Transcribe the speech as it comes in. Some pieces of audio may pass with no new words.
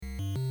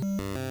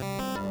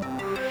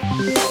Hello,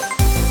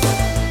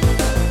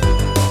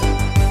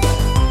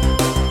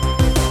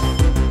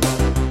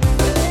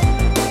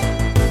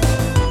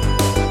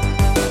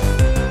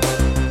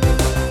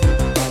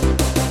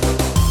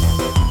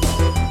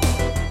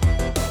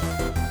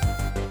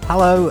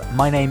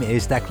 my name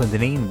is Declan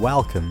Dineen.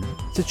 Welcome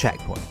to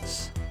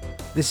Checkpoints.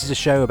 This is a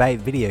show about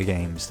video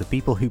games, the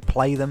people who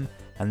play them,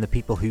 and the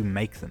people who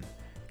make them.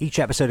 Each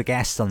episode, a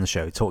guest on the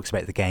show talks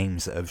about the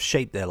games that have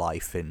shaped their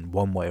life in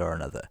one way or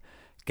another.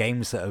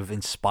 Games that have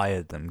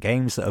inspired them,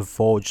 games that have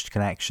forged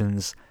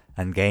connections,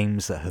 and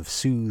games that have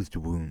soothed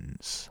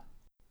wounds.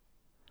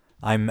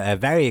 I'm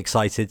very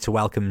excited to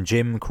welcome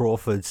Jim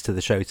Crawford to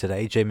the show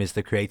today. Jim is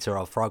the creator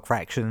of Frog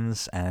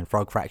Fractions and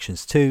Frog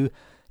Fractions 2.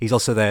 He's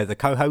also the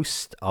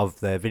co-host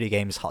of the Video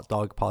Games Hot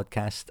Dog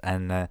podcast,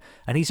 and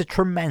he's a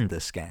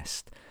tremendous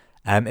guest.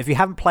 If you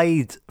haven't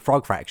played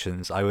Frog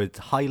Fractions, I would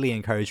highly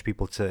encourage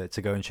people to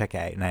go and check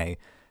it out now.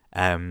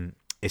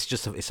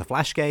 It's a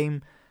flash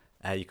game.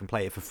 You can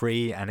play it for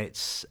free, and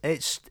it's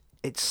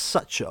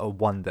such a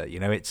wonder. You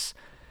know, it's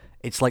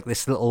like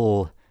this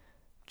little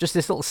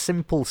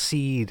simple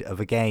seed of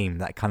a game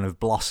that kind of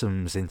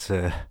blossoms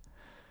into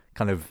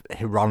kind of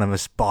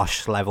Hieronymus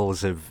Bosch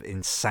levels of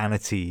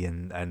insanity,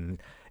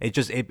 and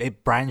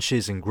it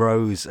branches and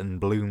grows and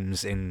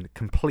blooms in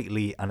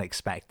completely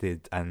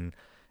unexpected and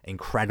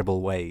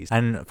incredible ways.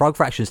 And Frog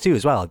Fractions 2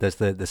 as well does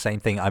the same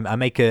thing. I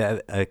make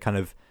a kind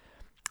of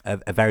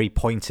a very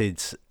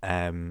pointed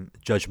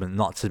judgment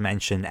not to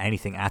mention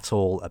anything at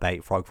all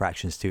about Frog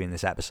Fractions 2 in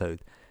this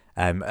episode,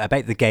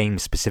 about the game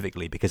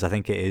specifically, because I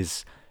think it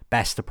is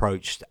best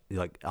approached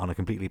like on a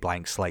completely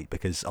blank slate,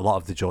 because a lot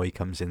of the joy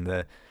comes in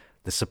the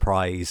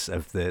surprise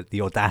of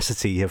the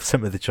audacity of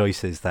some of the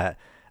choices that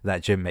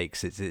Jim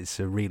makes. It's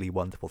a really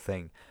wonderful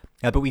thing.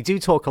 But we do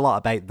talk a lot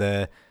about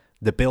the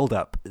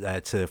build-up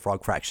to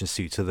Frog Fractions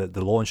 2, to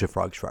the launch of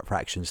Frog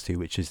Fractions 2,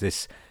 which is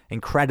this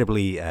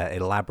incredibly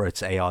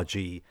elaborate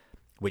ARG,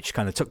 which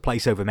kind of took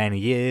place over many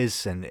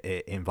years, and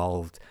it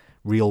involved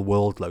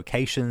real-world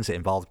locations. It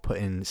involved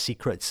putting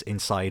secrets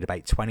inside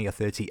about 20 or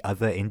 30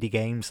 other indie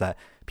games that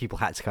people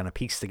had to kind of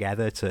piece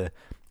together to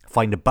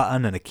find a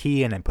button and a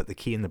key, and then put the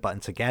key and the button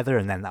together,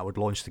 and then that would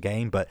launch the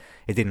game. But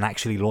it didn't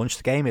actually launch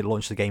the game. It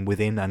launched the game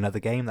within another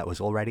game that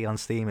was already on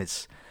Steam.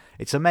 It's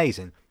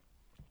amazing.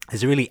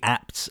 There's a really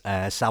apt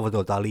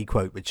Salvador Dali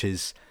quote, which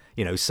is,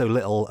 you know, so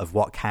little of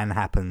what can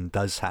happen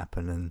does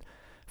happen. And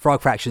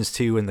Frog Fractions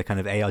 2 and the kind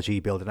of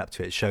ARG building up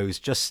to it shows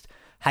just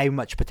how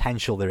much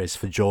potential there is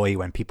for joy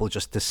when people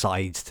just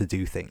decide to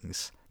do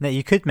things. Now,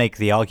 you could make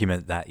the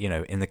argument that, you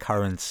know, in the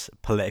current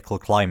political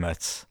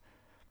climate,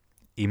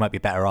 you might be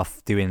better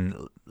off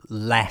doing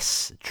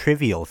less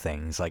trivial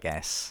things, I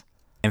guess.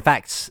 In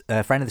fact,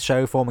 a friend of the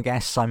show, former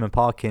guest Simon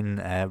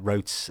Parkin,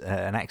 wrote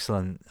an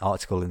excellent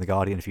article in The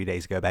Guardian a few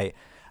days ago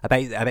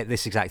about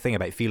this exact thing,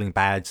 about feeling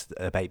bad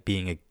about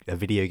being a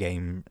video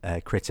game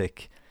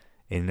critic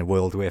in a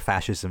world where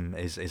fascism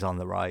is on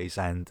the rise.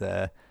 And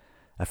a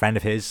friend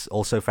of his,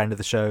 also a friend of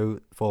the show,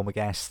 former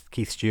guest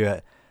Keith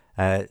Stewart,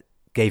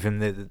 gave him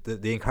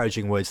the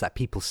encouraging words that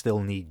people still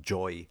need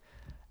joy,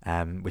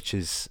 which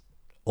is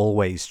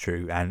always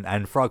true.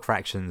 And Frog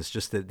Fractions,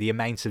 just the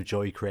amount of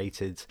joy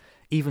created,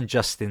 even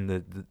just in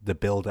the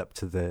build up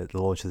to the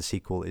launch of the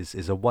sequel,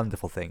 is a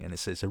wonderful thing, and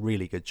it's a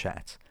really good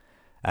chat.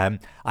 I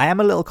am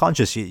a little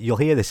conscious, you'll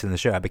hear this in the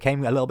show, I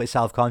became a little bit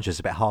self-conscious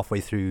about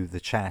halfway through the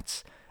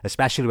chat,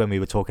 especially when we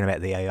were talking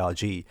about the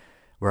ARG,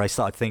 where I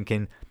started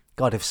thinking,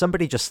 God, if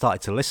somebody just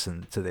started to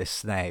listen to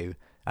this now,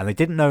 and they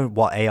didn't know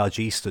what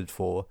ARG stood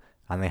for,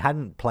 and they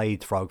hadn't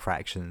played Frog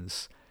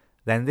Fractions,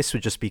 then this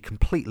would just be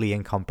completely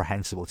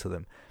incomprehensible to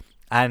them.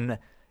 And,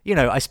 you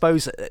know, I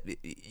suppose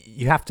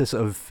you have to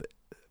sort of,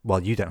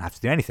 well, you don't have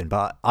to do anything,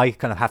 but I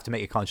kind of have to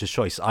make a conscious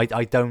choice. I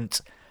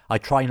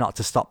try not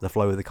to stop the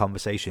flow of the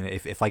conversation.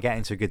 If I get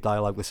into a good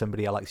dialogue with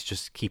somebody, I like to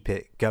just keep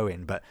it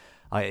going. But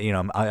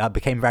I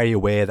became very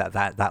aware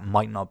that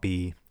might not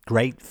be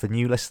great for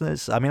new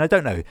listeners. I mean, I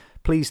don't know.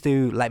 Please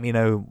do let me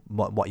know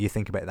what you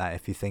think about that.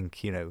 If you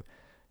think, you know,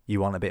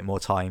 you want a bit more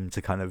time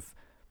to kind of,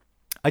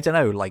 I don't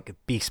know, like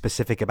be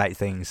specific about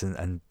things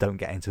and don't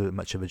get into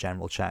much of a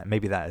general chat.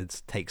 Maybe that would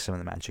take some of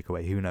the magic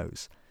away. Who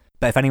knows?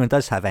 But if anyone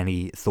does have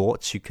any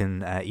thoughts, you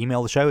can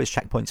email the show. It's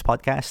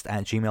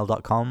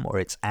checkpointspodcast@gmail.com, or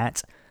it's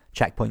at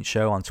Checkpoint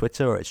Show on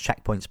Twitter, or it's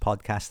Checkpoints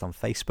Podcast on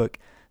Facebook.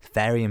 It's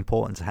very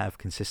important to have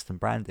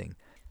consistent branding.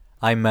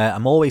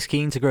 I'm always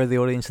keen to grow the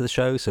audience of the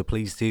show, so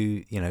please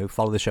do, you know,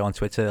 follow the show on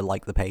Twitter,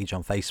 like the page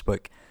on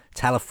Facebook,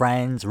 tell a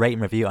friend, rate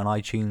and review on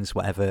iTunes,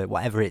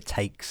 whatever it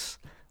takes.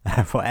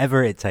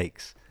 Whatever it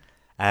takes.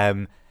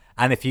 And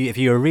if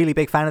you're a really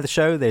big fan of the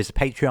show, there's a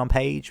Patreon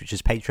page, which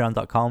is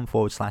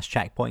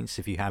patreon.com/checkpoints.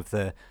 If you have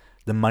the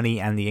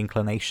money and the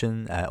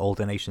inclination, all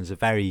donations are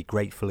very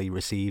gratefully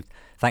received.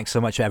 Thanks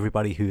so much to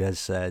everybody who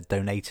has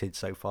donated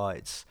so far.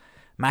 It's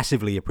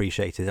massively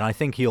appreciated, and I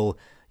think you'll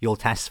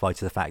testify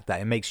to the fact that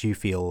it makes you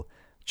feel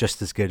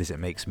just as good as it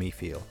makes me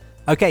feel.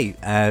 Okay,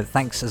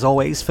 thanks as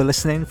always for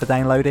listening, for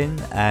downloading.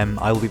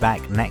 I will be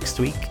back next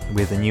week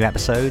with a new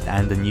episode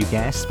and a new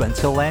guest, but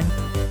until then,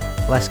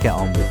 let's get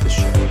on with the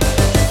show.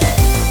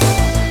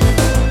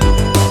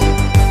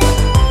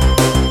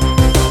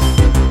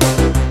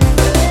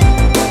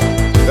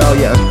 Well,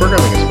 yeah,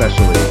 programming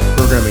especially.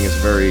 Programming is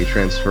very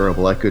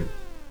transferable. I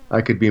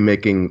could be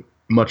making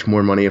much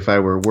more money if I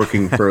were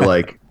working for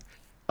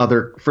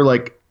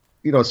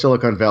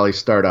Silicon Valley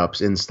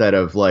startups instead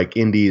of like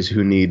indies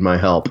who need my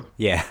help.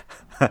 Yeah.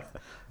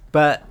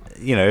 But,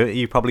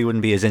 you probably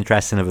wouldn't be as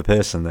interesting of a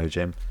person though,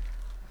 Jim.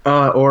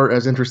 Or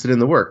as interested in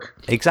the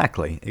work.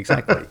 Exactly.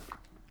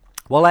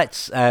 Well,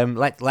 let's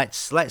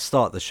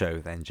start the show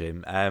then,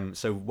 Jim.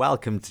 So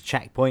welcome to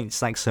Checkpoints.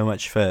 Thanks so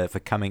much for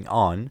coming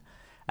on.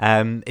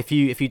 If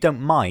you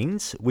don't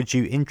mind, would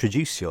you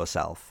introduce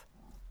yourself?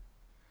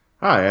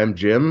 Hi, I'm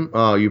Jim.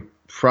 You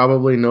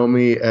probably know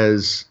me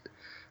as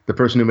the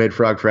person who made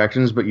Frog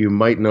Fractions, but you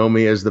might know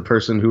me as the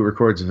person who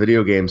records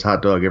video games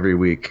Hot Dog every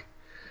week.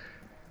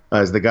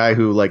 As the guy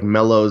who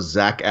mellows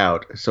Zach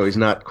out, so he's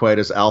not quite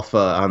as alpha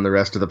on the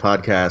rest of the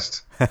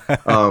podcast.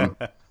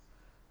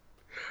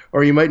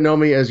 Or you might know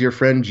me as your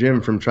friend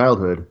Jim from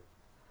childhood.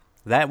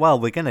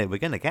 We're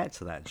gonna get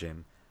to that,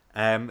 Jim.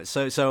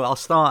 So I'll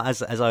start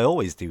as I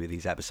always do with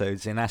these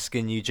episodes in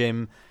asking you,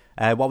 Jim,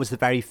 what was the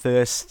very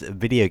first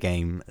video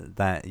game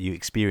that you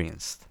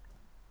experienced?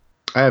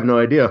 I have no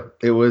idea.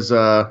 It was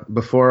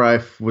before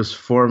I was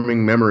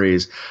forming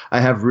memories. I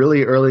have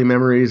really early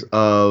memories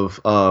of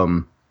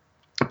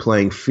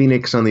playing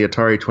Phoenix on the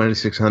Atari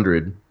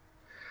 2600.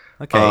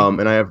 Okay.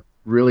 And I have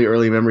really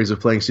early memories of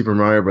playing Super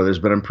Mario Brothers,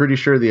 but I'm pretty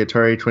sure the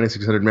Atari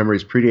 2600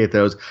 memories predate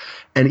those.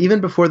 And even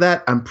before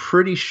that, I'm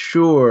pretty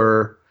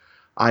sure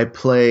I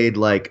played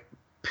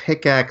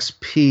Pickaxe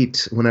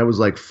Pete when I was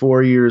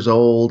 4 years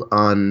old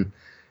on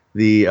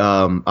the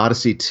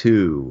Odyssey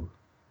 2.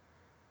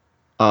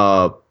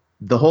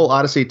 The whole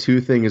Odyssey 2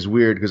 thing is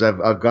weird because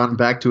I've gotten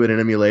back to it in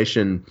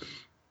emulation,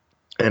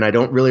 and I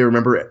don't really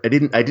remember. I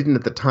didn't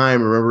at the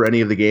time remember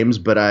any of the games,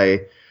 but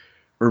I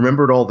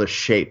remembered all the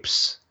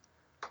shapes.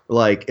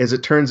 As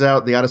it turns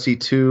out, the Odyssey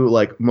 2,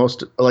 not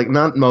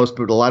most,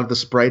 but a lot of the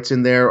sprites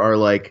in there are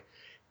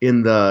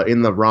in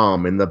the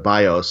ROM, in the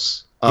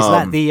BIOS. Is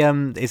that the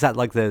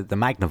the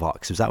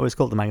Magnavox? Is that what it's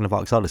called, the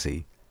Magnavox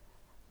Odyssey?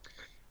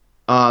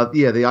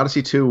 Yeah, the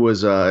Odyssey 2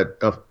 was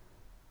the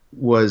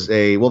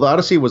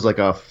Odyssey was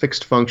a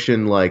fixed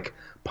function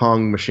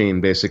Pong machine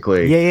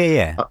basically.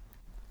 Yeah.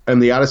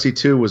 And the Odyssey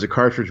 2 was a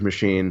cartridge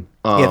machine.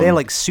 Yeah,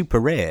 they're super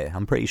rare.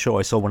 I'm pretty sure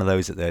I saw one of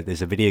those at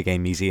there's a video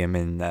game museum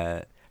in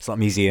it's not a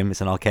museum,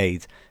 it's an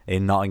arcade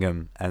in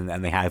Nottingham,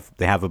 and they have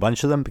a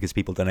bunch of them because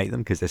people donate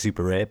them because they're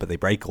super rare, but they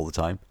break all the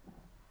time.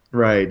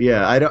 Right.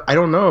 Yeah. I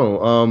don't know.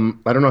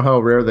 I don't know how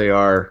rare they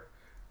are.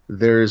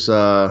 There's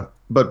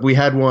but we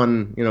had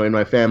one, in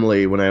my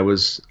family when I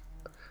was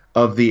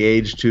of the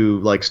age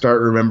to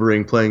start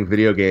remembering playing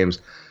video games.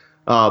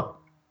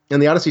 In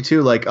the Odyssey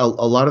 2, a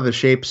lot of the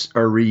shapes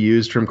are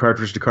reused from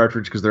cartridge to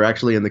cartridge because they're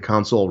actually in the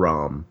console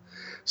ROM.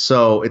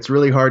 So it's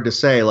really hard to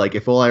say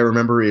if all I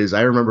remember is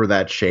I remember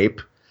that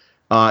shape,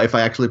 if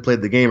I actually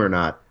played the game or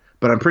not.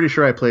 But I'm pretty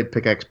sure I played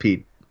Pickaxe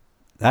Pete.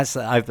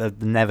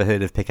 I've never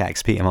heard of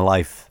Pickaxe Pete in my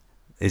life.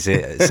 Is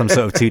it some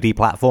sort of 2D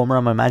platformer,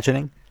 I'm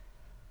imagining?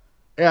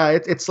 Yeah,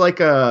 it's like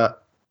a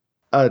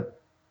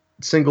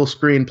single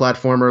screen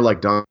platformer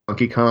like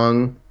Donkey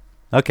Kong.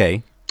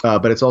 Okay.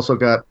 But it's also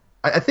got,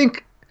 I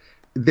think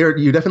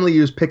you definitely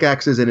use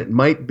pickaxes, and it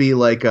might be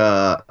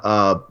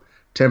a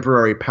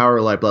temporary power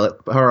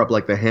up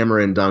like the hammer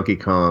in Donkey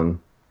Kong.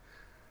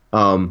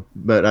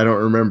 But I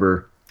don't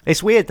remember.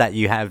 It's weird that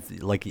you have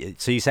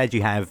so you said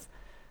you have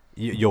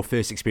your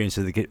first experience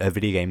of a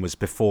video game was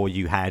before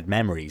you had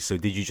memories. So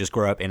did you just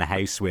grow up in a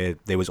house where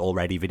there was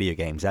already video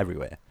games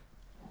everywhere?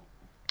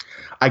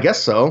 I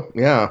guess so.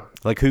 Yeah.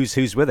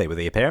 Who's with it? Were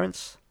they your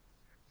parents?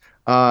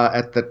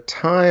 At the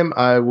time,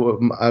 I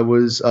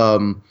was.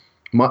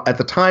 At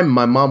the time,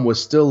 my mom was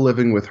still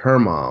living with her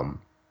mom.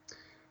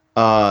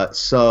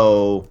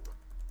 So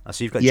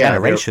you've got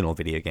generational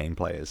video game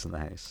players in the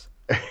house.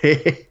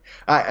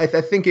 I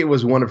think it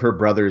was one of her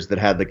brothers that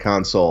had the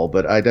console,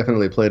 but I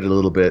definitely played it a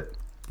little bit.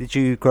 Did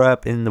you grow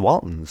up in the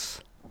Waltons?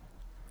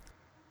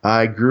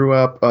 I grew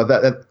up.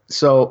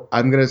 So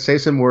I'm going to say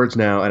some words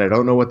now, and I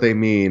don't know what they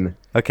mean.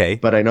 Okay.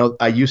 But I know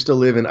I used to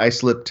live in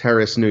Islip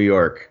Terrace, New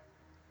York,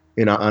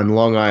 on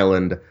Long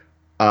Island.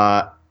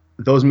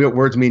 Those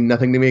words mean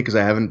nothing to me because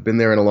I haven't been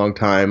there in a long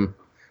time.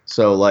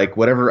 So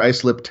whatever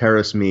Islip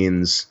Terrace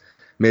means,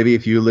 maybe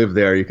if you live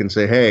there, you can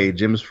say, "Hey,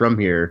 Jim's from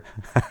here."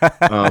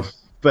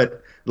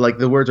 But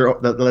the words are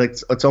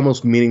it's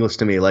almost meaningless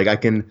to me. I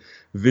can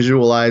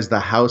visualize the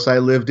house I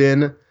lived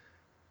in,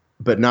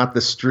 but not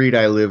the street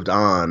I lived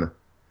on.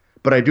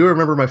 But I do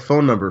remember my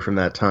phone number from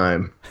that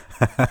time.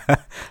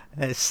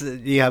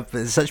 You have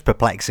such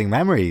perplexing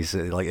memories,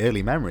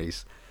 early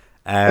memories.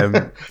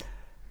 But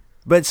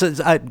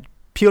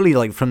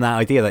purely from that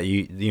idea that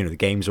the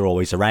games are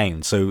always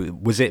around. So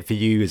was it for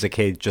you as a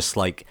kid just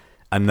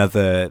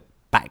another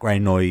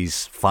background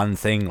noise fun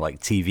thing like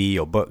TV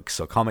or books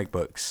or comic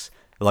books?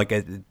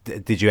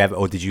 Did you ever,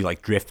 or did you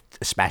drift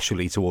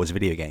especially towards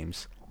video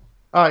games?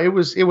 It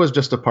was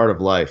just a part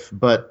of life.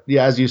 But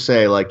yeah, as you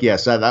say, like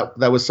yes,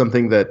 that was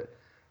something that,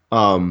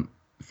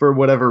 for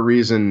whatever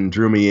reason,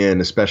 drew me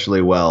in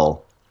especially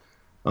well.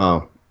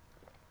 Uh,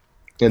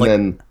 and Like,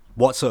 then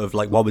what sort of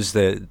like what was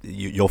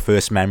your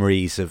first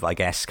memories of, I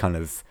guess, kind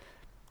of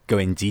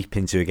going deep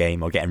into a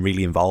game or getting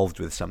really involved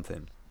with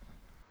something?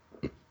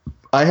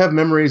 I have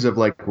memories of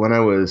like when I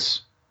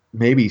was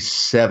maybe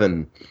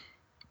 7.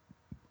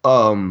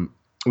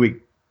 We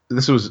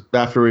This was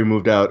after we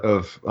moved out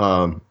of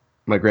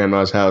my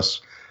grandma's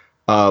house.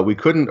 We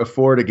couldn't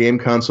afford a game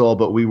console,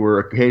 but we were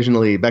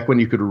occasionally, back when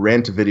you could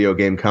rent video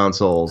game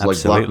consoles,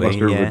 Absolutely, like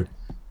Blockbuster yeah.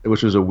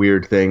 which was a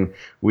weird thing.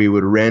 We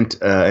would rent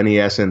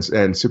NES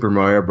and Super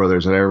Mario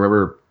Brothers, and I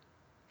remember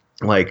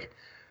like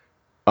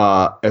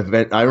I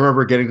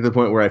remember getting to the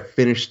point where I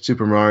finished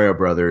Super Mario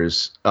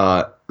Brothers.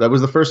 That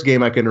was the first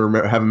game I can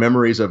have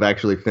memories of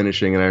actually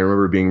finishing, and I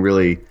remember being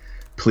really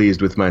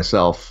pleased with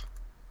myself.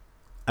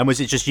 And was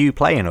it just you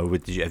playing, or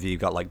have you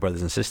got like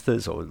brothers and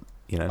sisters, or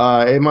you know?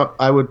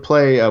 I would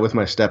play with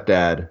my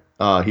stepdad.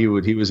 He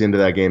was into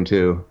that game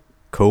too.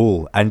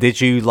 Cool. And did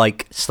you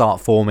like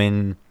start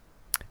forming?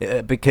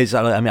 Because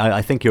I mean,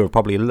 I think you're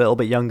probably a little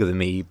bit younger than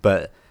me,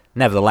 but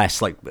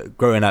nevertheless, like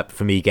growing up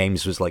for me,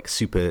 games was like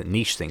super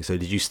niche thing. So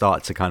did you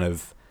start to kind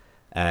of,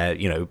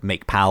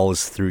 make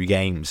pals through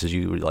games as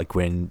you like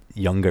when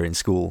younger in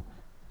school?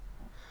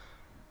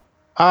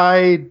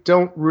 I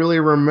don't really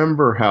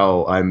remember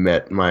how I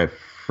met my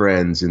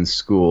friends in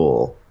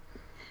school.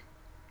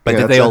 But Yeah,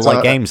 did they all that's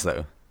like games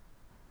though?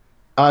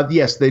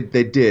 yes, they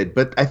did,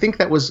 but I think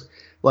that was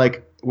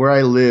like where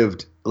I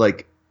lived.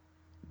 Like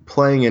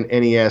playing an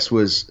NES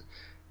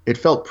it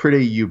felt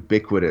pretty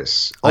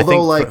ubiquitous. I Although,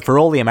 think like, for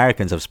all the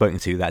Americans I've spoken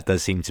to, that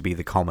does seem to be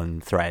the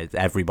common thread.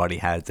 Everybody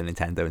had the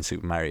Nintendo and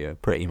Super Mario,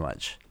 pretty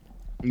much.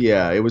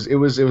 yeah, it was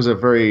a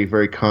very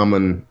very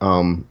common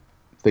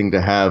thing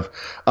to have.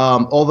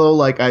 Although,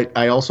 like,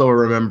 I also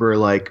remember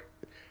like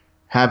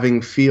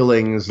having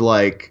feelings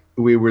like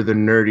we were the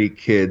nerdy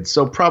kids,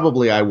 so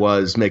probably I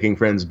was making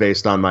friends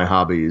based on my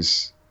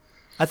hobbies.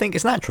 I think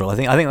it's natural. I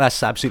think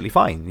that's absolutely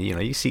fine. You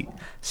know, you see,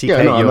 Yeah,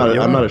 no, you're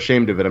I'm not right.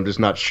 ashamed of it. I'm just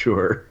not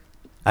sure.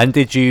 And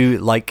did you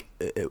like?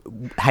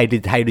 How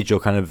did your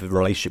kind of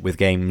relationship with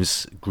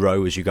games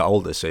grow as you got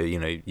older? So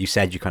you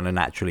said you kind of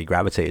naturally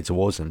gravitated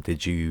towards them.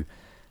 Did you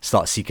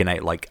start seeking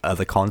out like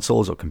other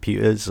consoles or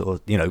computers, or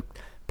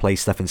play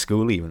stuff in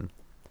school even?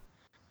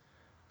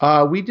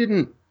 We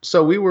didn't.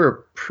 So we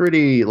were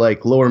pretty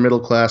like lower middle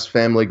class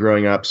family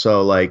growing up.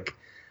 So like,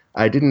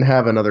 I didn't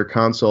have another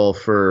console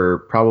for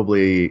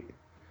probably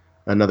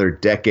another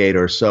decade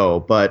or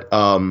so. But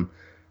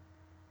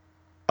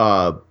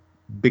uh,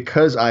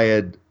 because I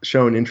had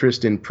shown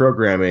interest in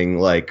programming,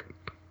 like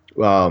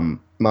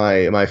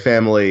my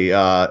family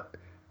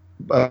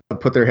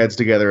put their heads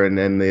together, and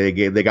then they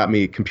got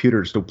me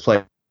computers to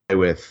play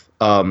with.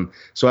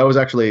 So I was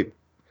actually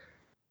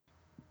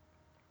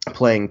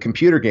playing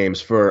computer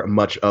games for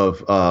much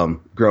of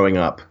growing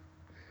up.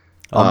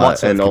 On what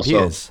sort And of also,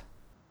 computers?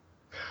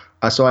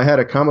 so I had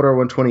a Commodore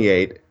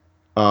 128,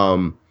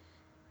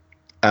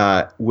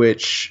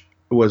 which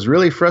was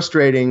really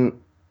frustrating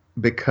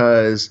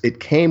because it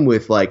came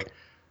with like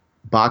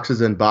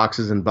boxes and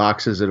boxes and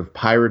boxes of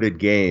pirated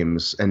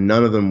games, and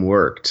none of them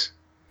worked.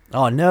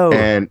 Oh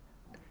no!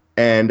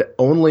 And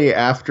only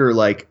after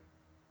like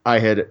I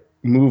had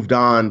moved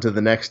on to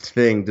the next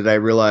thing did I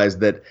realize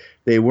that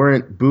they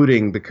weren't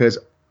booting because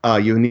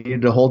you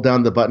needed to hold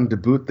down the button to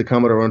boot the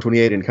Commodore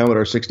 128 in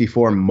Commodore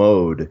 64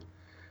 mode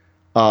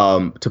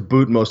to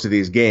boot most of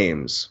these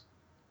games.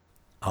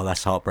 Oh,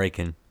 that's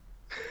heartbreaking.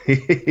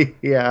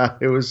 Yeah,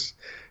 it was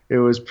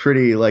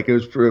pretty like it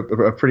was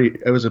a pretty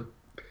it was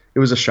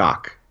a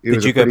shock. It Did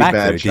was you a go pretty back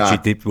bad though?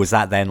 shock. Was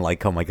that then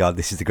like, oh my god,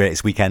 this is the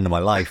greatest weekend of my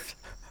life?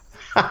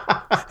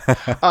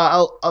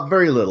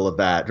 Very little of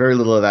that. Very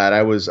little of that.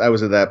 I was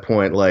at that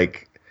point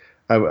like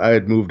I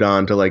had moved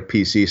on to like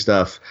PC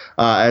stuff,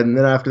 and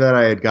then after that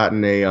I had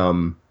gotten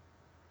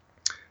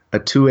a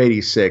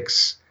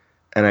 286,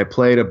 and I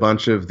played a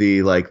bunch of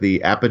the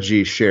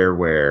Apogee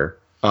shareware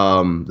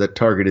that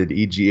targeted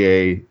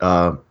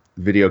EGA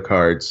video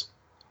cards,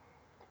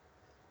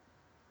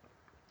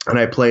 and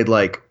I played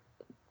like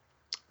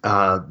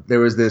there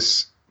was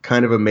this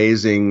kind of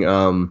amazing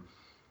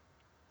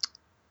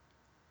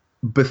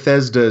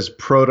Bethesda's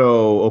proto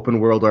open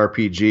world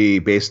RPG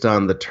based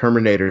on the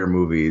Terminator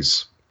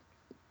movies.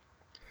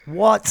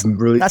 What?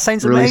 Really, That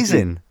sounds released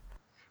amazing.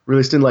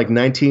 released in like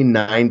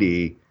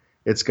 1990.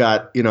 It's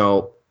got,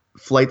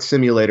 flight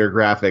simulator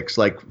graphics,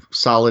 like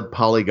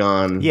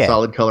Yeah.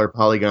 solid color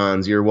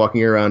polygons. You're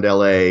walking around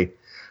LA,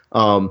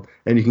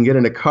 and you can get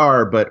in a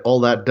car, but all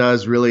that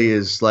does really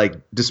is like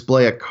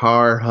display a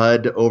car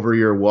HUD over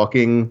your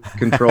walking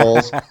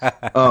controls.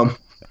 um,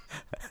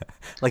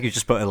 Like you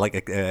just put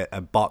like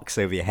a box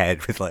over your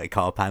head with like a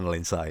car panel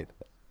inside.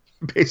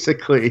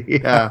 Basically,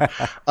 yeah.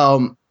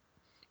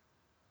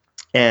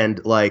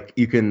 And like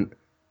you can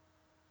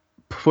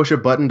push a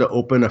button to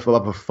open up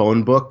a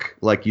phone book.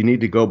 Like you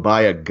need to go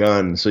buy a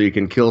gun so you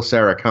can kill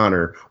Sarah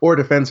Connor or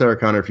defend Sarah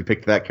Connor if you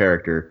picked that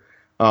character.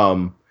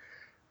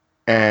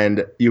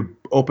 and you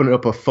open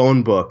up a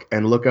phone book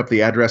and look up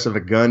the address of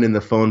a gun in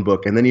the phone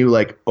book, and then you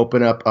like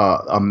open up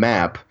a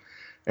map,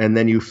 and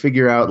then you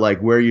figure out like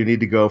where you need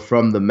to go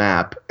from the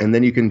map, and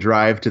then you can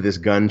drive to this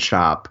gun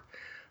shop.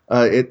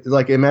 It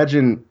like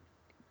imagine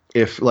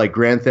if like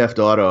Grand Theft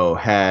Auto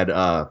had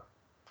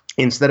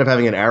instead of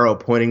having an arrow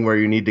pointing where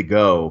you need to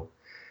go,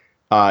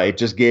 it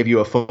just gave you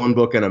a phone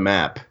book and a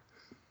map.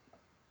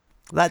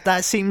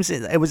 That seems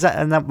it was that,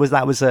 and that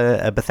was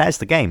a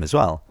Bethesda game as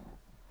well.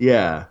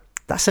 Yeah,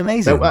 that's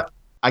amazing.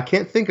 I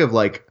can't think of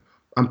like.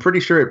 I'm pretty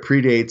sure it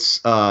predates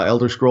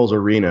Elder Scrolls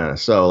Arena,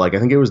 so like I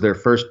think it was their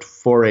first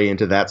foray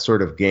into that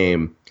sort of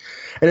game,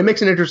 and it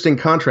makes an interesting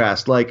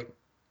contrast. Like,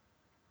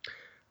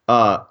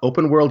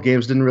 open world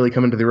games didn't really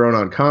come into their own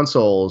on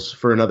consoles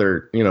for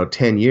another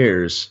 10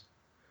 years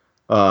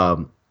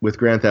with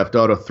Grand Theft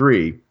Auto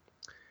 3,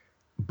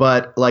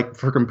 but like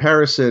for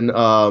comparison,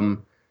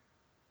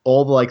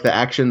 all the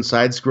action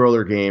side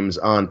scroller games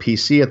on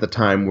PC at the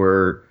time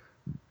were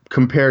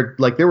compared.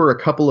 Like there were a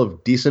couple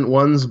of decent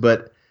ones,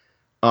 but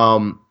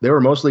they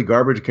were mostly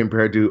garbage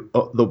compared to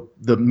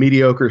the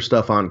mediocre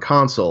stuff on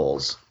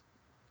consoles.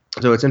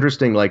 So it's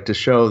interesting, like to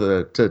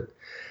show to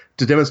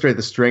demonstrate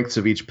the strengths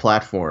of each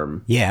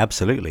platform. Yeah,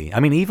 absolutely. I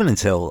mean, even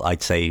until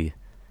I'd say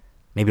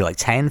maybe like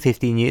 10,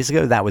 15 years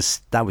ago, that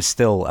was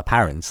still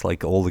apparent.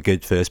 Like all the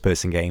good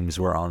first-person games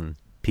were on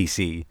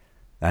PC,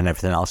 and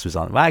everything else was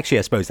on. Well, actually,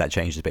 I suppose that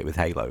changed a bit with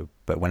Halo.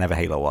 But whenever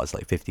Halo was,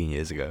 like 15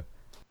 years ago.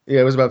 Yeah,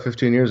 it was about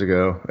 15 years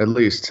ago, at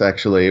least.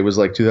 Actually, it was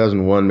like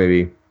 2001,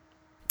 maybe.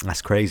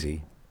 That's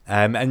crazy.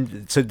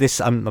 And so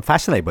I'm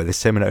fascinated by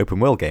this Terminator open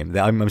world game.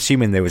 I'm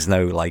assuming there was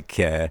no like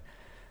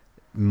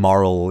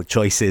moral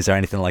choices or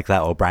anything like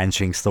that, or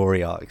branching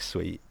story arcs.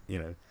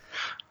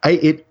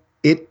 It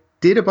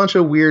did a bunch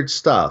of weird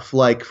stuff.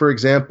 Like for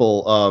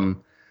example,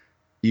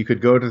 you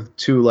could go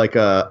to like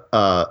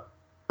a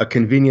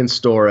convenience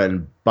store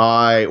and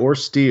buy or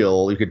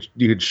steal. You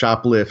could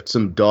shoplift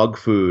some dog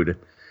food,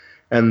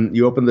 and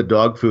you open the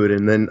dog food,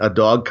 and then a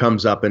dog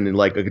comes up, and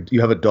like you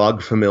have a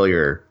dog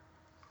familiar.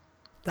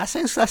 That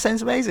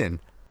sounds amazing.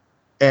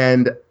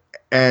 And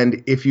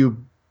if you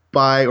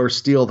buy or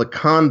steal the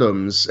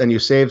condoms and you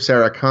save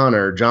Sarah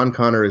Connor, John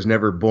Connor is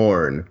never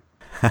born.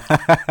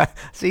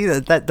 See,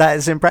 that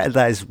is impressive.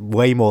 That is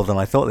way more than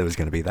I thought it was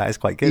going to be. That is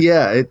quite good.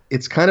 Yeah,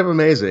 it's kind of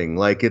amazing.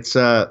 Like it's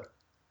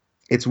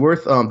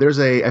worth. There's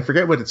I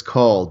forget what it's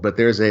called, but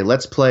there's a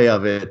Let's Play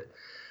of it.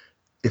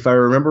 If I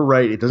remember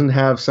right, it doesn't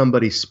have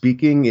somebody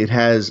speaking. It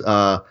has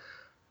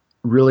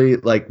really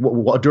like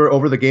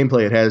over the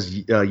gameplay, it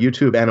has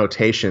YouTube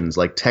annotations,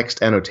 like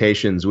text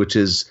annotations, which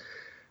is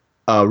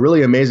a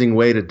really amazing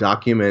way to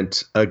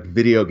document a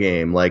video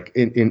game, like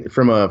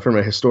from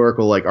a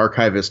historical like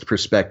archivist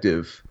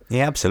perspective.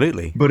 Yeah,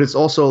 absolutely. But it's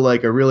also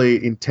like a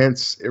really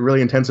intense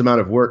amount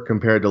of work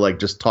compared to like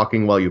just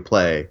talking while you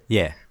play.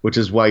 Yeah, which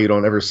is why you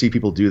don't ever see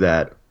people do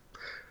that.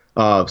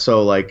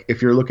 So like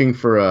if you're looking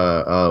for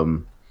a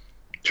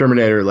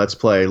Terminator Let's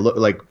Play,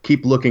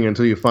 keep looking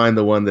until you find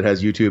the one that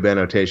has YouTube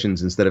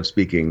annotations instead of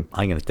speaking.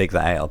 I'm gonna dig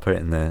that out. I'll put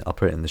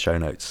it in the show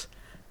notes.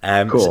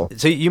 Cool.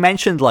 So you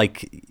mentioned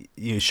like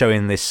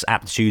showing this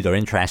aptitude or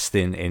interest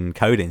in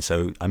coding.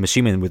 So I'm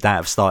assuming would that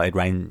have started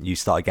when you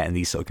started getting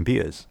these sort of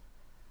computers?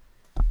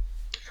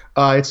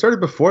 It started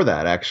before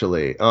that,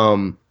 actually.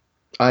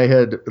 I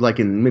had like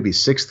in maybe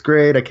 6th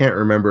grade, I can't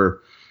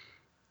remember.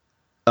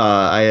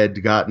 I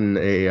had gotten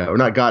or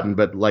not gotten,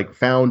 but like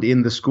found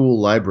in the school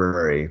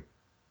library.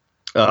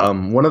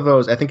 One of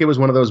those, I think it was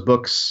one of those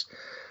books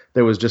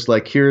that was just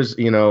like, here's,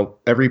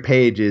 every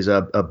page is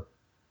a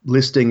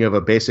listing of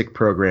a basic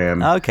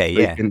program. Okay,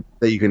 yeah.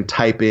 That you can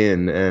type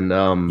in and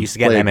you used to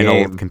get them in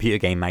old computer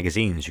game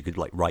magazines. You could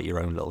like write your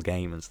own little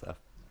game and stuff.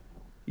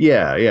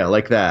 Yeah,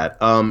 like that.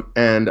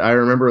 And I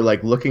remember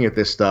like looking at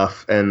this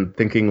stuff and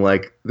thinking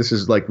like, this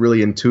is like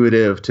really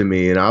intuitive to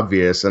me and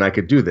obvious, and I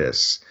could do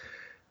this,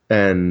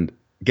 and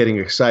getting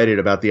excited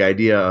about the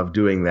idea of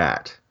doing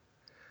that.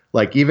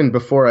 Like even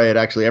before I had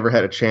actually ever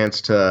had a chance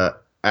to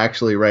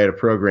actually write a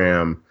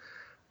program,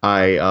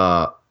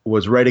 I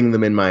was writing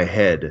them in my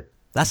head.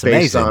 That's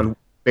amazing.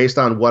 Based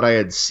on what I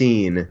had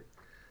seen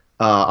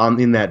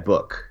in that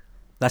book.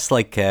 That's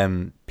like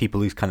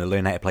people who kind of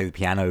learn how to play the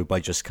piano by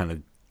just kind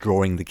of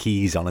drawing the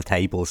keys on a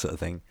table, sort of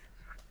thing.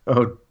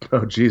 Oh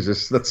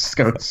Jesus, that's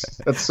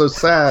so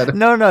sad.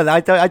 No, I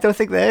don't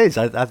think there is.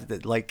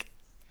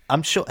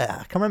 I'm sure I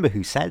can't remember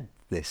who said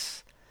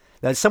this.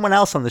 Someone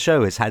else on the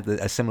show has had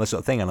a similar sort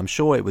of thing, and I'm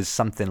sure it was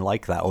something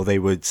like that. Or they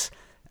would,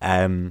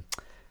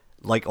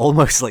 like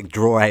almost like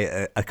draw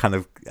out a kind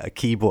of a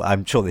keyboard.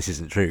 I'm sure this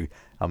isn't true.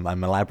 I'm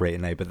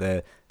elaborating now, but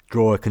they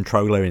draw a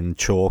controller in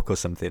chalk or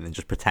something and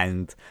just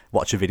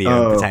watch a video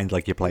and pretend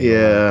like you're playing.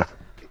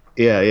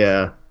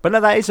 Yeah. But no,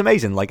 that is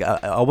amazing. Like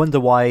I wonder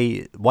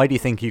why do you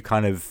think you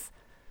kind of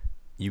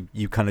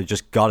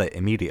just got it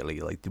immediately?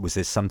 Like was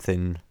there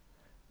something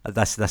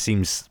that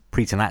seems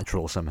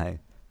preternatural somehow?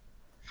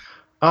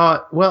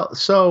 Well,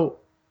 so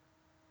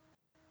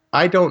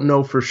I don't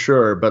know for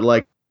sure, but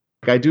like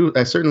I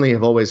certainly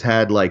have always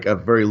had like a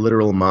very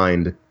literal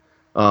mind.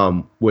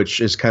 which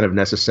is kind of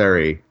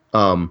necessary.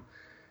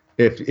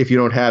 If you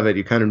don't have it,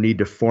 you kind of need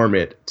to form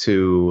it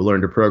to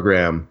learn to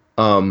program.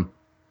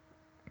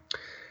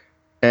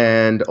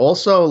 And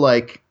also,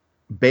 like,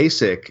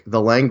 BASIC,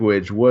 the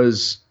language,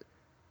 was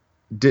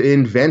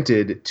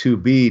invented to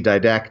be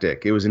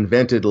didactic. It was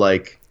invented,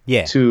 like,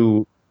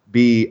 to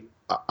be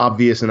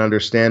obvious and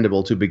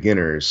understandable to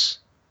beginners.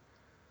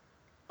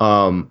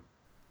 So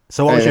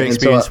what was your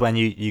experience when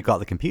you got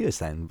the computers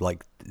then?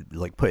 Like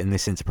putting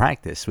this into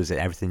practice? Was it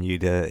everything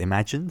you'd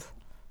imagined?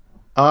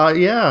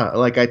 Yeah.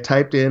 Like, I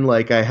typed in,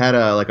 like, I had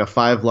a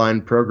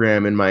 5-line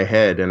program in my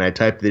head, and I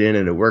typed it in,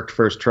 and it worked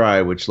first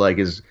try, which, like,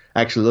 is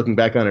actually, looking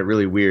back on it,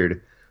 really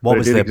weird. What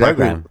was the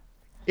program?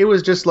 It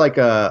was just like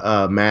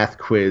a math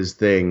quiz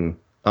thing,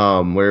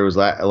 where it was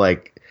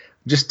like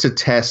just to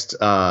test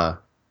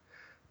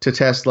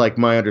like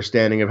my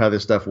understanding of how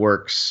this stuff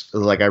works.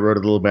 Like, I wrote a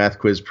little math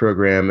quiz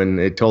program, and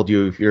it told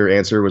you if your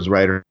answer was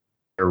right or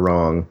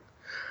wrong.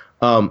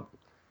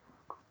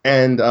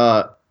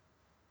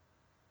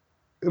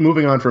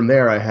 Moving on from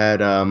there, I had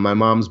my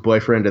mom's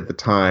boyfriend at the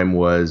time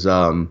was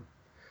it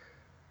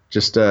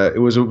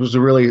was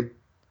a really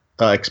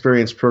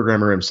experienced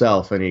programmer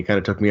himself, and he kind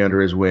of took me under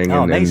his wing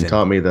and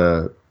taught me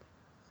it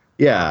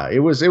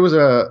was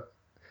a,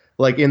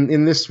 like,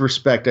 in this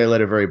respect, I led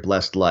a very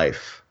blessed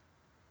life.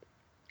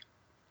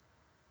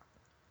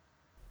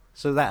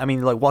 So that, I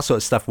mean, like, what sort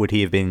of stuff would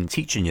he have been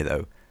teaching you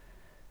though?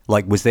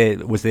 Like, was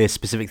there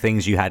specific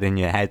things you had in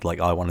your head, like,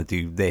 oh, I want to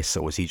do this,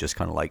 or was he just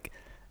kind of like,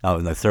 oh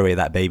no, throw away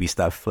that baby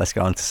stuff, let's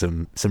go on to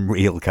some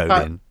real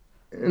coding?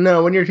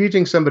 No, when you're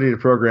teaching somebody to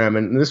program,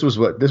 and this was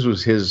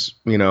his,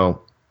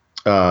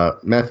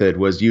 method,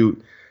 was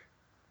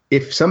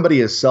if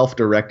somebody is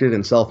self-directed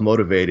and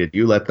self-motivated,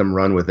 you let them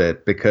run with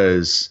it,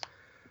 because,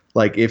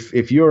 like,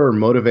 if you're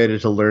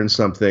motivated to learn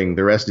something,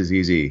 the rest is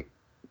easy.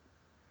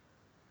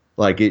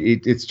 Like,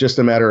 it's just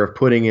a matter of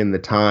putting in the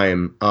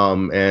time,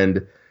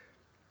 and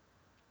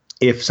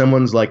if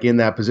someone's, like, in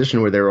that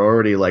position where they're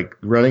already, like,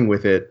 running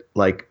with it,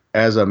 like,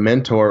 as a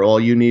mentor, all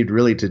you need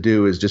really to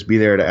do is just be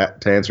there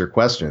to answer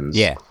questions.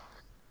 Yeah.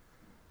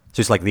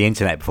 Just like the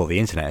internet before the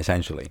internet,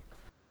 essentially.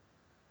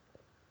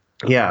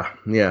 Yeah.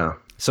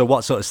 So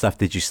what sort of stuff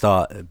did you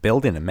start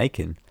building and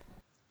making?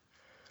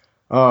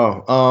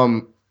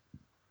 I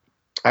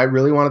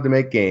really wanted to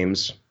make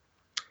games.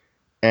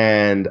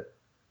 And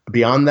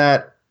beyond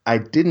that, I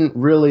didn't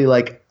really,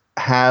 like,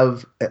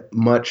 have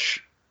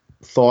much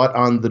thought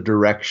on the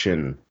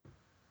direction.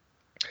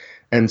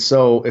 And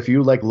so if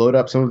you, like, load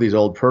up some of these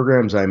old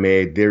programs I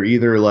made, they're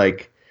either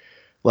like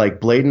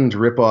blatant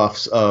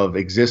ripoffs of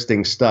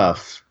existing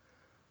stuff,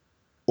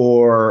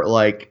 or,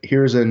 like,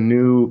 here's a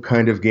new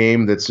kind of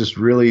game that's just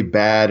really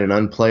bad and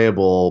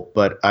unplayable,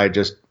 but I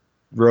just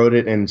wrote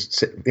it in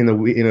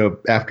the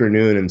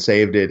afternoon and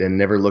saved it and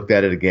never looked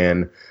at it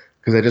again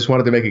because I just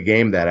wanted to make a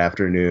game that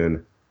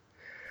afternoon.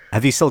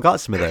 Have you still got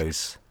some of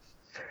those?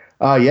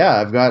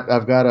 Yeah, I've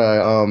got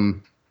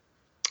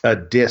a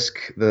disc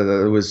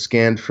that was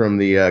scanned from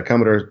the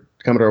Commodore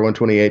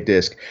 128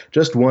 disc.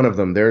 Just one of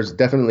them. There's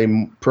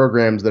definitely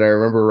programs that I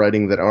remember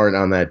writing that aren't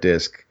on that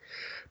disc,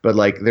 but,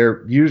 like,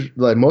 they're usually,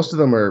 like, most of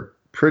them are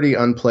pretty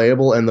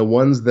unplayable, and the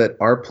ones that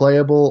are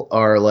playable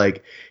are,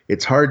 like,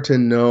 it's hard to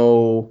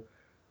know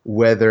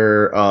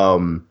whether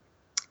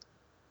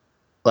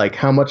like,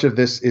 how much of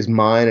this is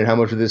mine and how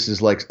much of this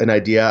is, like, an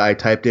idea I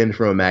typed in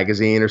from a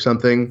magazine or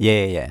something.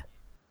 Yeah.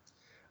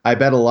 I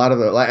bet a lot of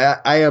the, like,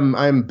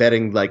 I'm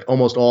betting, like,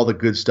 almost all the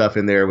good stuff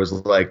in there was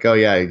like, oh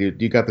yeah,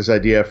 you got this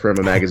idea from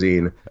a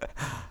magazine.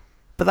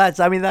 But that's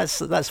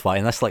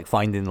fine. That's like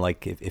finding,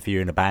 like, if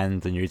you're in a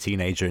band and you're a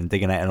teenager and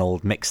digging out an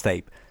old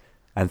mixtape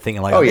and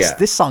thinking, like,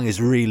 this song is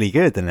really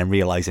good, and then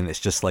realizing it's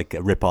just like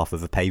a rip-off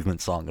of a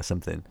Pavement song or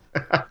something.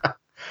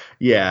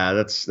 Yeah,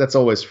 that's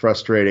always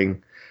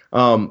frustrating.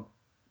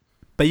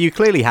 But you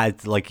clearly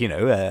had, like,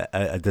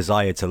 a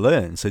desire to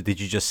learn. So did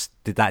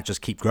that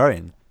just keep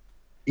growing?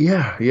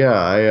 Yeah.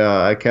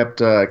 I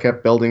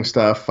kept building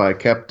stuff. I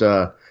kept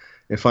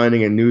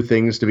finding new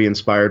things to be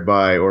inspired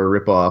by or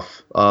rip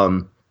off.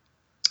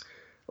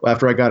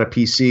 After I got a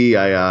PC,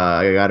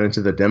 I got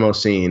into the demo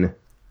scene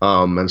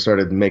and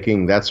started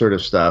making that sort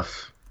of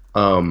stuff.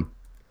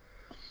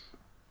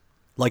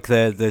 Like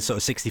the sort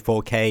of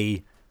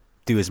 64K,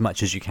 do as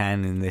much as you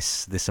can in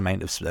this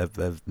amount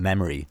of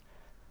memory.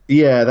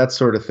 Yeah, that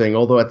sort of thing.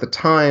 Although at the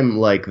time,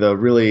 like,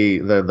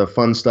 the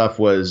fun stuff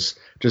was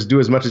just do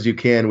as much as you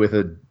can with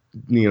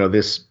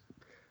this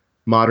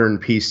modern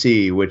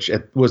PC, which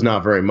was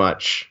not very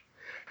much.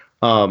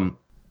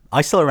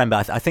 I still remember,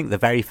 I think the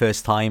very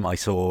first time I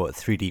saw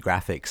 3D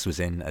graphics was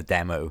in a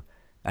demo,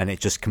 and it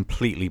just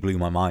completely blew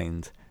my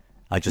mind.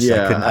 I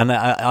couldn't, and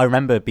I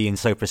remember being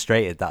so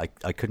frustrated that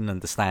I couldn't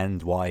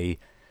understand why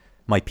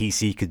my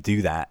PC could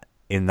do that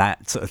in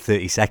that sort of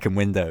 30-second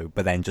window,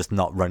 but then just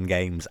not run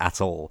games at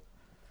all.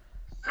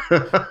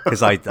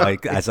 Because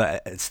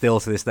still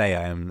to this day,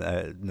 I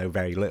know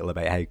very little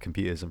about how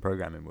computers and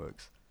programming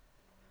works.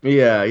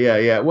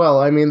 Yeah.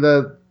 Well, I mean,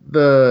 the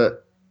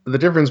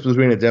difference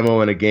between a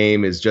demo and a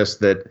game is just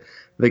that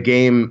the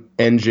game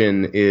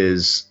engine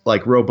is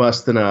like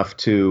robust enough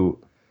to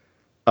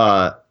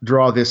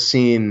draw this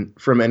scene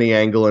from any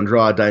angle and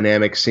draw a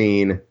dynamic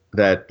scene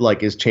that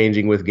like is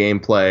changing with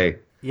gameplay.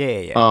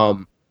 Yeah.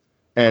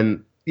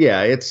 And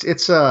yeah, it's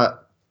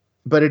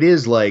but it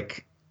is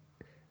like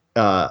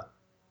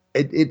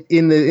it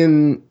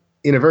in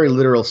a very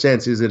literal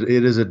sense it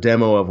is a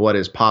demo of what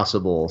is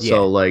possible. Yeah.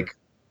 So like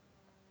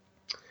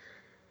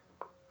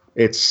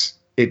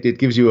it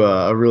gives you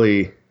a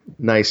really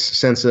nice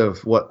sense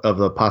of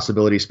the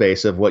possibility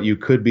space of what you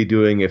could be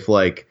doing if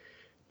like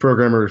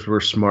programmers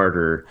were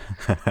smarter.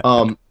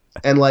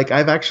 And like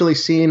I've actually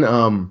seen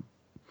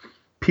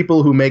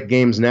people who make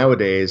games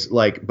nowadays,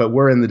 like, but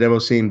were in the demo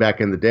scene back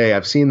in the day.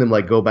 I've seen them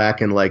like go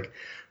back and like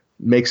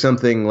make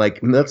something like,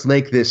 let's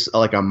make this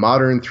like a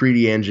modern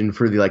 3D engine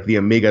for the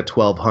Amiga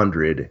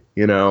 1200,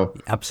 you know?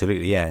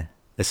 Absolutely, yeah.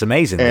 It's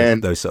amazing.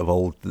 And those sort of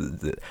old,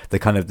 the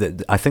kind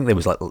of, I think there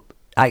was like,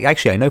 I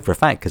know for a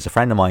fact, because a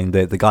friend of mine,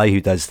 the guy who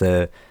does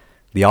the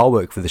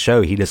artwork for the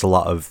show, he does a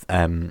lot of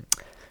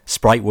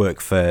sprite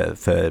work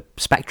for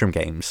Spectrum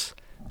games.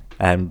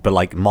 But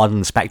like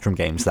modern Spectrum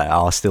games that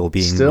are still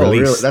being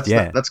released.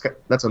 Really,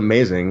 that's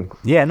amazing.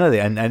 Yeah, no,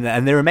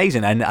 and they're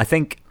amazing. And I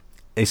think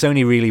it's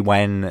only really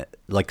when,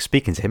 like,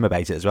 speaking to him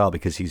about it as well,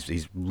 because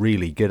he's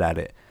really good at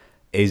it,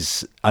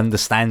 is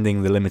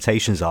understanding the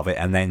limitations of it,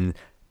 and then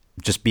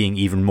just being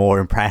even more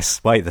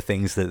impressed by the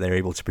things that they're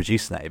able to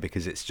produce now,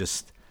 because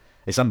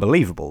it's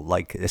unbelievable.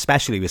 Like,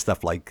 especially with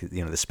stuff like,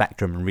 you know, the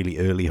Spectrum and really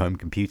early home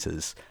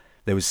computers,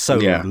 there was so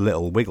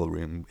little wiggle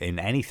room in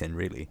anything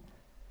really.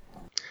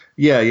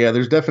 Yeah,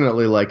 there's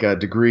definitely like a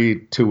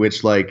degree to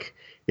which, like,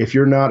 if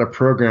you're not a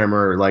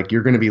programmer, like,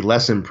 you're going to be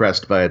less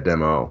impressed by a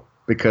demo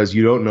because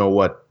you don't know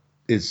what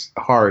is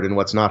hard and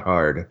what's not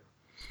hard.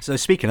 So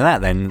speaking of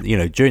that, then, you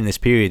know, during this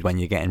period when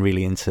you're getting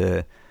really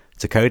into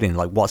coding,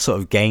 like, what sort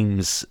of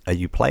games are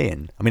you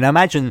playing? I mean, I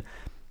imagine,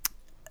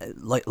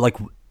 like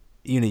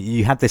you know,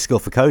 you have this skill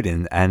for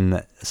coding,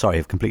 and sorry,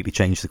 I've completely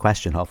changed the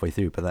question halfway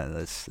through, but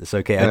that's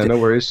okay. Yeah, no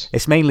worries.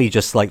 It's mainly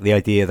just like the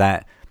idea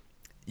that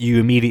you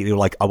immediately were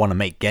like, I want to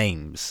make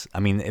games. I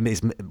mean,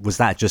 was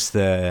that just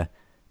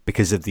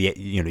because of the,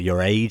 you know,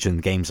 your age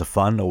and games are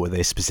fun, or were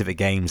there specific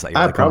games that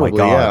you're like, probably, oh my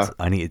god,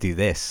 yeah. I need to do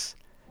this?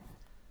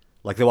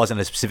 Like, there wasn't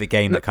a specific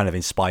game that kind of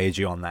inspired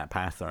you on that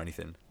path or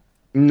anything?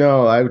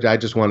 No, I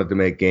just wanted to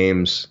make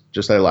games.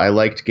 Just I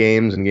liked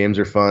games, and games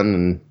are fun,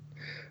 and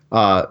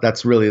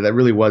that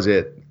really was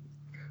it.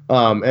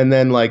 And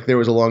then like there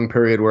was a long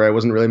period where I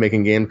wasn't really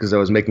making games because I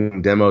was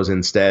making demos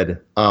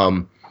instead.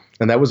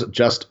 And that was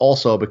just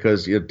also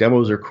because, you know,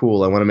 demos are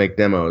cool. I want to make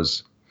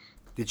demos.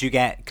 Did you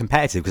get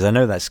competitive? Because I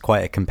know that's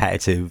quite a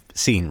competitive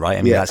scene, right?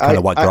 I mean, that's kind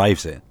of what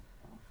drives it.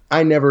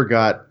 I never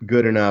got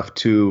good enough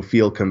to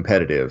feel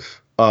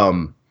competitive.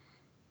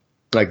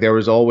 Like there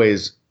was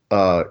always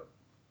there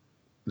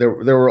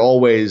were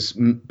always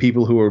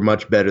people who were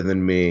much better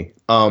than me.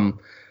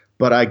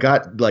 But I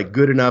got like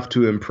good enough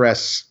to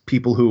impress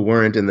people who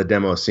weren't in the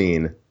demo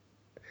scene.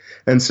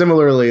 And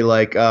similarly,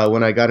 like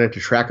when I got into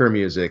tracker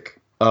music,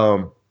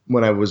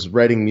 when I was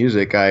writing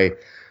music, I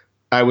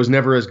was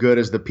never as good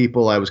as the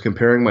people I was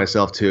comparing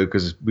myself to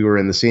because we were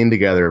in the scene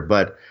together.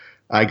 But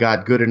I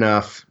got good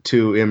enough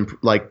to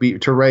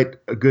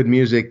write good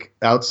music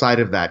outside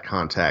of that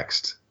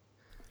context.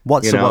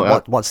 What's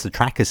the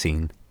tracker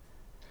scene?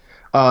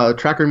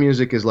 Tracker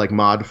music is like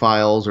mod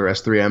files or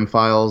S3M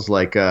files,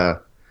 like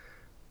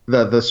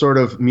the sort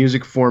of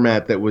music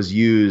format that was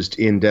used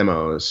in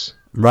demos.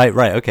 Right.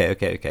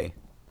 Okay.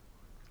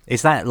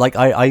 Is that like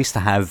I used to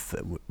have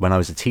when I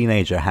was a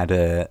teenager? I had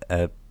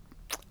a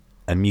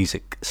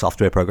music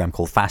software program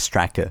called Fast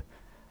Tracker.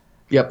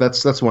 Yep,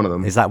 that's one of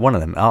them. Is that one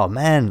of them? Oh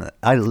man,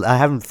 I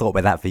haven't thought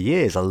about that for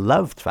years. I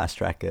loved Fast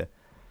Tracker.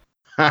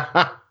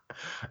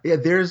 Yeah,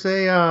 there's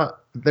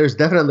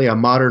definitely a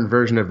modern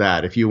version of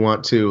that if you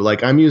want to.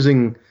 Like I'm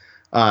using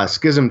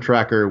Schism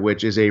Tracker,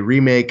 which is a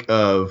remake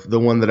of the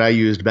one that I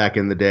used back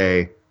in the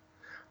day,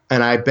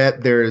 and I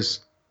bet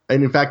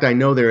and in fact I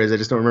know there is. I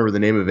just don't remember the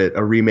name of it.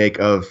 A remake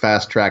of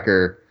Fast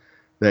Tracker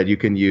that you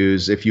can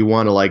use if you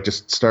want to like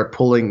just start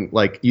pulling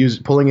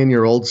in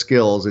your old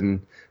skills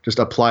and just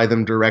apply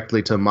them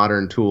directly to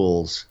modern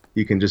tools.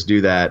 You can just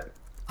do that.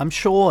 I'm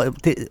sure.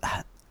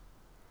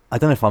 I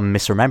don't know if I'm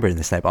misremembering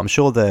this now, but I'm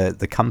sure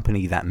the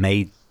company that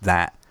made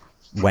that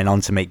went on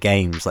to make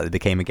games. Like they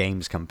became a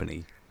games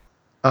company.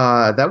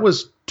 That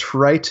was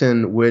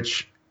Triton,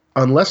 which,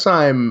 unless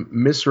I'm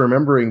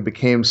misremembering,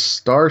 became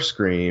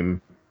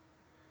Starscream.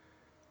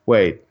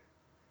 Wait.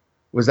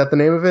 Was that the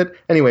name of it?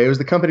 Anyway, it was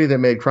the company that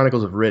made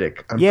Chronicles of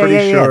Riddick. I'm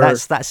pretty sure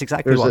that's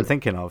exactly what I'm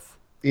thinking of.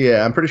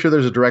 Yeah, I'm pretty sure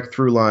there's a direct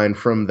through line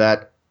from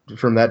that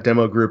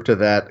demo group to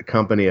that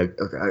company.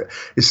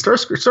 Is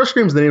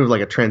Starscream's the name of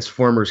like a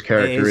Transformers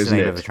character, isn't it? It is the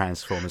name of a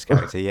Transformers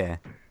character, yeah.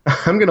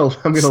 I'm gonna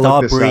look this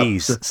up.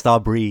 Starbreeze.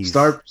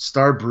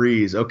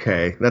 Starbreeze.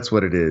 Okay, that's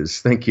what it is.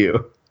 Thank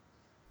you.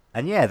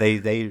 And yeah,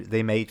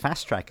 they made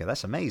Fast Tracker.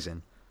 That's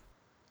amazing.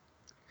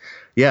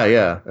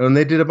 Yeah, and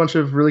they did a bunch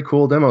of really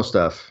cool demo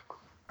stuff.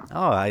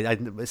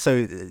 Oh, so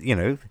you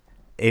know,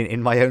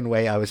 in my own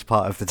way, I was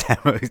part of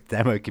the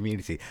demo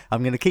community.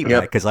 I'm going to keep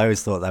that because I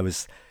always thought that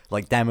was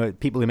like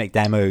people who make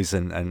demos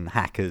and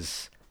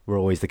hackers were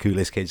always the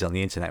coolest kids on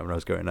the internet when I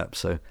was growing up.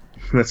 So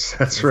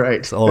that's right.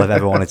 That's all I've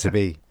ever wanted to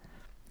be.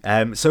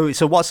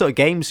 So what sort of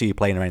games are you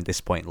playing around at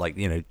this point? Like,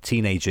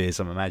 teenagers,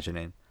 I'm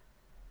imagining.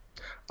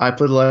 I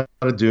played a lot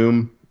of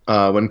Doom.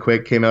 When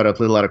Quake came out, I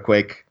played a lot of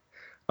Quake.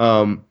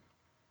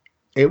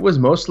 It was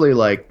mostly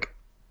like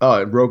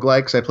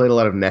roguelikes. I played a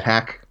lot of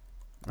NetHack.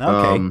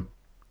 Okay.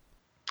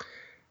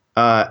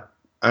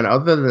 And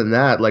other than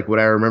that, like what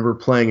I remember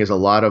playing is a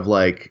lot of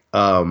like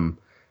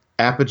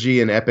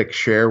Apogee and Epic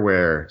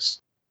shareware.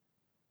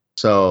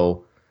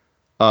 So,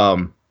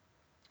 like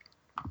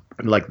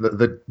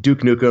the Duke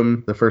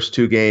Nukem, the first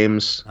two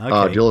games,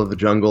 Jill of the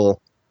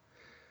Jungle.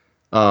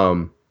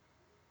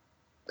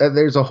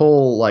 There's a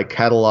whole like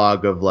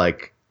catalog of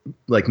like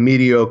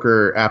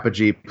mediocre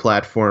Apogee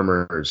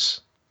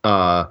platformers.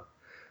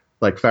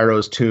 Like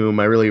Pharaoh's Tomb.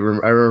 I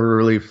remember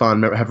really fond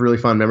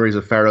memories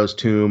of Pharaoh's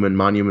Tomb and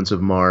Monuments of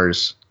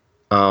Mars.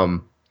 But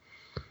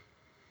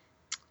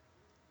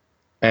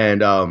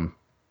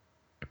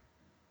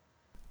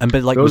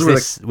like,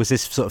 was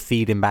this sort of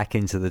feeding back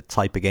into the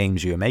type of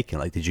games you were making?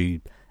 Like, did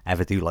you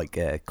ever do like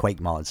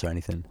Quake mods or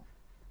anything?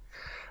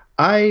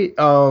 I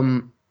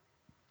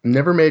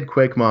never made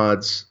Quake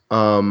mods.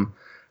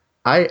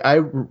 I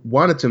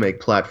wanted to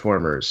make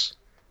platformers,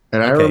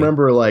 and I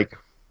remember like.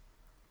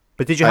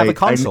 But did you have a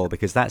console?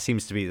 Because that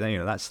seems to be,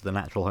 that's the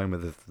natural home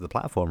of the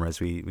platformer, as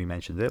we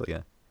mentioned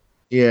earlier.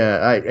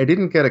 Yeah, I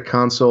didn't get a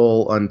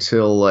console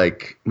until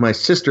like my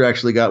sister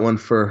actually got one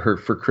for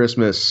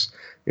Christmas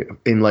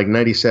in like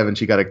 '97.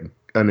 She got a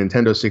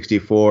Nintendo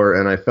 64,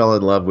 and I fell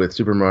in love with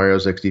Super Mario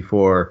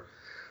 64.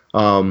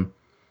 I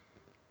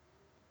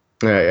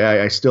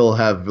still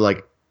have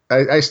like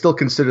I still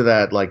consider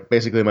that like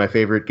basically my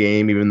favorite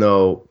game, even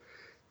though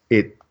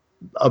it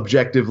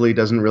objectively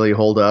doesn't really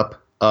hold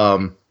up.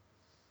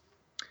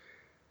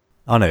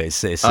 Oh no,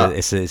 it's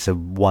a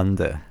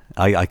wonder.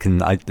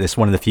 It's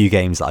one of the few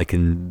games that I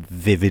can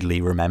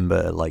vividly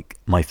remember, like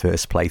my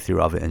first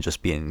playthrough of it, and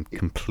just being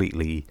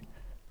completely,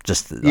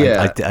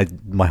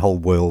 my whole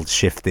world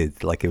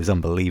shifted. Like, it was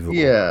unbelievable.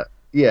 Yeah,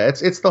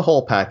 it's the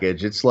whole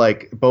package. It's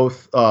like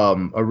both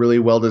a really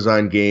well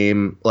designed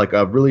game, like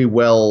a really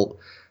well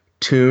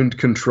tuned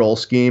control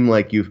scheme.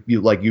 Like you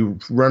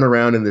run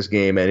around in this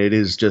game, and it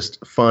is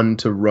just fun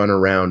to run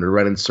around or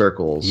run in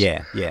circles.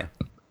 Yeah.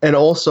 And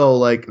also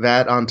like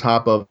that on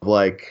top of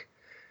like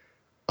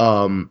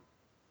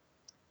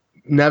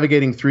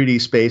navigating 3D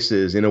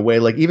spaces in a way,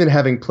 like even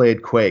having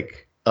played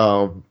Quake,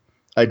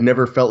 I'd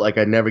never felt like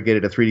I'd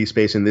navigated a 3D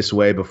space in this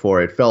way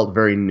before. It felt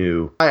very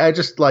new. I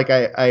just like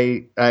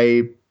I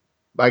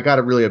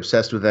got really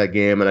obsessed with that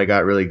game, and I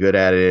got really good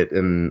at it,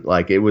 and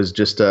like it was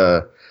just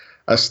a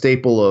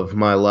staple of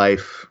my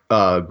life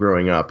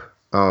growing up.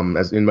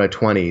 As in my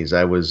 20s,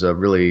 I was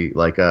really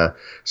like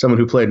someone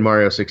who played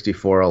Mario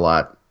 64 a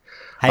lot.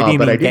 How do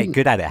you get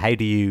good at it? How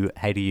do you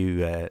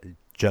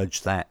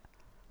judge that?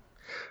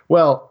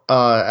 Well,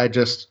 I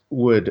just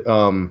would.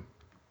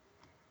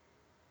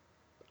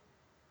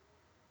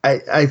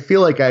 I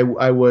feel like I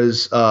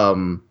was.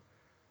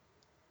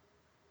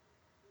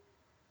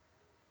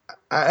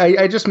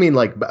 I just mean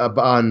like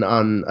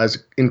on as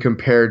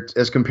compared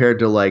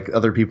to like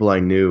other people I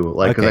knew,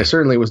 like because I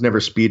certainly was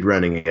never speed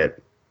running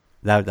it.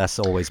 That's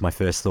always my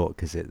first thought,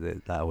 because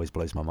that always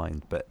blows my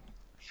mind. But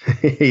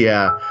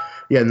yeah,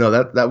 no,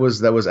 that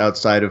was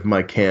outside of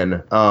my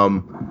ken.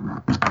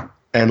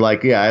 And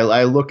like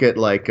I look at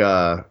like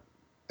at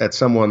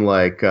someone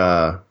like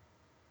I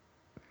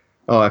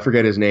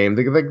forget his name.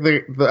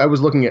 I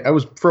was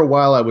for a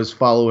while I was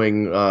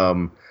following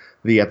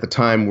the at the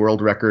time world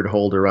record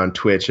holder on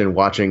Twitch and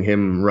watching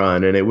him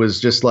run, and it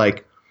was just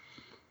like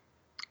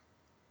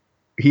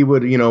he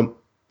would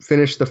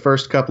finish the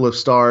first couple of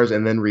stars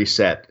and then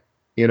reset,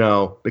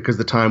 because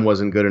the time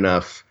wasn't good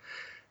enough.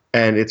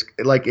 And it's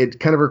like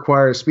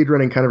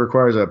speedrunning kind of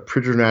requires a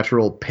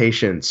preternatural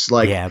patience.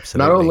 Like, yeah,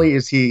 absolutely.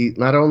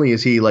 Not only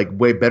is he like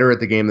way better at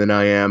the game than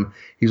I am,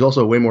 he's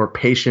also way more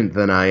patient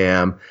than I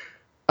am.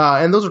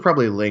 And those are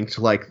probably linked,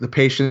 like the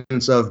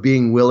patience of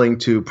being willing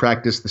to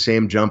practice the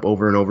same jump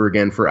over and over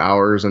again for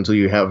hours until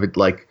you have it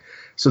like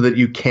so that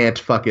you can't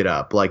fuck it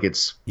up. Like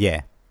it's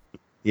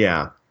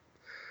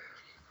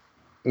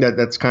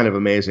that's kind of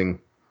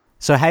amazing.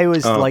 So how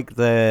was like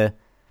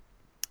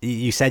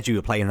you said you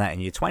were playing that in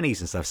your 20s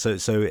and stuff.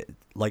 So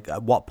like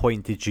at what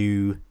point did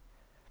you,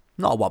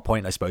 not at what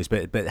point I suppose,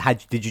 but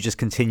did you just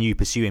continue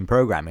pursuing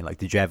programming? Like,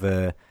 did you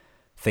ever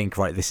think,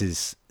 right,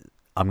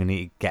 I'm going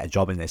to get a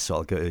job in this, so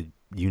I'll go to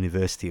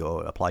university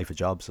or apply for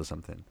jobs or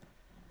something?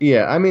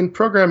 Yeah, I mean,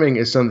 programming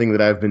is something that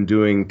I've been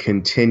doing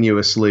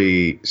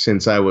continuously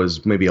since I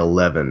was maybe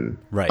 11.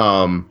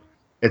 Right.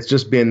 It's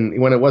just been,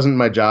 when it wasn't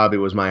my job, it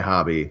was my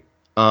hobby.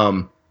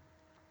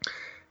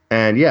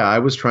 And yeah, I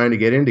was trying to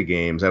get into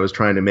games. I was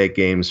trying to make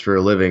games for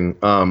a living.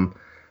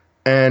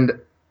 And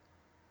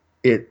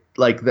it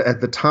like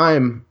at the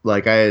time,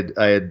 like I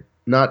had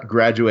not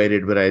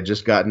graduated, but I had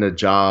just gotten a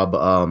job.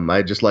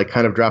 I just like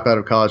kind of dropped out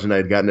of college, and I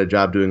had gotten a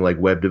job doing like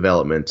web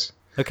development.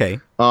 Okay.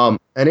 And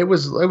it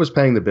was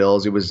paying the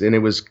bills. It was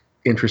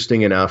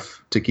interesting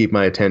enough to keep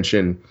my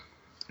attention,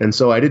 and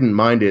so I didn't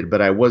mind it.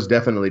 But I was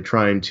definitely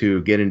trying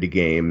to get into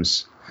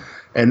games,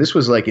 and this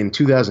was like in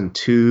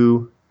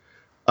 2002.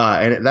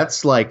 And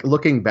that's like,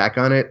 looking back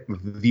on it,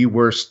 the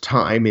worst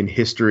time in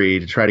history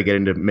to try to get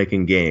into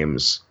making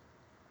games.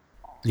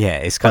 Yeah,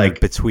 it's kind Like- of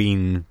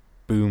between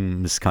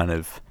booms, kind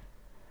of.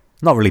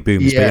 Not really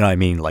booms, but Yeah. you know what I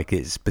mean? Like,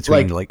 it's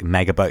between Like-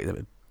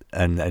 Megabyte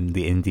and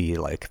the indie,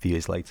 like, a few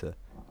years later.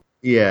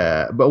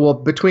 Yeah, but well,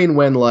 between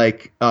when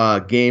like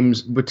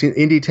games between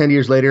indie 10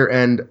 years later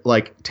and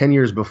like 10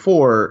 years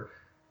before,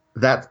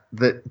 that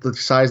the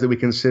size that we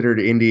considered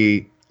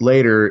indie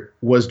later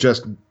was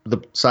just the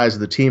size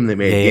of the team that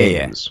made Yeah, yeah,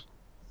 games.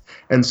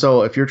 And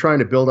so if you're trying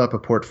to build up a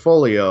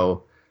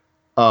portfolio,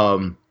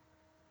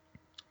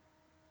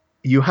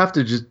 you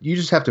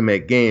just have to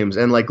make games.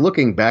 And like,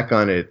 looking back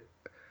on it,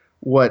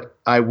 what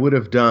I would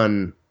have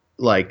done,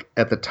 like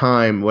at the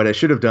time, what I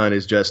should have done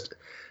is just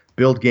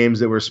build games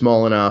that were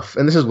small enough,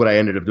 and this is what I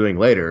ended up doing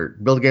later,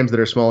 build games that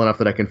are small enough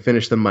that I can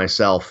finish them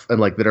myself and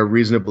like that are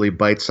reasonably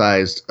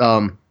bite-sized.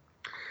 And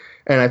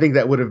I think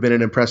that would have been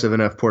an impressive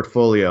enough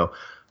portfolio.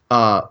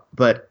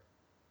 But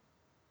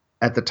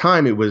at the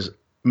time, it was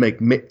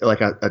make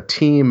like a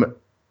team,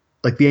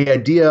 like the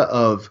idea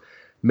of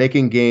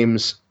making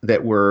games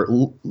that were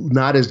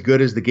not as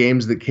good as the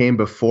games that came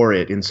before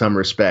it in some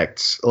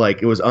respects,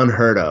 like it was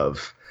unheard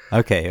of.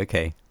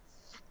 Okay.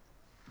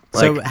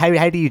 So Like-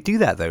 how do you do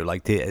that though?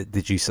 Like,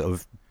 did you sort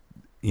of,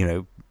 you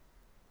know,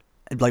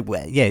 like,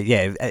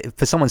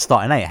 for someone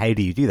starting out, how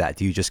do you do that?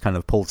 Do you just kind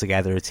of pull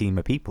together a team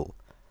of people?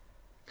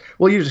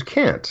 Well, you just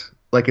can't.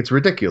 Like, it's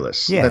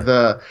ridiculous. Yeah.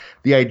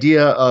 The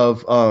idea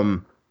of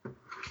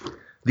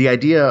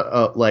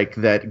like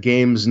that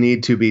games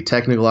need to be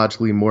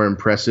technologically more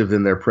impressive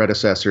than their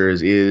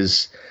predecessors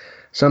is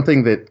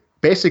something that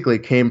basically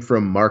came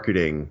from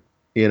marketing.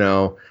 You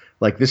know,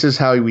 like, this is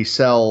how we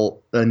sell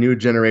a new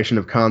generation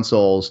of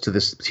consoles to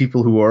this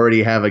people who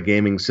already have a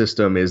gaming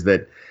system, is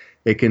that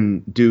it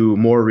can do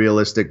more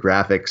realistic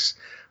graphics.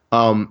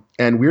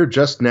 And we're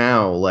just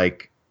now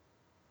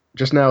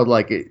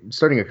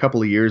starting a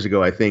couple of years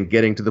ago, I think,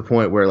 getting to the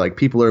point where like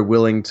people are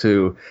willing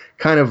to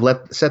kind of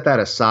set that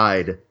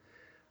aside,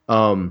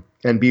 and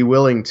be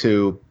willing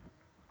to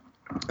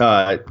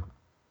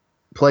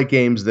play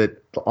games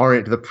that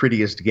aren't the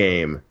prettiest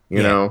game,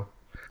 you know?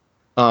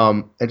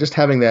 And just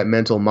having that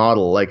mental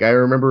model. Like, I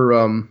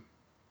remember,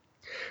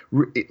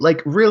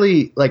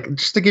 really, like,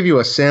 just to give you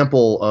a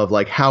sample of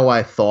like how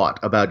I thought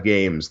about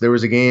games, there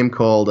was a game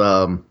called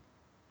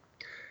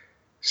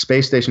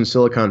Space Station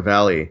Silicon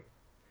Valley.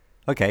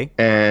 Okay.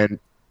 And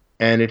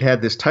it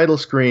had this title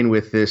screen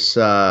with this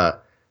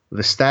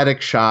the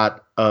static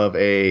shot of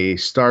a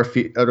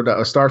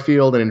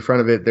starfield, and in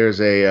front of it there's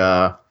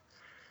a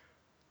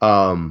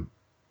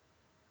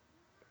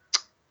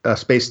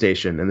space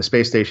station, and the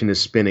space station is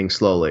spinning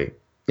slowly.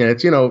 And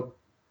it's, you know,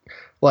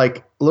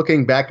 like,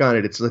 looking back on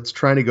it, it's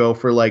trying to go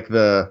for like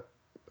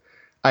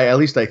at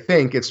least I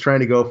think it's trying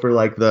to go for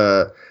like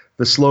the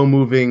slow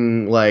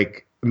moving,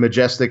 like,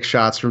 majestic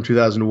shots from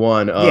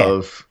 2001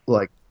 of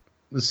like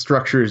the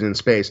structures in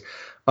space.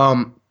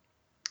 And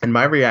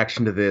my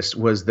reaction to this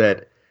was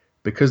that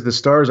because the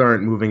stars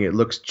aren't moving, it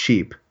looks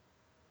cheap.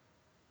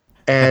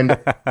 And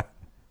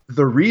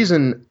the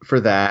reason for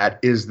that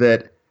is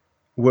that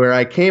where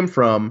I came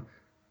from,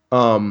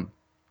 a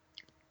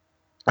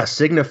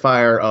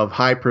signifier of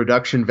high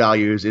production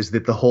values is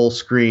that the whole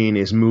screen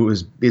is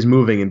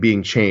moving and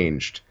being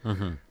changed.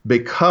 Mm-hmm.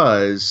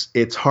 Because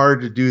it's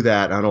hard to do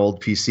that on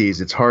old PCs.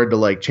 It's hard to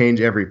like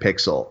change every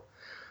pixel.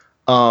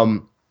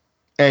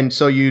 And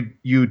so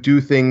you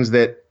do things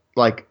that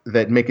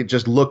make it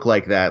just look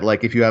like that.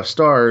 Like, if you have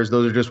stars,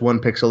 those are just 1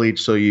 pixel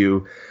each, so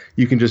you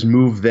can just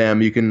move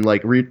them. You can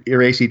like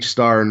erase each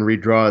star and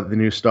redraw the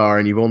new star,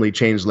 and you've only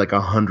changed like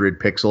 100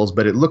 pixels,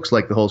 but it looks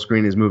like the whole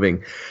screen is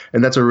moving.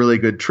 And that's a really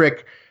good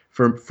trick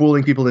for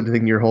fooling people into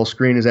thinking your whole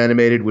screen is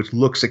animated, which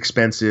looks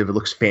expensive, it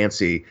looks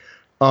fancy.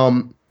 So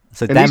and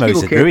demos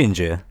these had people ruined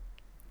you.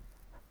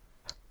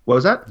 What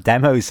was that?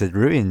 Demos had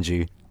ruined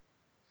you.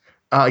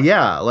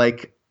 Yeah,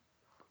 like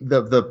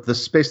the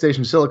Space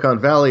Station Silicon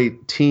Valley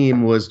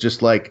team was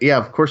just like, yeah,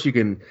 of course you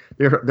can.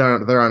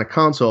 They're on a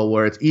console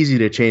where it's easy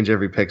to change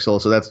every pixel,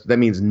 so that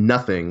means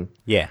nothing.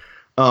 Yeah.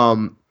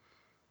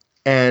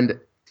 And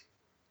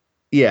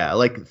yeah,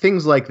 like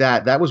things like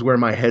that. That was where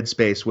my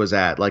headspace was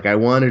at. Like, I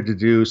wanted to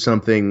do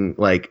something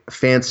like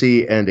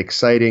fancy and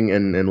exciting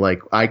and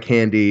like eye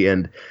candy,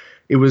 and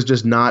it was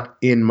just not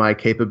in my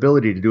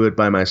capability to do it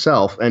by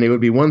myself. And it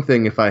would be one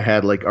thing if I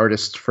had like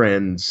artist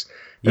friends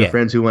and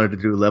friends who wanted to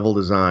do level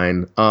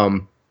design.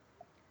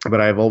 But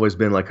I've always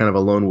been like kind of a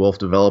lone wolf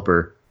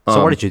developer.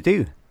 So what did you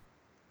do?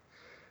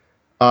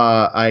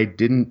 I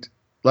didn't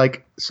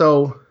like,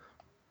 so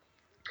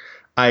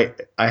I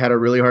had a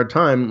really hard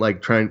time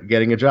like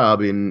getting a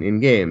job in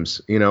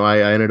games. You know,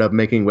 I ended up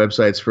making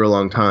websites for a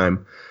long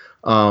time.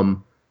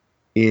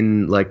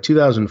 in like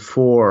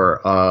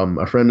 2004,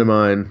 a friend of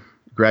mine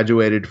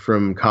graduated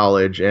from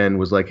college and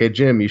was like, "Hey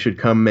Jim, you should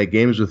come make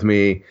games with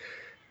me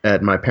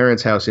at my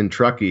parents' house in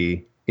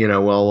Truckee,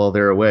 while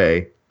they're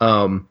away."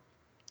 And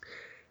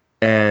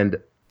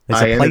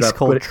There's I a ended place up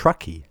called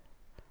Truckee.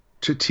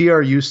 Truckee.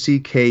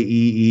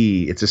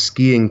 It's a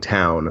skiing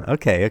town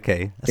Okay.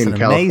 That's in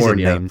an amazing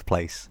California. named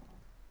place.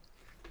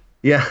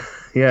 Yeah,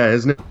 yeah,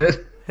 isn't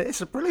it?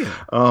 It's a brilliant.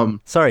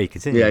 Um, Sorry,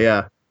 continue.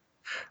 yeah.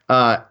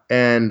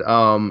 And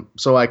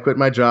so I quit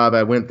my job.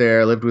 I went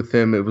there, lived with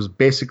him. It was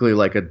basically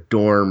like a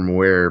dorm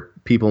where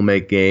people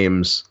make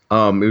games.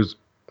 It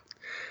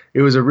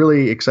was a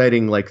really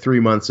exciting like 3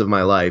 months of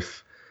my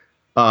life.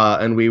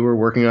 And we were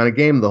working on a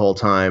game the whole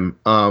time.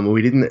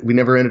 We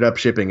never ended up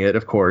shipping it,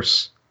 of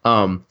course.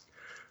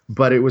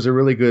 But it was a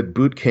really good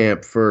boot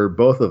camp for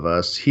both of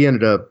us. He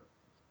ended up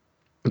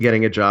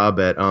getting a job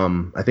at,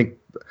 I think,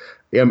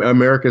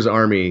 America's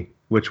Army,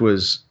 which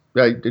was.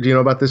 Do you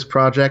know about this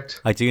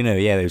project? I do know.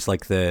 Yeah, it was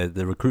like the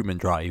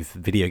recruitment drive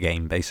video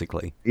game,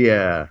 basically.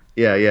 Yeah.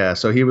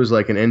 So he was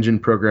like an engine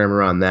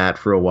programmer on that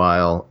for a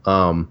while.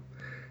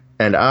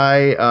 And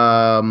I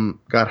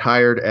got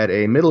hired at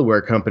a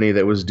middleware company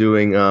that was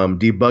doing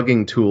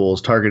debugging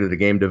tools targeted at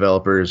game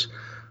developers,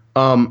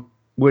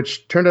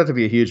 which turned out to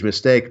be a huge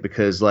mistake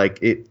because like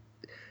it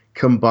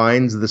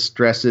combines the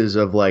stresses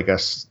of like a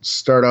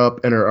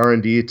startup and an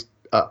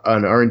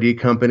R&D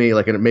company,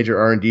 like a major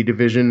R&D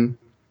division.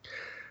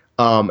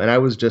 And I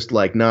was just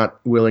like not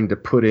willing to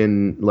put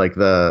in like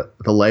the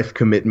life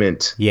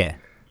commitment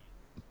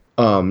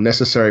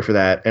necessary for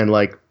that. And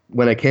like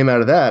when I came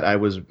out of that, I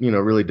was,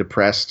 really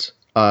depressed,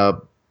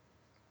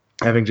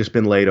 having just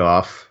been laid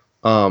off.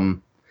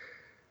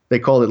 They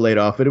called it laid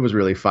off, but it was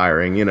really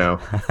firing, and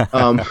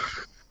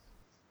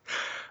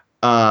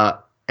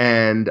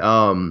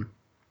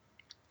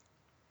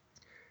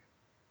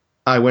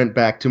I went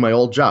back to my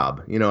old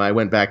job. I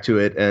went back to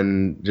it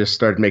and just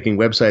started making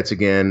websites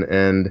again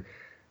and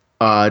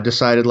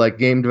decided like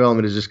game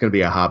development is just going to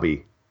be a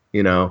hobby,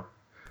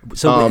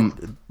 So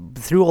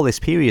through all this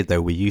period,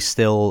 though, were you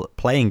still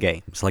playing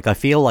games? Like, I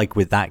feel like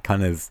with that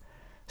kind of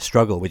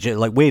struggle, which,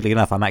 like, weirdly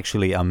enough, I'm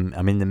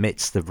in the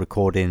midst of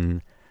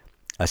recording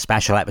a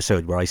special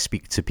episode where I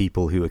speak to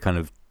people who are kind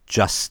of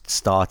just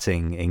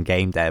starting in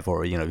game dev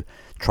or,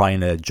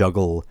 trying to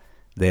juggle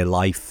their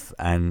life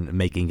and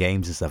making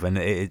games and stuff. And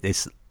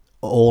it's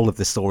all of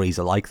the stories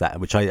are like that,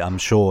 which I'm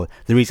sure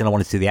the reason I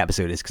wanted to do the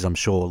episode is because I'm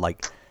sure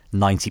like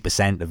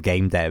 90% of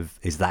game dev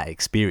is that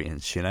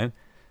experience,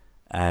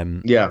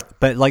 Yeah.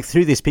 But like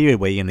through this period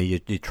where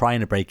you're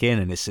trying to break in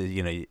and it's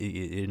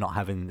you're not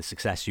having the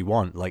success you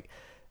want, like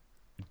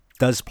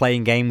does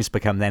playing games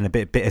become then a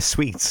bit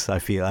bittersweet? I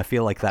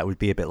feel like that would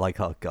be a bit like,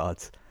 oh god,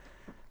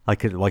 why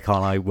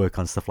can't I work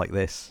on stuff like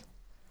this?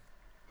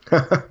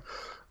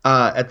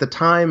 At the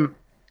time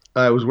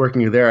I was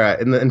working there,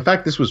 and in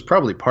fact this was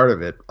probably part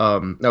of it. I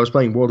was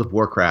playing World of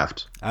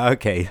Warcraft.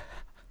 Okay.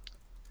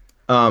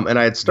 And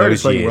I had started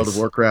playing World of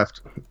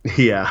Warcraft.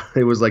 Yeah,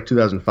 it was like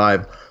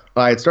 2005.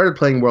 I had started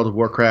playing World of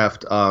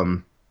Warcraft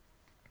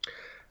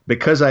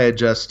because I had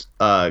just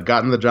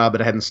gotten the job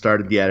but I hadn't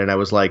started yet, and it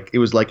was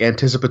like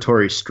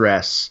anticipatory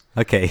stress.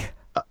 Okay.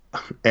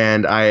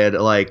 And I had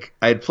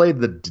played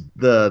my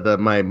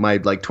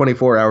like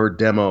 24-hour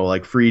demo,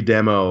 like free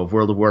demo of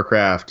World of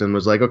Warcraft, and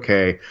was like,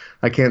 okay,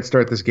 I can't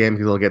start this game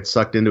because I'll get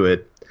sucked into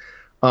it.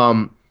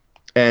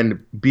 And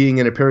being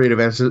in a period of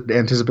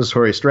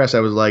anticipatory stress, I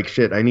was like,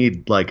 shit, I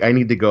need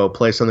to go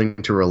play something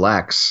to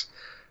relax.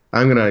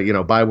 I'm going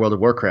to, buy World of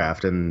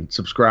Warcraft and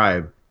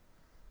subscribe.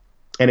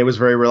 And it was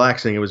very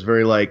relaxing. It was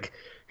very like,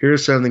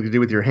 here's something to do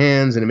with your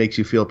hands and it makes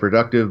you feel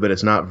productive, but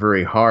it's not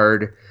very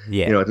hard.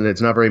 Yeah.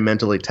 It's not very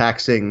mentally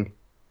taxing.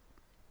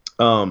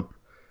 I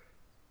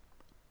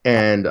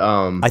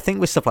think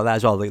with stuff like that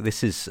as well, like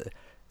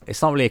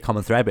it's not really a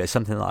common thread, but it's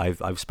something that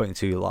I've spoken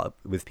to a lot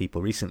with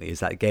people recently, is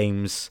that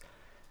games,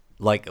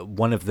 like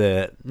one of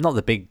the, not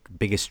the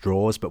biggest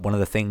draws, but one of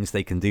the things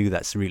they can do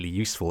that's really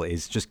useful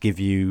is just give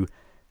you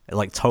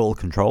like total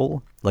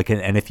control. Like,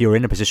 and if you're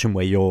in a position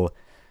where you're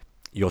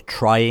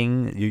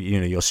trying,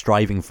 you're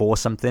striving for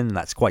something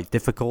that's quite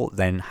difficult,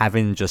 then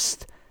having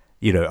just,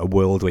 a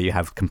world where you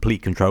have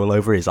complete control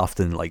over is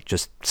often like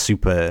just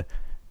super,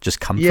 just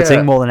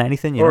comforting more than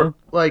anything, know?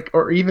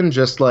 Or even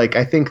just like,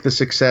 I think the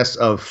success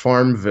of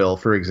Farmville,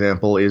 for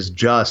example, is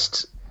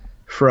just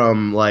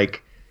from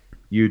like,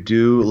 you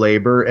do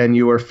labor and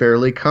you are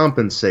fairly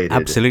compensated.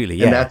 Absolutely,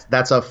 yeah. And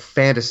that's a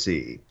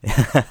fantasy.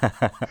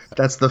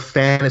 That's the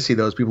fantasy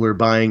those people are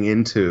buying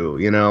into,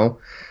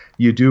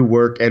 You do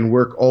work, and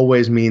work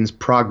always means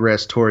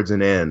progress towards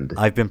an end.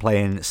 I've been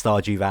playing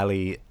Stardew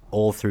Valley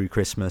all through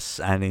Christmas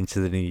and into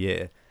the new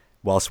year,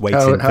 whilst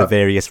waiting for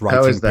various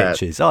writing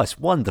pitches. Oh, it's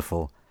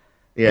wonderful.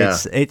 Yeah.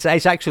 It's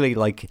actually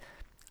like,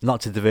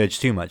 not to diverge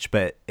too much,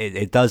 but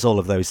it does all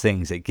of those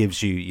things. It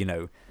gives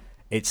you,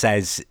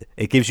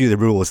 it gives you the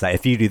rules that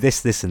if you do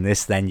this, this, and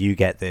this, then you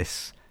get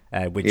this,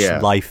 which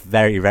life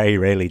very, very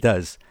rarely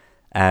does.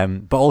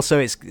 But also,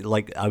 it's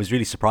like, I was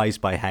really surprised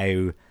by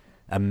how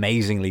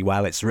amazingly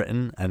well it's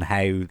written and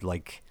how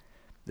like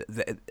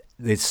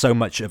there's so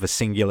much of a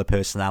singular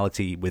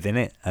personality within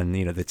it, and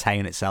the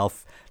town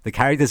itself, the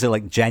characters are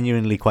like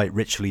genuinely quite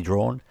richly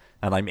drawn,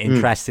 and I'm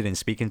interested in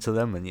speaking to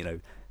them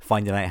and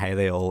finding out how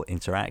they all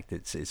interact.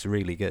 It's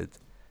really good.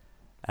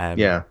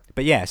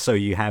 But yeah, so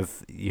you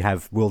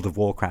have World of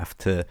Warcraft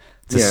to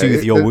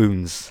soothe your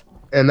wounds.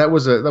 And that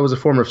was a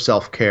form of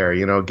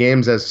self-care.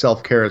 Games as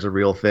self-care is a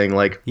real thing.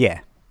 Like, yeah,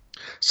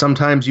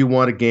 sometimes you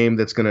want a game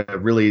that's going to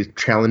really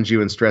challenge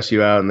you and stress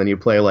you out, and then you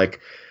play like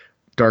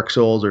Dark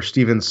Souls or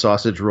Steven's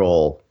Sausage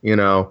Roll,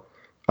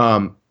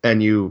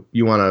 and you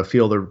want to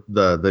feel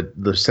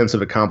the sense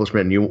of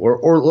accomplishment, and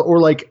or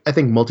like, I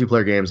think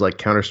multiplayer games like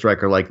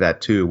Counter-Strike are like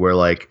that too, where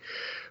like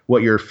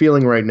what you're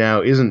feeling right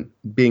now isn't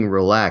being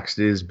relaxed,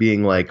 it is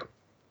being like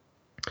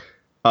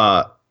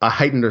a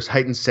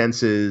heightened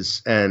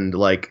senses and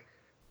like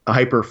a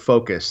hyper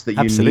focus that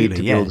you need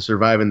to be able to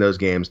survive in those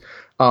games.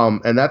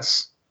 And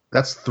that's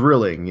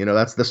thrilling.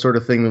 That's the sort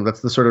of thing,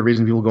 that's the sort of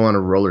reason people go on a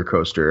roller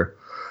coaster.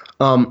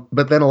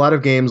 But then a lot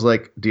of games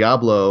like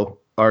Diablo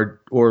or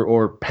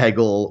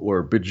Peggle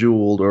or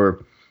Bejeweled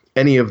or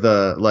any of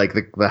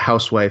the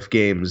housewife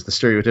games, the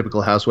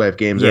stereotypical housewife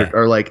games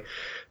are like,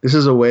 this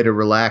is a way to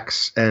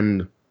relax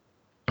and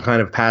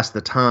kind of pass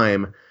the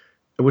time,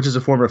 which is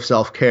a form of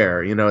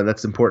self-care, and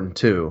that's important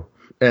too.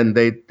 And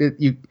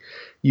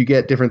you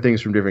get different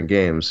things from different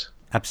games.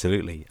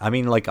 Absolutely. I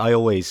mean, like, I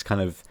always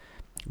kind of,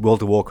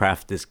 World of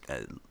Warcraft is,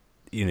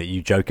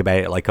 you joke about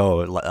it like,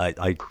 oh,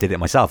 I did it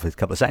myself a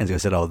couple of seconds ago. I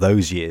said, oh,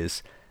 those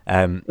years.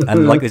 And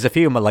like, there's a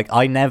few of them, like,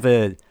 I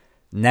never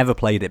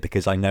played it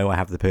because I know I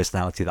have the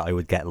personality that I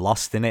would get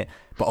lost in it,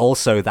 but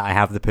also that I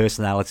have the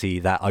personality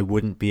that I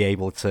wouldn't be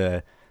able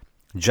to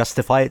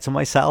justify it to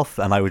myself,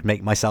 and I would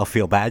make myself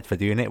feel bad for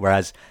doing it.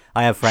 Whereas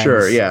I have friends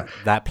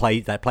that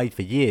played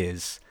for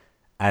years,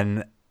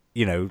 and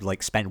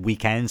like spent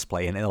weekends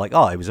playing, and they're like,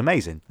 oh, it was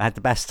amazing. I had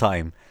the best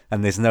time,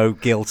 and there's no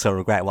guilt or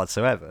regret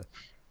whatsoever.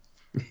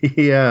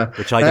 Yeah,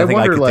 which I don't think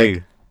I could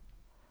do.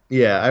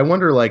 Yeah, I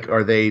wonder, like,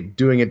 are they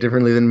doing it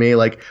differently than me?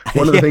 Like,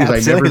 one of the things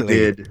absolutely. I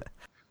never did.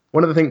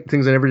 One of the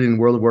things I never did in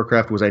World of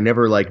Warcraft was I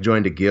never like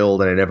joined a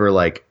guild, and I never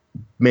like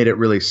made it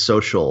really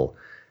social,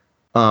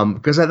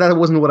 because that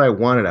wasn't what I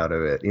wanted out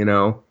of it.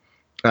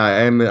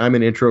 I'm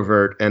an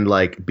introvert, and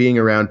like being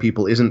around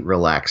people isn't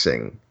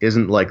relaxing,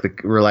 isn't like the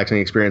relaxing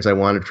experience I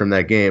wanted from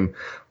that game.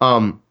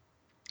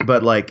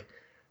 But like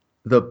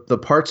the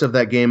parts of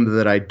that game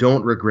that I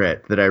don't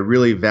regret, that I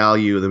really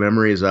value the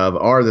memories of,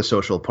 are the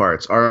social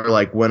parts. Are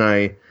like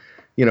when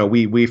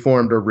we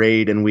formed a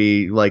raid, and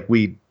we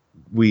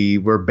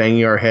were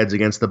banging our heads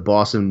against the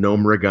boss of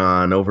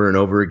Gnomeregan over and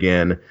over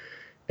again,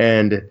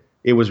 and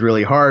it was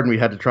really hard, and we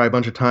had to try a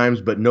bunch of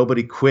times, but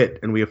nobody quit,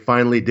 and we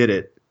finally did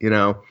it.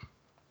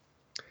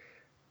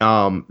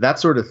 That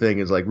sort of thing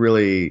is like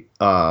really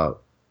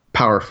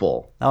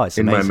powerful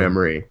in my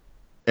memory,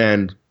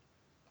 and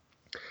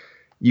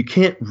you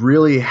can't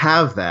really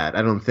have that.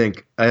 I don't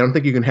think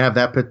you can have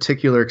that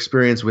particular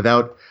experience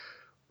without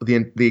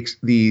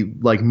the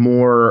like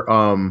more,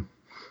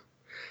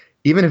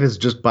 even if it's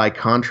just by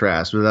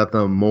contrast, without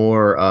the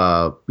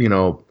more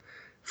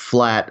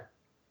flat,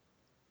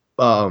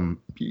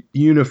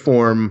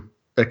 uniform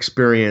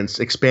experience,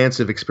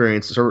 expansive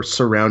experience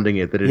surrounding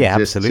it that it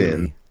exists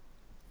in.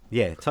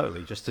 Yeah,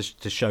 totally. Just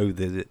to show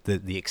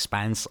the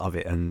expanse of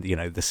it, and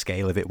the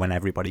scale of it when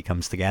everybody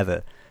comes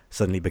together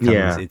suddenly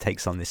becomes, it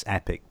takes on this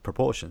epic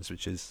proportions,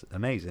 which is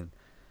amazing.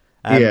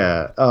 And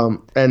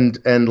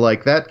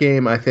like that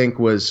game, I think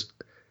was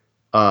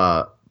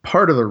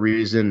part of the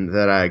reason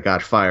that I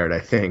got fired.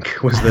 I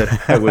think was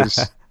that I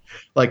was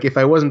like, if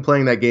I wasn't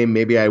playing that game,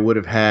 maybe I would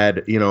have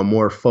had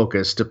more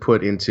focus to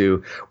put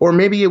into, or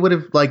maybe it would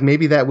have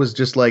maybe that was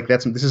just like,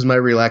 this is my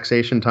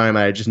relaxation time.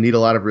 I just need a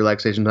lot of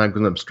relaxation time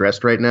because I'm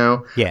stressed right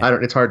now. Yeah,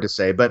 it's hard to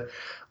say, but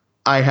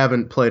I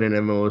haven't played an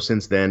MMO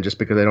since then, just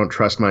because I don't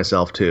trust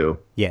myself to.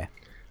 Yeah.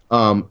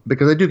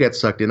 Because I do get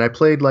sucked in. I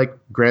played like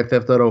Grand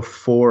Theft Auto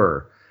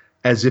 4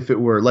 as if it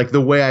were like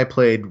the way I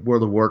played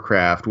World of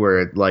Warcraft,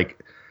 where it like,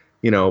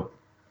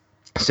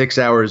 6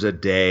 hours a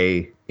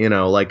day,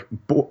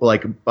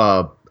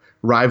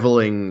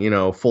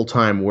 rivaling,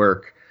 full-time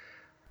work.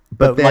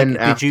 But then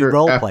like, did you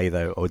role play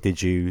though, or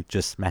did you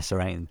just mess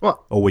around?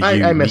 Well, or were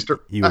you?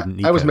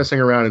 I was messing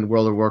around in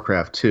World of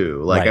Warcraft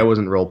too. Like, right. I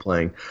wasn't role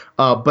playing.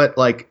 But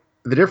like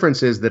the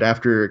difference is that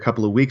after a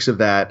couple of weeks of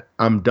that,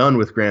 I'm done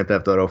with Grand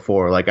Theft Auto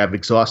 4. Like, I've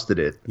exhausted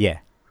it. Yeah.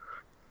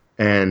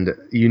 And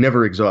you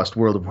never exhaust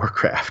World of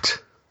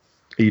Warcraft.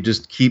 You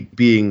just keep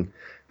doing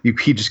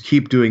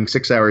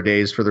 6-hour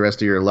days for the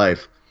rest of your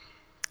life.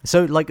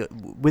 So, like,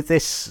 with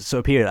this sort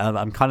of period,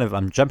 I'm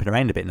jumping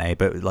around a bit now,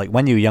 but like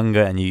when you were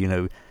younger and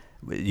you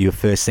were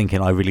first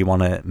thinking, I really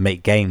want to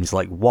make games,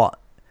 like what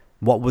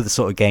were the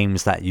sort of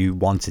games that you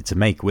wanted to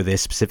make? Were there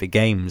specific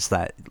games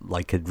that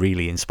like had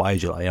really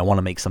inspired you? Like, I want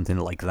to make something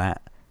like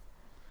that.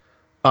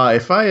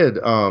 If I had,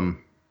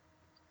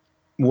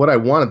 what I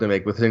wanted to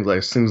make with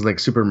things like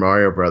Super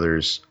Mario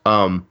Brothers,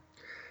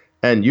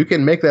 And you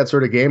can make that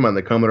sort of game on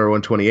the Commodore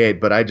 128,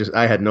 but I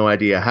had no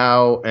idea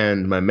how,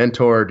 and my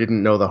mentor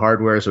didn't know the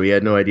hardware, so he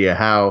had no idea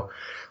how.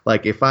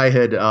 Like if I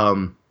had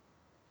and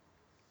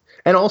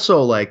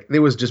also like it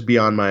was just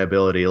beyond my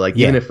ability. Like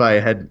Yeah.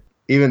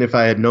 even if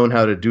I had known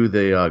how to do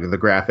the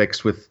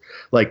graphics with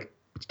like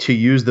to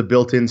use the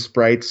built-in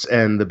sprites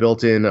and the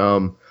built-in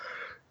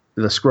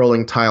the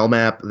scrolling tile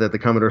map that the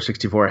Commodore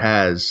 64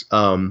 has,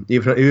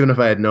 even if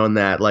I had known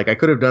that, like I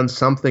could have done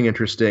something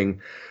interesting,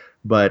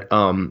 but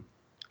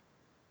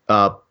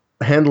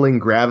handling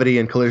gravity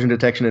and collision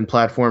detection in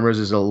platformers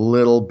is a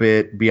little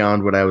bit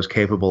beyond what I was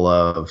capable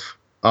of.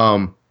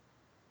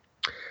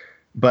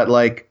 But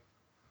like,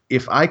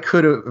 if I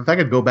could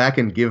go back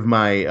and give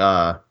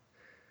my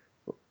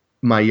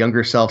my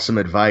younger self some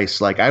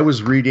advice, like I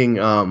was reading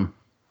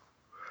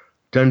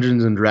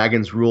Dungeons and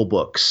Dragons rule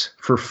books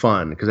for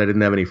fun because I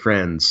didn't have any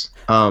friends.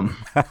 I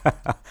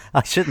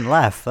shouldn't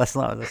laugh. That's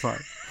not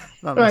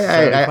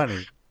necessarily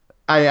funny.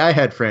 I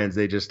had friends.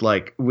 They just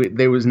like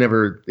it was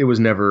never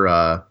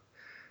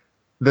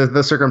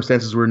the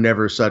circumstances were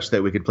never such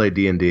that we could play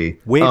D&D.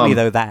 Weirdly,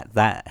 though,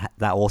 that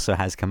also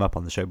has come up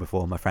on the show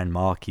before. My friend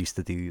Mark used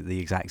to do the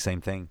exact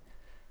same thing.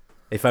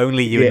 If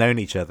only you had known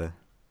each other.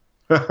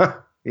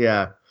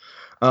 Yeah.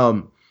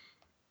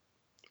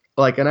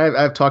 Like, and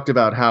I've talked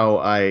about how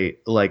I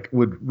like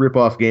would rip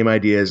off game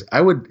ideas.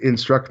 I would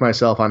instruct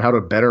myself on how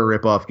to better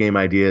rip off game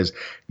ideas.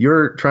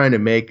 You're trying to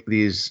make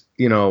these,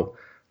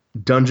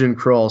 dungeon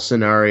crawl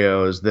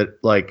scenarios that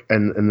like,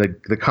 and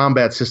the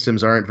combat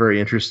systems aren't very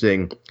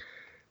interesting.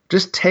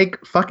 Just take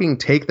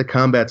the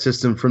combat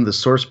system from the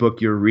source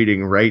book you're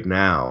reading right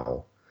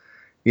now.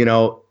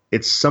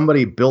 It's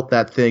somebody built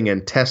that thing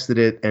and tested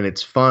it, and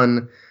it's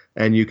fun,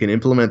 and you can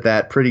implement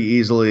that pretty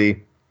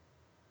easily.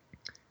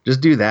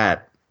 Just do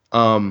that.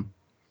 And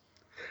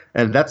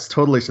that's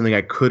totally something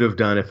I could have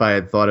done if I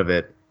had thought of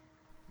it.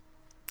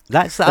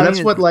 That's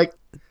what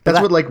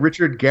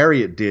Richard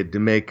Garriott did to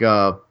make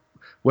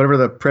whatever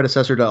the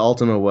predecessor to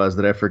Ultima was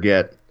that I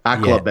forget.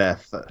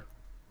 Aklabeth. Yeah.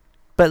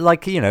 But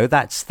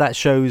that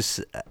shows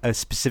a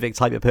specific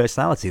type of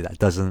personality that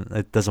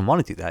doesn't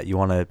want to do that. You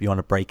want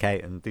to break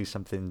out and do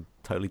something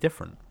totally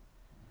different.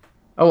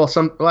 Oh well,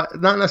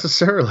 not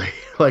necessarily.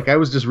 Like I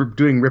was just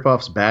doing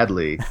ripoffs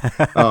badly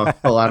a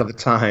lot of the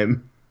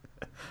time.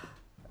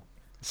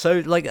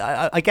 So like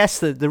I guess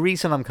the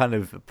reason I'm kind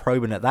of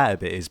probing at that a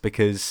bit is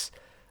because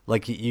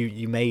like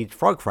you made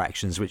Frog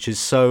Fractions, which is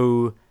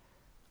so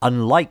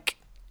unlike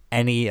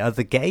any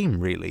other game,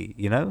 really.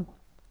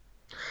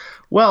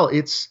 Well,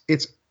 it's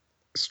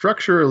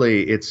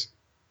structurally,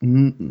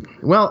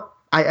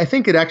 I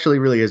think it actually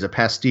really is a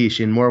pastiche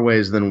in more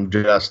ways than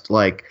just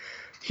like,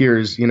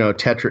 here's,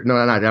 Tetris. No,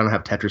 I don't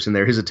have Tetris in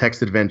there. Here's a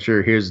text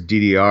adventure. Here's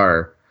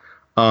DDR.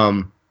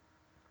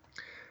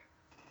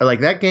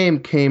 Like that game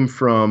came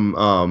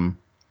from,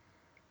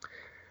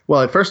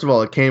 first of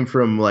all, it came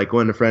from like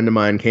when a friend of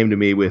mine came to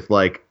me with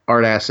like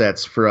art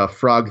assets for a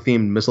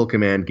frog-themed Missile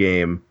Command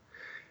game.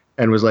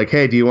 And was like,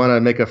 hey, do you want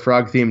to make a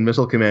frog-themed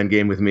Missile Command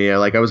game with me?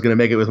 I was going to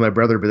make it with my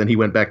brother, but then he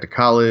went back to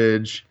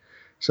college.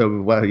 So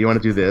you want to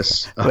do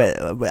this? Wait,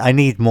 I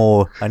need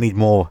more.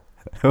 Why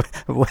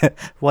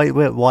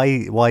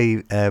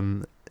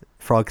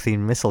frog-themed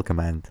Missile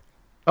Command?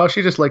 Oh,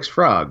 she just likes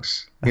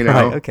frogs.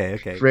 Right,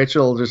 okay.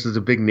 Rachel just is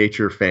a big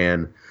nature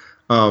fan.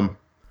 And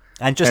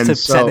to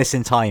set this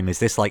in time, is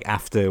this like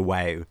after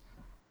WoW?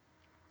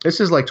 This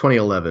is like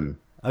 2011.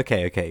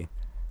 Okay.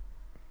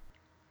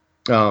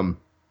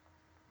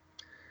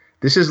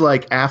 This is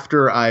like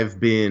after I've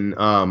been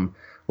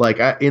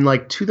in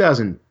like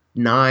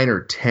 2009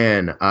 or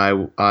 10,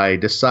 I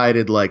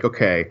decided like,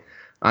 okay,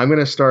 I'm going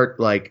to start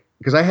like,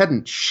 because I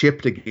hadn't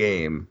shipped a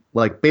game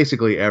like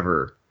basically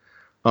ever.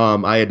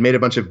 I had made a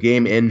bunch of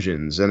game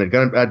engines and I'd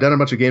done a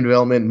bunch of game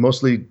development,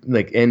 mostly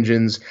like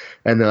engines,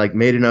 and then like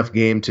made enough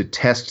game to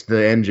test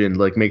the engine,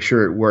 like make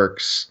sure it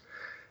works,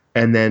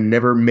 and then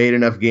never made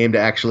enough game to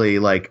actually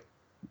like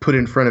put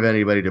in front of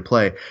anybody to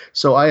play.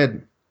 So I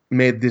had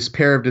made this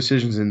pair of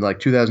decisions in like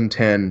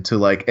 2010 to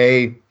like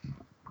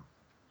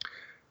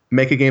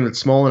make a game that's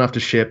small enough to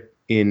ship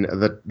in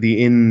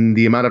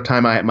the amount of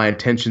time my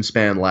attention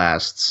span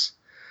lasts.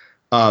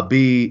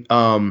 B,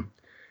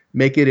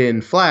 make it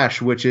in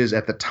Flash, which is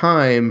at the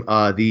time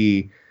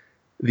the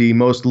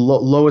most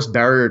lowest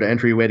barrier to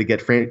entry way to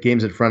get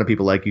games in front of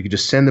people. Like you could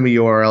just send them a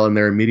URL and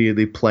they're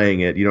immediately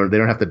playing it. They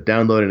don't have to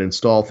download and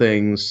install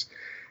things.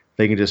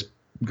 They can just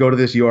go to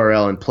this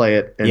URL and play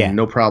it, and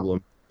no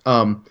problem.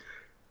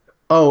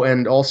 Oh,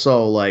 and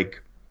also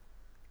like,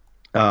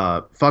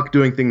 fuck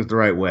doing things the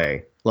right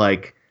way.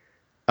 Like,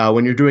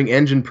 when you're doing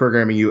engine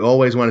programming, you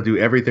always want to do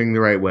everything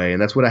the right way,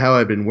 and that's how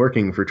I've been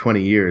working for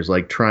 20 years.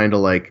 Like trying to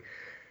like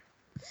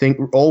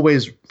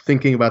always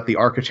thinking about the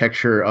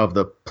architecture of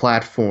the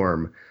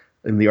platform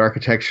and the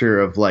architecture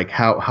of like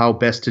how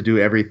best to do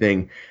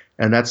everything,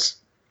 and that's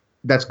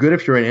good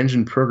if you're an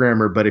engine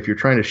programmer. But if you're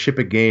trying to ship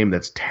a game,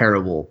 that's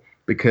terrible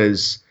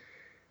because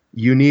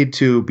you need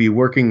to be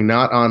working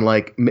not on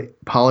like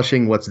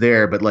polishing what's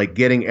there, but like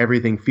getting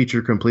everything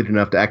feature complete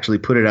enough to actually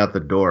put it out the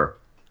door.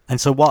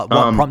 And so what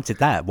prompted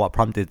that? What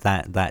prompted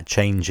that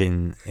change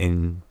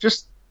in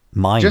Just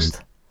mind?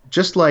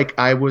 just like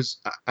I was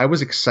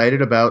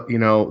excited about,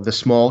 the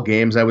small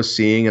games I was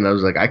seeing, and I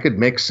was like, I could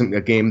make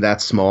a game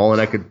that small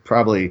and I could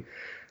probably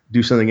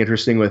do something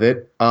interesting with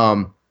it.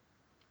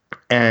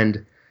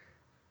 And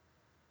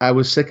I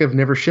was sick of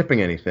never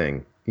shipping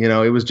anything.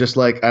 It was just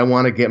like, I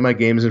want to get my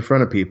games in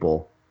front of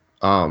people.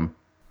 That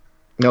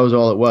was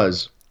all it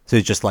was. So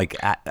just like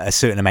a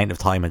certain amount of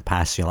time had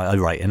passed, you're like, oh,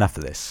 right, enough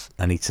of this.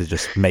 I need to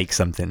just make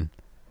something.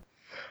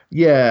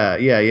 Yeah.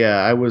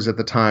 I was at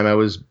the time, I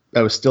was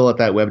still at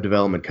that web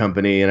development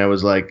company, and I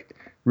was like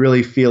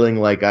really feeling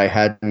like I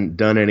hadn't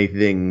done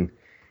anything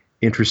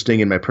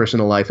interesting in my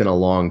personal life in a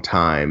long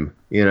time,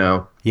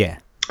 Yeah.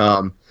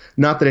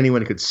 Not that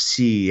anyone could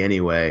see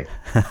anyway.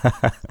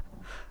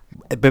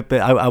 But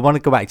I want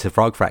to go back to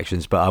Frog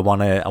Fractions, but I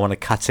want to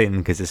cut in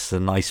because this is a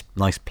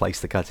nice place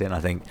to cut in, I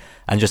think,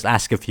 and just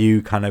ask a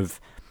few kind of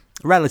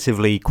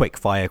relatively quick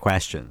fire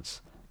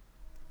questions.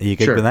 Are you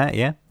good Sure. with that?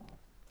 Yeah.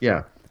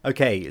 Yeah.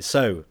 Okay,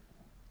 so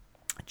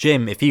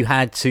Jim, if you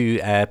had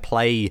to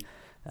play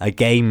a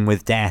game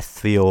with death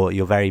for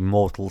your very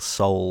mortal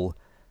soul,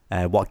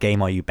 what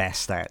game are you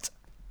best at?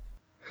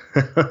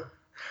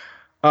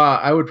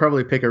 I would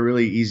probably pick a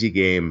really easy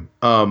game.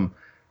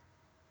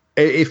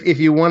 If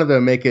you wanted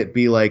to make it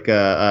be like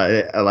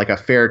a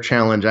fair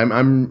challenge,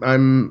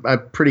 I'm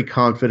pretty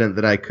confident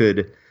that I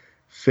could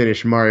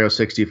finish Mario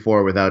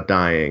 64 without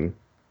dying.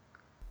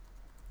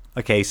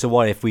 Okay, so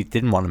what if we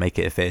didn't want to make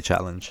it a fair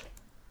challenge?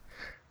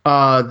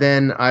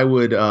 Then I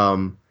would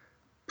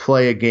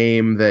play a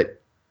game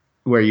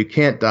where you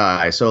can't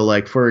die. So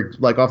like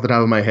off the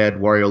top of my head,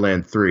 Wario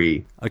Land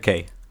 3.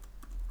 Okay.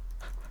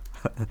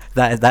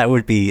 that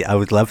would be, I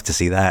would love to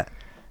see that.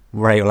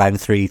 Wario Land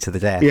 3 to the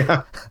death.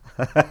 Yeah.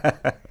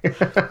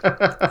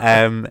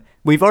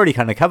 We've already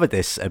kind of covered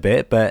this a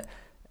bit, but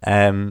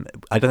I don't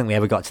think we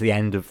ever got to the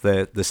end of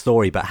the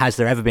story. But has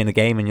there ever been a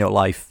game in your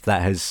life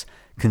that has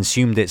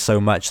consumed it so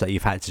much that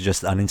you've had to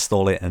just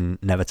uninstall it and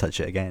never touch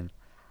it again?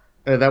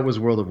 That was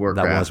World of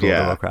Warcraft. That was World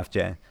of Warcraft,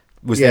 yeah.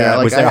 Was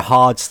Yeah, there a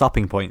hard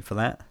stopping point for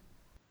that?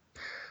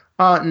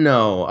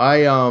 No.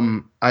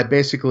 I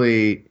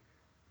basically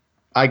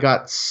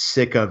got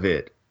sick of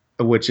it,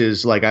 which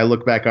is like, I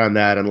look back on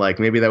that and like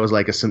maybe that was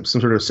like some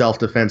sort of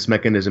self-defense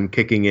mechanism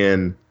kicking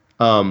in,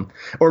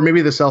 or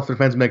maybe the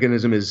self-defense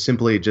mechanism is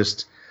simply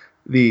just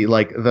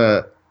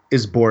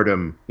is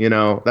boredom.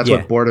 That's Yeah.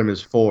 what boredom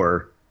is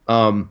for.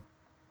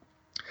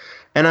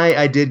 And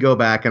I did go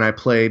back and I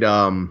played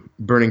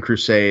Burning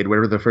Crusade,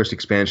 whatever the first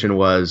expansion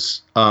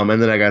was, and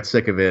then I got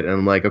sick of it and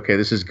I'm like, okay,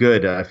 this is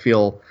good. I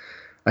feel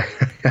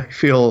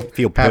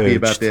happy purged.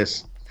 about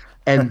this.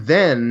 And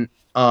then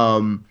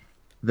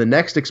the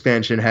next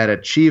expansion had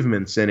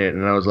achievements in it,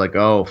 and I was like,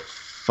 oh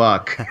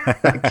fuck,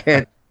 I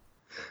can't.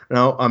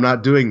 No, I'm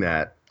not doing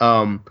that.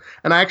 And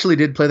I actually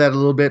did play that a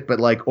little bit, but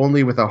like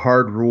only with a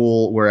hard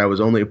rule where I was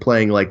only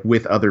playing like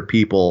with other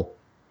people,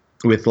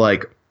 with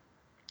like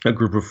a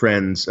group of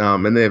friends,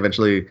 and we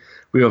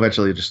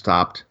eventually just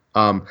stopped.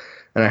 And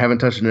I haven't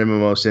touched an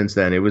MMO since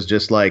then. It was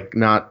just like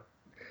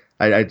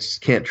I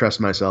just can't trust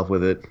myself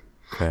with it.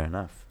 Fair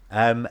enough.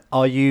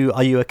 Are you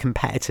a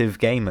competitive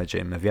gamer,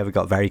 Jim? Have you ever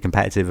got very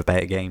competitive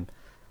about a game?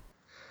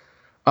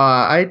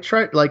 I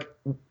tried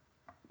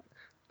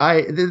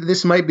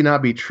this might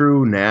not be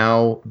true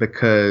now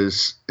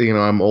because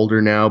I'm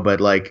older now, but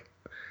like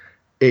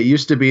it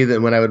used to be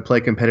that when I would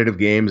play competitive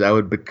games, I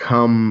would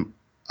become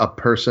a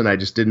person I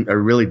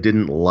really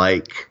didn't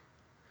like.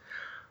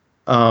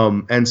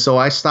 And so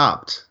I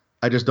stopped.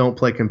 I just don't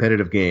play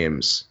competitive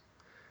games.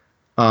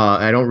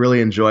 I don't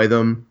really enjoy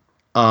them.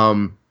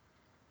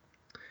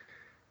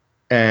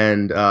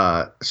 And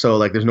so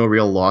like there's no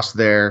real loss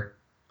there.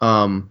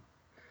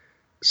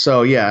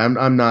 So yeah,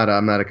 I'm not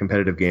a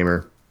competitive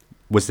gamer.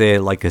 Was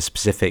there like a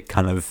specific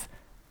kind of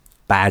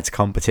bad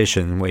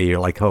competition where you're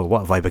like, oh, what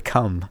have I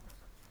become?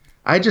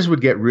 I just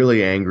would get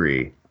really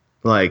angry,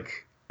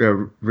 like a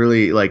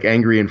really like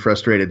angry and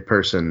frustrated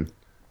person.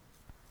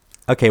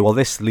 Okay, well,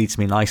 this leads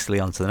me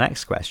nicely onto the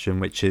next question,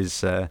 which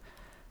is,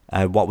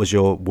 what was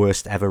your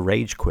worst ever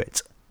rage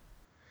quit?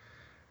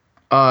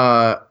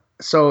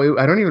 So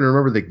I don't even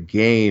remember the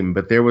game,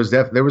 but there was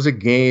a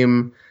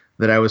game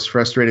that I was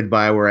frustrated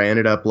by where I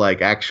ended up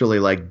like actually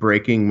like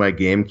breaking my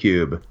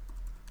GameCube.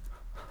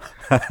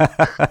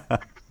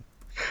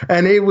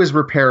 And it was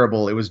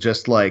repairable. It was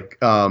just like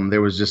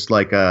there was just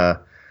like a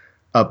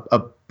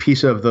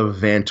piece of the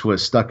vent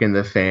was stuck in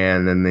the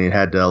fan, and they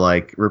had to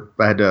like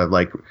I had to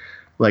like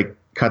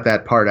cut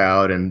that part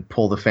out and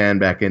pull the fan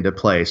back into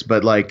place.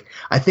 But like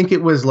I think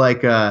it was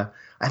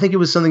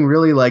something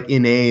really like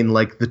inane,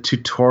 like the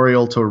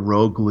tutorial to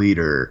Rogue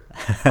Leader.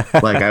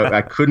 Like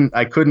I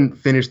couldn't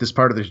finish this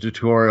part of the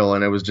tutorial,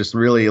 and it was just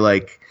really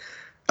like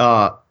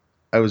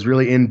I was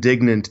really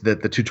indignant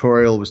that the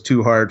tutorial was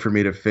too hard for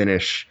me to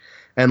finish.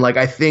 And like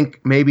I think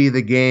maybe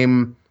the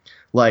game,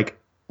 like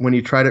when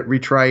you try to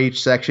retry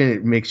each section,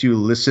 it makes you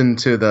listen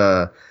to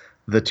the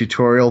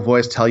tutorial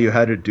voice tell you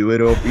how to do it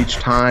each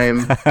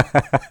time.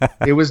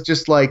 It was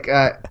just like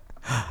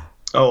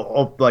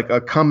Like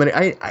a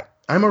combination.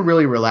 I'm a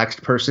really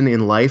relaxed person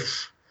in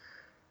life,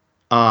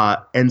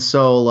 and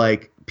so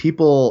like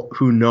people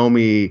who know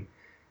me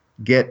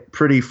get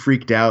pretty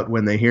freaked out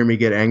when they hear me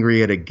get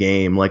angry at a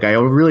game. Like I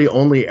really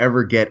only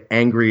ever get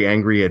angry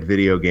at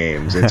video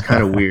games. It's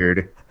kind of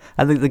weird.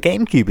 And the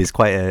GameCube is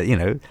quite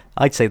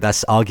I'd say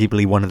that's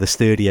arguably one of the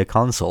sturdier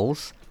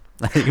consoles.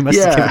 You must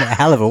have given it a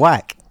hell of a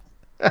whack.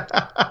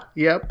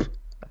 Yep.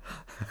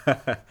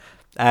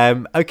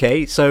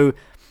 Okay, so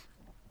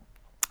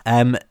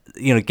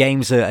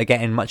games are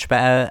getting much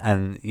better,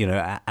 and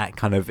at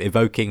kind of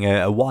evoking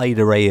a wide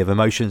array of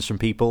emotions from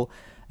people.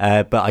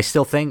 But I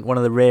still think one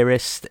of the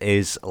rarest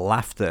is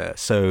laughter.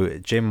 So,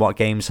 Jim, what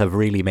games have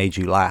really made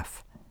you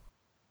laugh?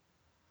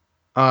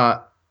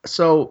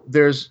 So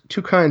there's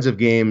two kinds of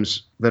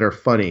games that are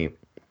funny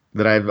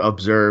that I've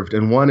observed,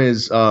 and one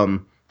is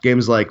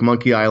games like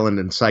Monkey Island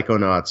and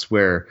Psychonauts,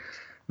 where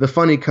the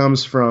funny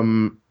comes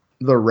from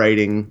the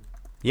writing.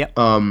 Yep.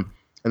 And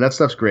that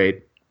stuff's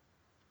great.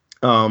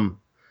 Or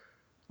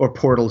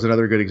Portal's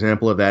another good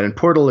example of that. And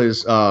Portal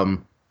is a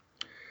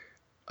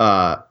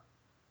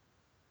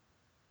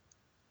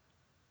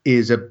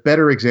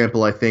better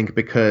example, I think,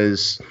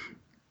 because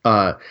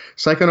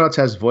Psychonauts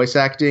has voice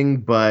acting,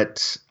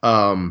 but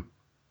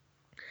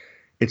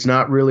it's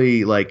not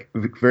really like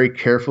very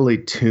carefully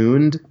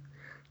tuned.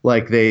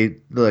 Like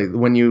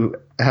when you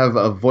have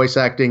a voice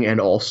acting and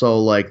also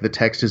like the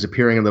text is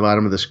appearing on the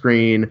bottom of the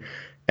screen,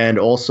 and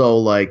also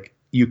like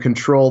you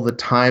control the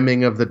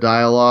timing of the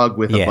dialogue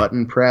with a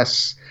button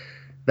press,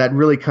 that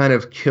really kind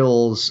of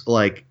kills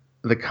like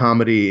the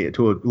comedy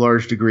to a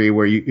large degree,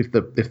 where if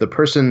the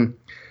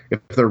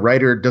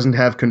writer doesn't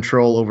have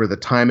control over the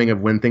timing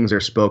of when things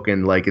are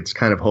spoken, like it's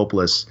kind of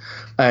hopeless.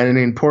 And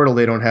in Portal,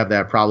 they don't have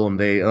that problem.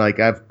 They like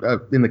I've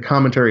in the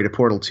commentary to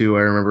Portal 2,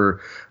 I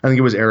remember, I think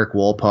it was Eric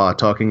Wolpaw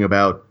talking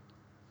about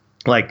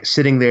like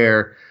sitting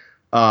there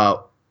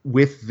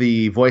with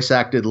the voice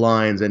acted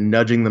lines and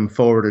nudging them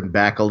forward and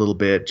back a little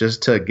bit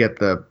just to get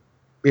the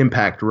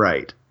impact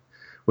right,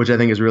 which I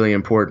think is really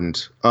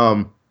important.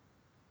 And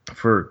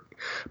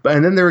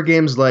then there are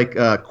games like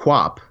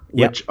QWOP,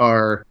 which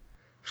are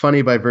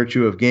funny by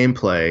virtue of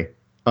gameplay.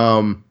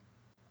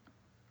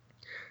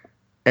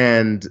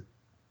 And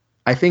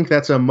I think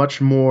that's a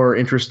much more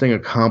interesting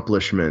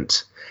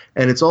accomplishment.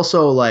 And it's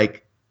also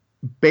like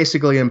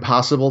basically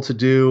impossible to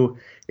do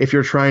if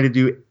you're trying to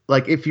do,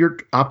 like, if you're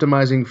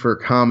optimizing for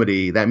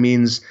comedy, that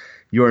means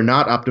you're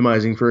not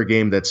optimizing for a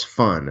game that's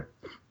fun.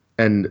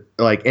 And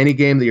like any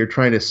game that you're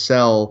trying to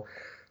sell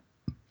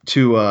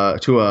to a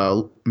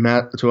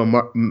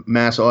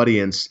mass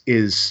audience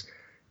is,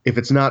 if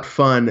it's not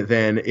fun,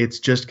 then it's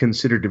just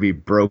considered to be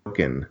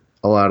broken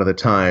a lot of the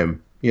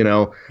time,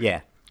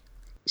 Yeah.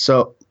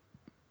 So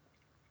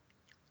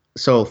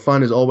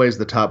fun is always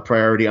the top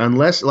priority,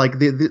 unless like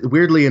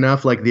weirdly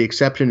enough, like the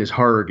exception is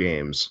horror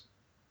games.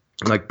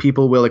 Like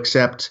people will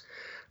accept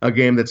a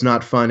game that's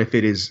not fun if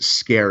it is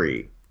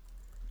scary.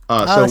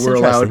 So we're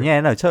allowed.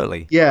 Yeah, no,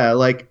 totally. Yeah,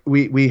 like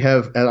we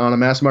have on a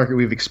mass market,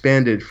 we've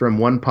expanded from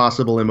one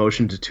possible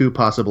emotion to two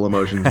possible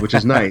emotions, which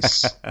is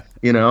nice.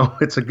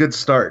 It's a good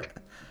start.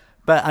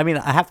 But I mean,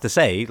 I have to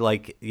say,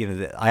 like,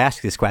 I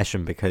ask this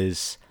question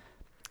because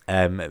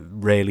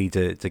rarely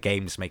do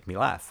games make me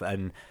laugh,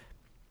 and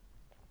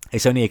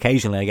it's only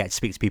occasionally I get to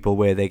speak to people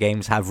where their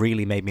games have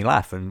really made me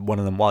laugh, and one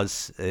of them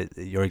was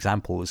your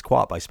example was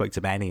QWOP. I spoke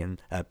to Bennett,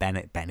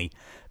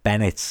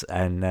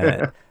 and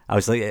I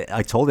was like,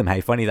 I told him how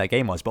funny that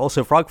game was, but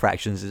also Frog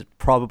Fractions is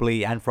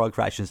probably, and Frog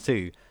Fractions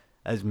 2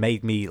 has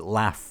made me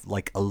laugh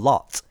like a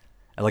lot.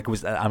 Like it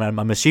was,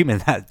 I'm assuming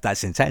that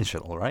that's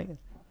intentional, right?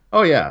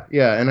 Oh yeah,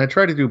 and I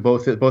try to do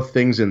both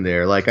things in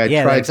there. Like I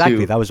tried exactly.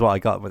 to. That was what I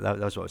got. That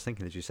was what I was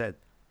thinking as you said.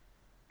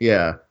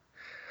 Yeah,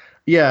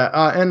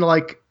 and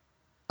like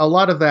a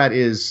lot of that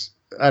is,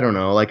 I don't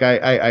know. Like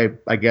I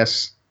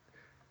guess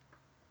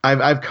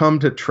I've come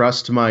to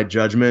trust my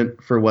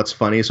judgment for what's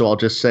funny. So I'll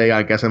just say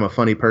I guess I'm a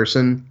funny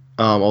person.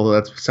 Although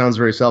that sounds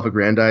very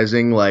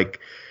self-aggrandizing. Like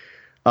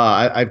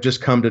I've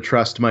just come to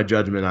trust my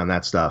judgment on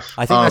that stuff.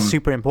 I think that's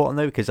super important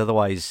though, because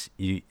otherwise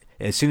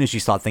as soon as you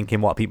start thinking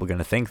what people are going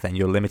to think, then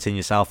you're limiting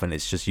yourself, and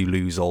it's just you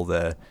lose all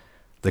the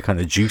kind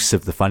of juice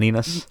of the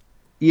funniness.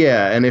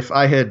 Yeah, and if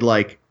I had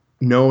like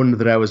known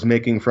that I was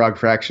making Frog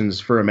Fractions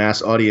for a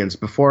mass audience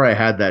before I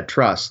had that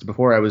trust,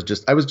 before I was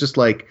just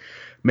like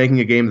making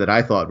a game that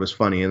I thought was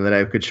funny and that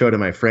I could show to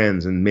my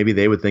friends, and maybe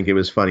they would think it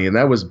was funny, and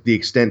that was the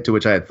extent to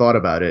which I had thought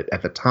about it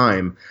at the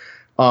time.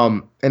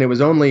 And it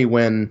was only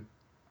when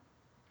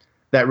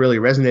that really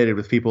resonated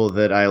with people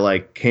that I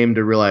like came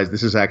to realize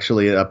this is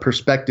actually a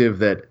perspective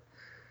that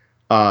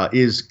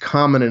is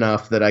common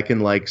enough that I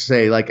can like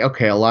say like,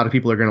 okay, a lot of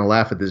people are going to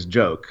laugh at this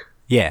joke.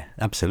 Yeah,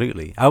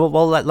 absolutely.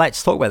 Well,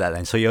 let's talk about that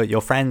then. So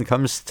your friend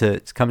comes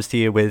to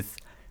you with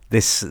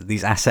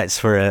these assets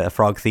for a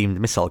frog themed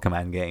Missile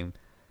Command game.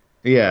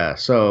 Yeah.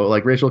 So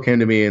like Rachel came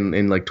to me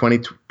in like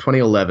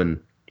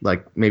 2011,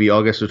 like maybe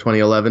August of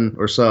 2011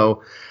 or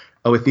so,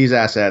 with these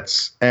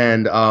assets,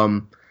 and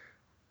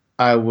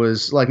I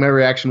was like, my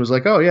reaction was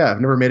like, oh yeah,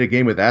 I've never made a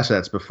game with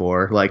assets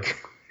before. Like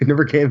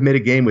never made a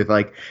game with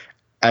like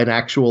an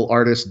actual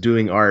artist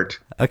doing art.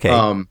 Okay.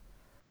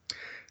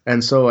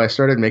 And so I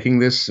started making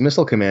this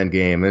Missile Command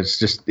game.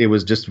 It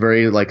was just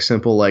very like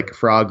simple, like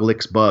frog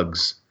licks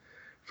bugs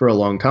for a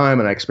long time,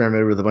 and I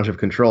experimented with a bunch of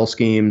control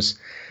schemes.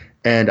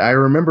 And I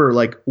remember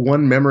like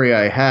one memory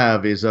I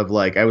have is of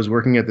like I was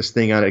working at this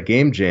thing on a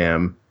game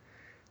jam,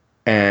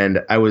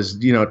 and I was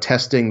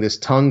testing this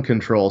tongue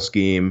control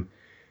scheme,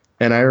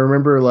 and I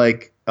remember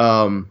like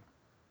a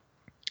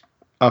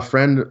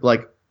friend,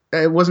 like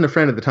it wasn't a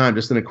friend at the time,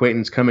 just an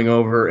acquaintance coming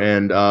over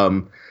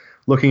and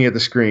looking at the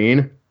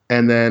screen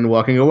and then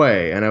walking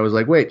away. And I was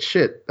like, wait,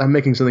 shit, I'm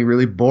making something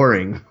really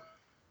boring.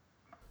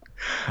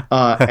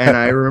 And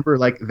I remember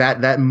like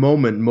that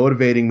moment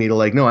motivating me to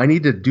like, no, I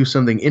need to do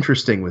something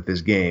interesting with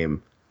this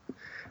game.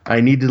 I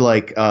need to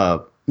like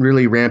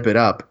really ramp it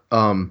up.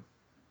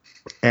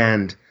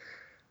 And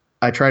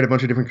I tried a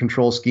bunch of different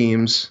control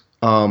schemes,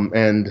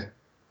 and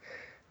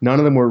none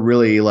of them were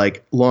really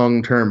like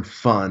long-term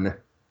fun.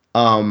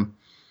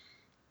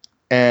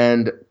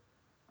 And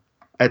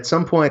at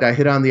some point I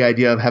hit on the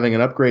idea of having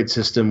an upgrade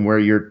system where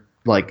you're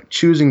like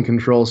choosing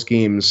control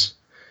schemes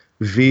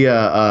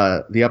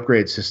via the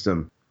upgrade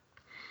system.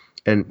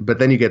 But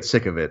then you get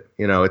sick of it.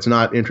 It's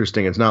not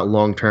interesting. It's not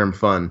long-term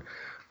fun.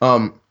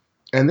 And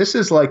this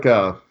is like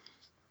an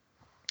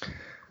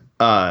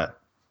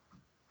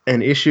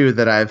issue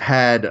that I've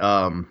had,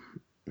 and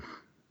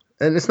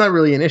it's not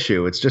really an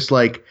issue. It's just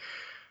like,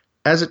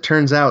 as it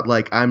turns out,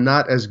 like I'm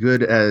not as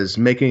good as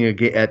making a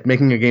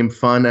game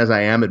fun as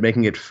I am at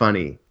making it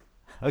funny.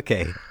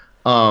 Okay.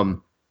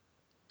 I'm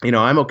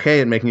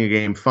okay at making a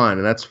game fun,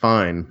 and that's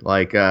fine.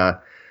 Like,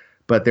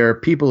 but there are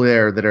people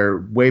there that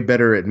are way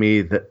better at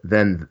me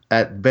than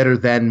at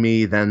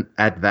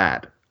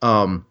that.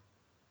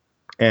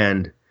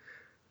 And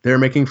they're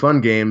making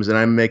fun games, and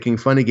I'm making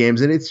funny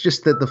games, and it's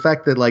just that the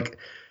fact that like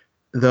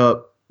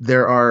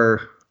there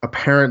are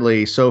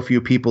apparently so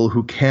few people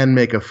who can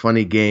make a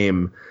funny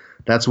game.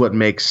 That's what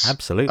makes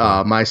absolutely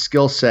my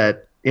skill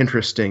set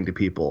interesting to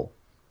people.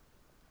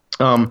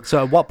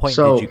 So at what point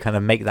did you kind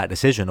of make that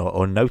decision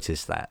or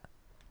notice that?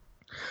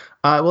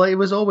 Well, it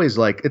was always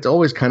like, it's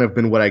always kind of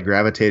been what I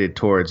gravitated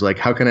towards. Like,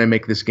 how can I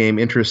make this game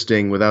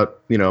interesting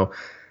without,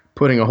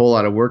 putting a whole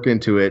lot of work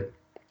into it?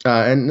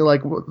 And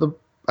like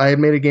I had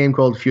made a game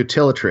called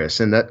Futilatris,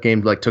 and that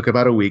game like took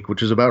about a week,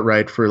 which is about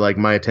right for like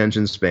my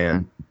attention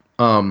span.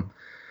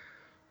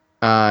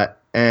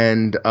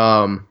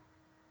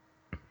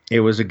 It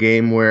was a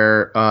game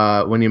where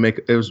when you make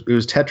it was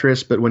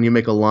Tetris, but when you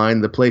make a line,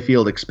 the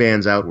playfield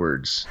expands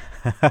outwards,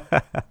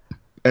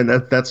 and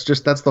that's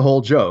the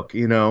whole joke,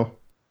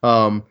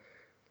 And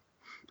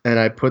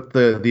I put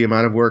the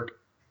amount of work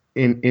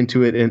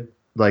into it in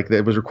like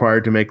that was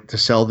required to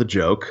sell the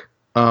joke,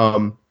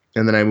 and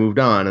then I moved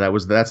on,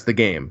 and that's the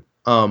game.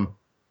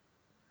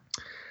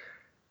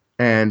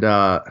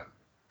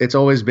 It's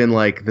always been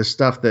like the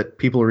stuff that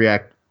people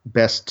react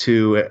best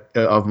to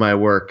of my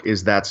work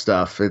is that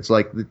stuff. It's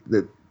like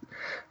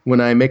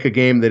when I make a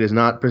game that is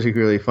not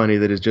particularly funny,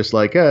 that is just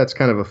like, it's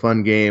kind of a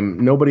fun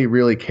game, nobody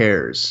really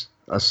cares.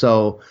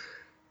 So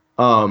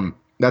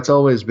that's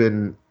always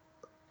been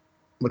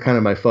kind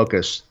of my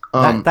focus.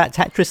 That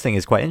Tetris thing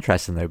is quite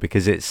interesting though,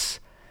 because it's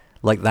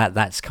like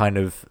that's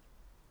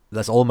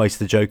almost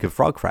the joke of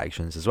Frog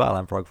Fractions as well,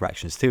 and Frog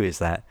Fractions 2 is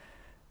that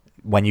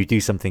when you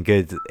do something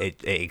good,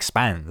 it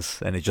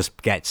expands and it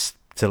just gets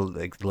to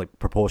like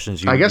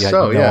proportions you had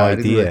no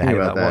idea how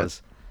that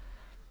was.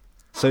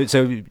 So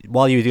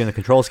while you were doing the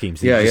control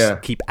schemes, you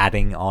just keep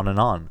adding on and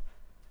on.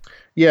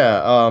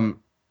 Yeah,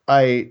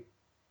 I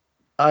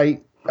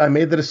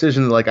made the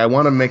decision like I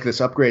want to make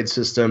this upgrade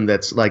system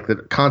that's like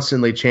that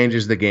constantly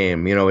changes the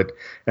game.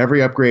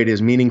 Every upgrade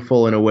is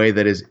meaningful in a way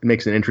that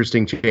makes an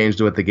interesting change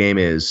to what the game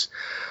is.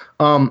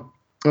 And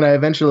I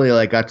eventually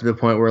like got to the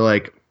point where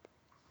like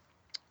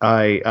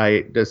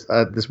I just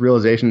this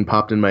realization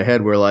popped in my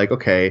head where like,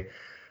 okay,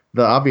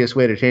 the obvious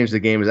way to change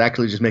the game is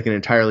actually just make an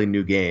entirely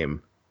new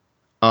game.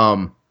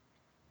 And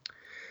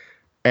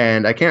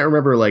I can't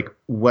remember like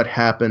what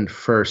happened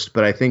first,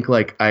 but I think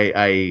like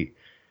I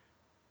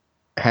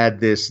had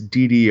this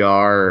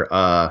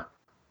DDR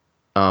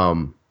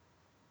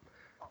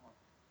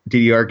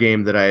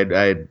game that I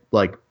had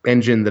like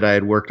engine that I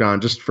had worked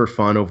on just for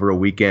fun over a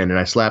weekend, and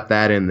I slapped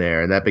that in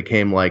there, and that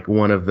became like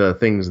one of the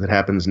things that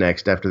happens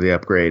next after the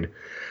upgrade.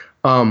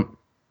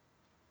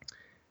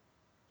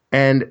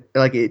 And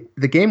like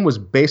the game was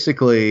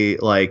basically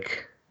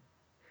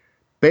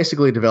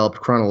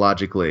developed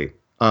chronologically,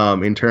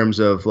 in terms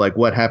of like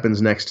what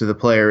happens next to the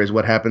player is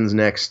what happens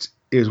next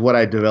is what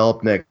I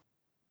developed next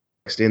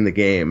in the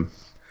game.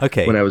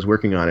 Okay. When I was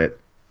working on it.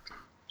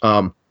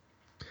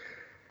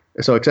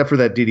 So except for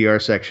that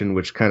DDR section,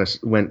 which kind of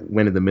went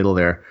in the middle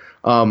there.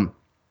 And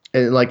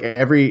like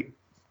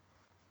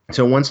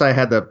so once I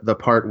had the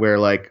part where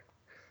like,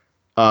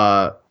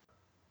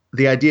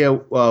 the idea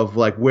of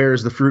like,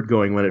 where's the fruit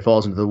going when it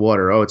falls into the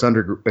water? Oh, it's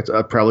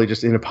probably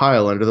just in a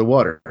pile under the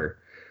water.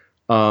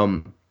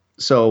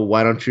 So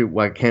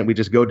why can't we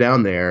just go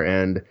down there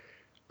and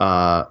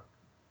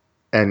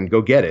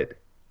go get it?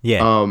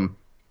 Yeah.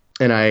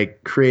 And I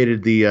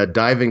created the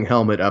diving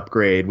helmet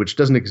upgrade, which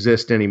doesn't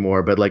exist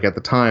anymore, but like at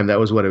the time, that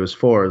was what it was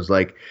for. It was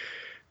like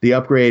the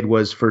upgrade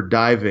was for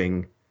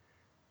diving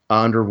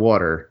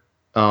underwater.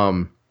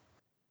 And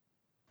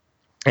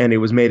it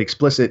was made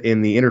explicit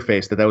in the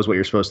interface that that was what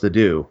you're supposed to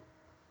do.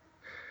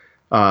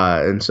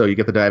 And so you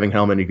get the diving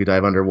helmet, you could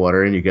dive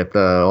underwater, and you get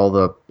all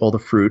the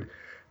fruit.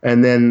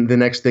 And then the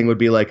next thing would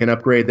be like an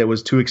upgrade that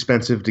was too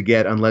expensive to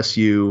get unless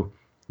you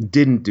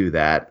didn't do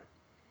that,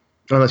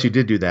 unless you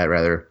did do that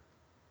rather.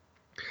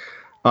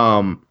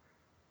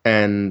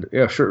 And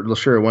yeah,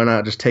 sure, why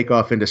not just take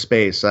off into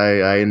space?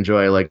 I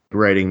enjoy like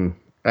writing.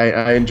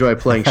 I enjoy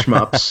playing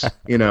shmups.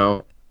 You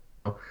know,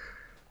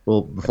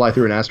 we'll fly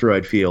through an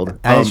asteroid field.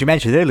 And as you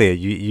mentioned earlier,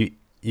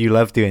 you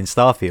love doing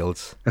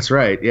Starfields. That's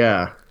right.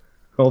 Yeah.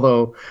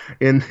 Although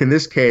in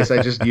this case,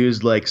 I just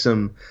used like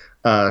some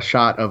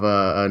shot of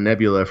a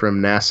nebula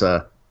from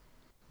NASA.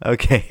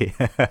 Okay.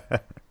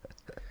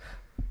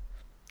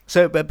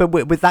 So, but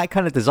with that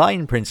kind of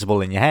design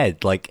principle in your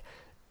head, like,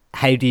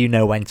 how do you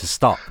know when to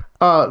stop?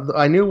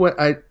 I knew what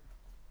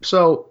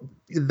so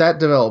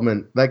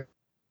that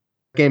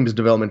game's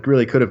development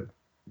really could have,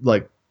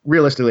 like,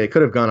 realistically, it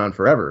could have gone on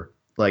forever.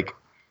 Like,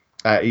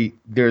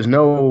 there's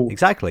no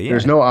exactly, yeah.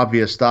 There's no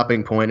obvious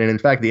stopping point, and in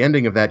fact, the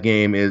ending of that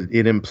game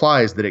it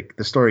implies that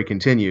the story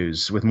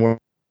continues with more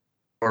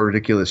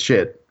ridiculous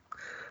shit.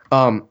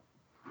 The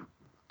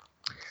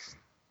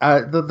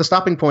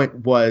stopping point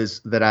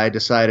was that I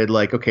decided,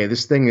 like, okay,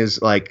 this thing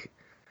is like,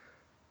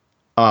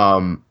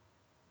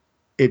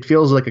 it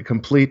feels like a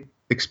complete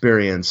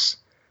experience.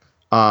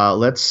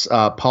 Let's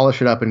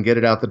polish it up and get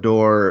it out the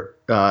door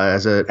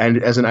as an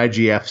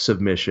IGF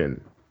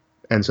submission.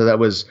 And so that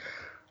was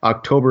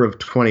October of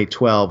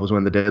 2012 was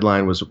when the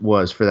deadline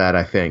was for that,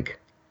 I think.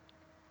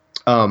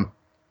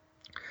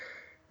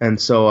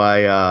 And so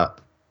I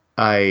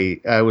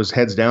was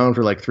heads down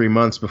for like 3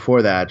 months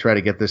before that, try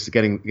to get this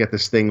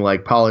thing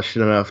like polished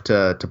enough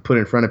to put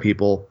in front of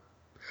people.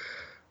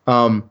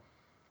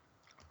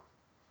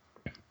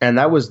 And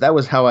that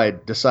was how I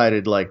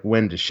decided like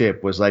when to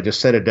ship. Was I just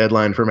set a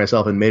deadline for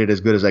myself and made it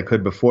as good as I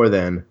could before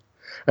then.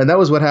 And that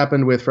was what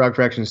happened with Frog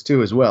Fractions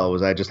 2 as well.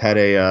 Was I just had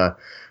a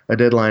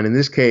deadline. In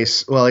this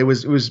case, well, it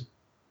was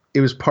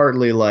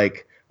partly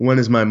like, when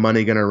is my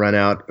money going to run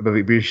out?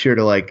 But be sure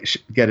to like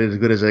get it as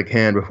good as I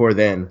can before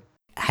then.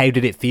 How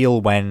did it feel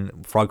when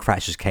Frog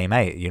Fractions came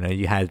out? You know,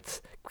 you had,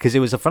 because it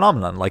was a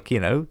phenomenon. Like, you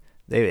know,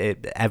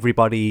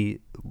 everybody,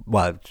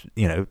 well,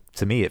 you know,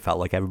 to me it felt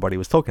like everybody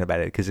was talking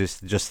about it, because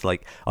it's just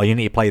like, oh, you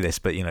need to play this,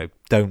 but, you know,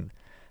 I'm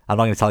not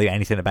going to tell you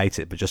anything about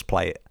it, but just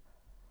play it.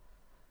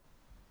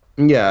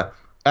 Yeah,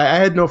 I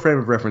had no frame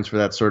of reference for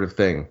that sort of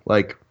thing.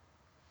 Like,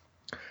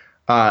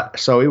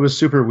 so it was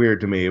super weird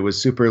to me. It was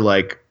super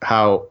like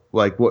how,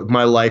 like, what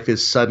my life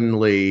is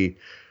suddenly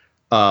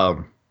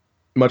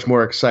much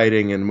more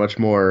exciting and much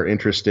more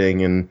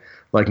interesting, and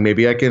like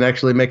maybe I can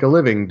actually make a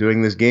living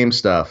doing this game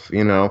stuff,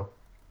 you know.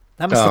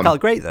 That must have felt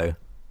great though.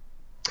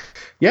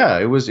 Yeah,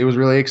 it was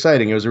really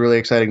exciting. It was a really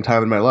exciting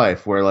time in my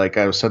life where like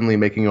I was suddenly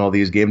making all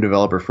these game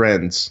developer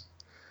friends.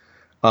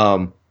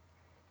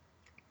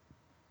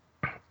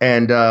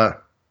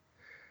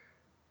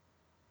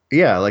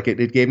 Yeah, like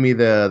it gave me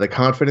the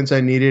confidence I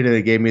needed, and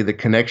it gave me the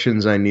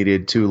connections I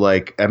needed to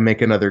like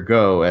make another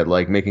go at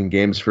like making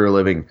games for a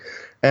living.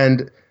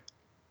 And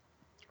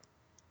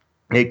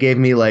it gave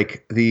me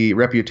like the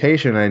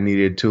reputation I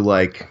needed to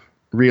like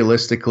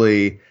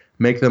realistically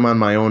make them on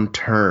my own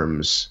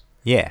terms.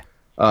 Yeah.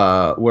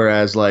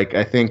 Whereas like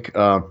I think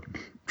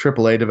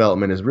AAA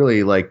development is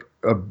really like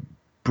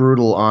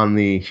brutal on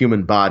the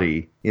human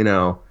body, you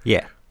know.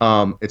 Yeah.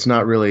 It's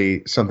not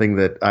really something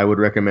that I would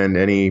recommend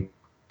any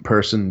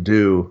person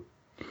do.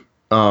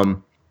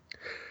 And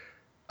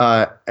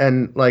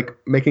like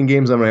making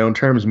games on my own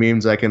terms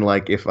means I can,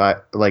 like, if I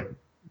like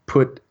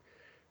put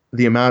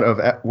the amount of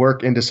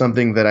work into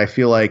something that I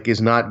feel like is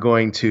not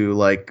going to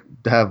like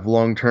have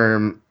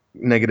long-term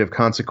negative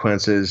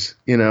consequences,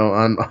 you know,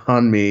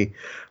 on me,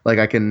 like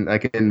I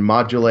can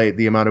modulate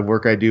the amount of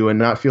work I do and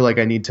not feel like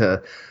I need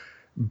to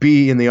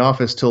be in the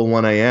office till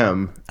 1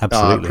 a.m.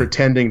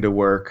 Pretending to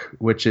work,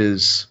 which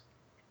is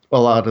a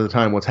lot of the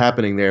time what's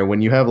happening there.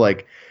 When you have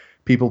like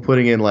people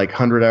putting in like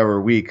 100-hour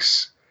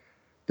weeks,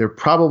 they're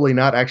probably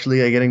not actually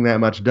getting that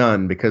much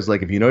done, because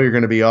like if you know you're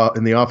going to be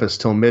in the office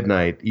till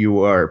midnight,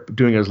 you are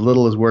doing as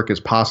little as work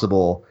as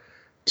possible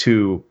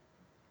to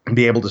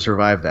be able to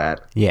survive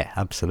that. Yeah,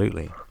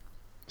 absolutely.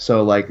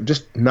 So like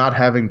just not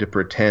having to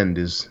pretend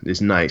is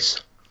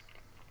nice.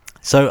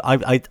 So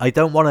I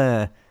don't want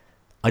to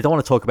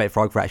talk about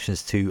Frog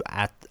Fractions 2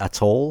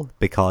 at all,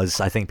 because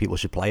I think people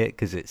should play it,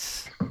 because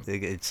it's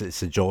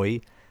a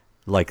joy.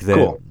 Like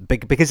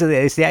because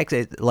it's the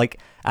exit, like,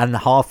 and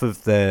half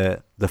of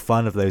the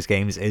fun of those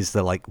games is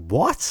the like,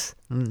 what?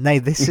 No,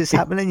 this is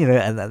happening, you know,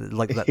 and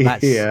like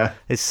that's yeah.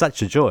 It's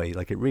such a joy,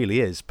 like it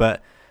really is.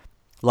 But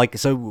like,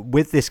 so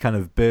with this kind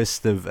of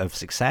burst of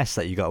success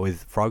that you got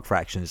with Frog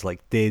Fractions, like,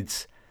 did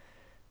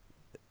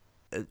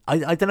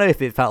I don't know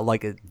if it felt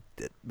like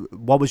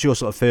what was your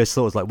sort of first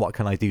thoughts? Like, what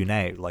can I do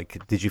now?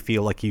 Like, did you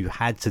feel like you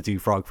had to do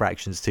Frog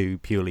Fractions 2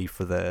 purely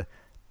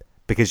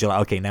because you're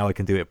like, okay, now I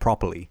can do it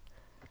properly?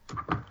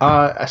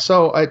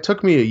 So it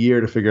took me a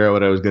year to figure out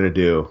what I was going to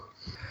do.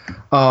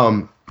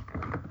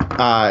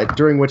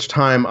 During which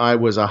time I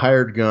was a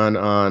hired gun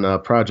on a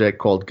project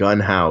called Gun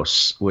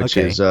House, which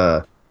is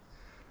kind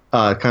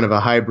of a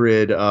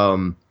hybrid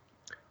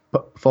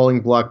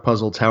falling block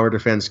puzzle tower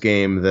defense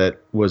game that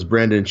was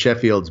Brandon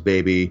Sheffield's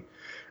baby.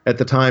 At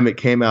the time, it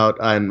came out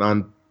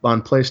on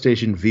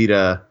PlayStation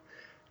Vita,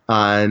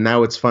 and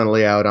now it's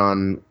finally out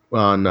on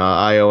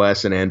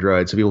iOS and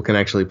Android, so people can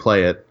actually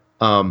play it.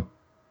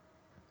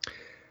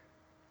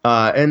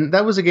 And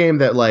that was a game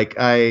that like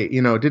I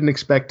didn't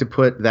expect to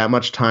put that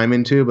much time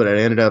into, but I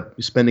ended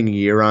up spending a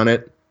year on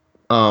it.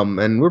 And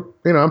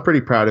I'm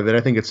pretty proud of it.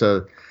 I think it's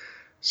a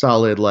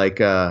solid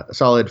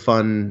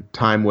fun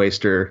time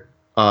waster.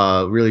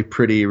 Really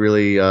pretty,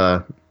 really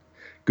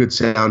good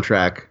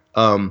soundtrack.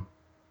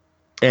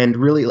 And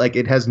really like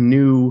it has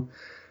new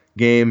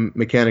game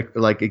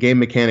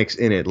mechanics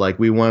in it. Like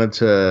we wanted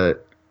to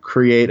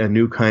create a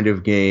new kind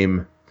of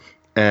game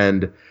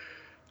and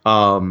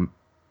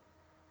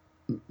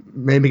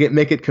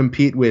make it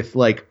compete with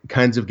like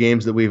kinds of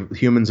games that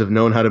humans have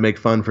known how to make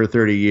fun for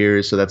 30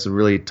 years. So that's a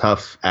really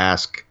tough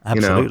ask.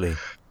 Absolutely.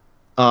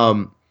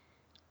 And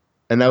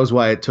that was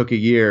why it took a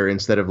year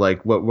instead of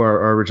like what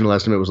our original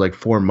estimate was like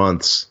 4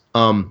 months.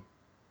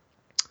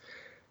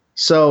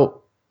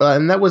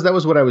 And that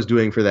was what I was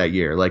doing for that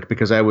year, like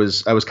because I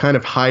was kind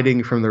of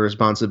hiding from the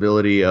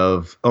responsibility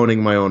of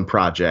owning my own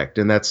project,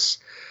 and that's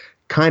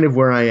kind of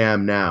where I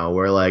am now,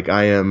 where like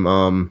I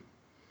am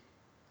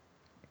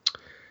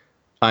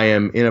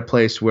in a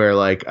place where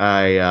like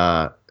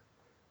I'm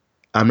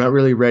not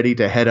really ready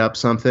to head up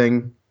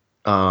something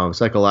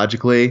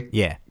psychologically.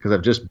 Yeah. Because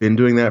I've just been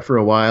doing that for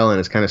a while and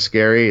it's kind of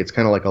scary. It's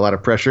kind of like a lot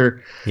of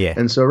pressure. Yeah.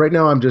 And so right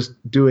now I'm just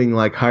doing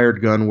like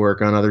hired gun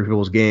work on other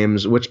people's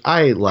games, which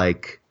I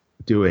like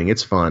doing.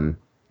 It's fun.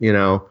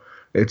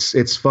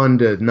 It's fun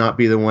to not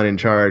be the one in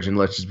charge and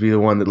let's just be the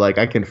one that like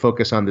I can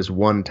focus on this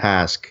one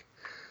task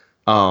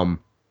and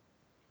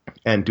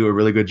do a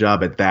really good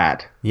job at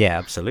that. Yeah,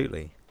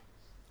 absolutely.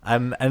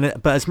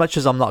 But as much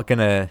as I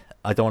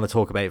don't want to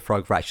talk about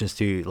Frog Fractions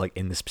 2 like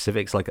in the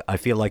specifics. Like I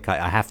feel like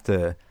I have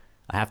to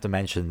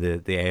mention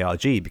the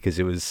ARG because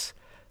it was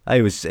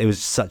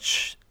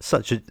such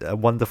a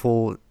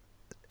wonderful,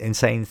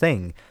 insane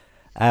thing.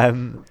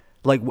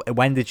 Like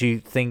when did you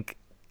think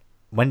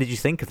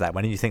of that?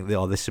 When did you think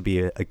that this would be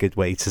a good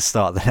way to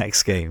start the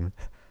next game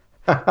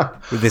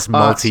with this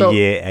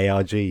multi-year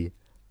ARG?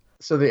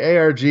 So the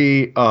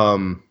ARG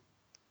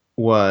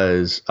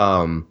was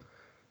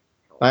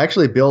I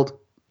actually built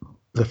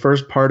the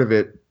first part of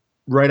it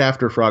right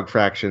after Frog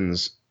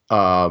Fractions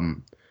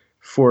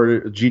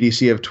for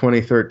GDC of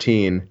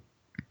 2013,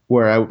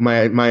 where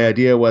my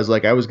idea was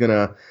like I was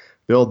gonna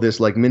build this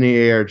like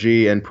mini ARG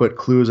and put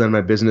clues on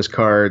my business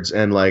cards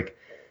and like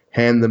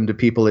hand them to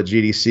people at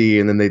GDC,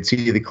 and then they'd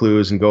see the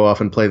clues and go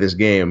off and play this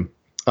game.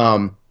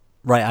 Right,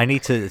 I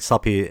need to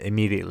stop you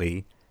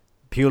immediately,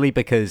 purely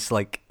because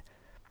like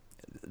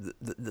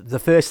the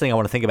first thing I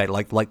want to think about,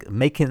 like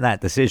making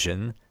that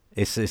decision.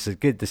 It's a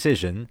good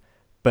decision,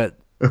 but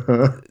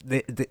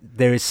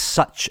there is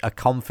such a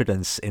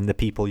confidence in the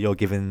people you're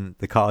giving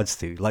the cards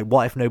to. Like,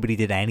 what if nobody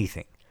did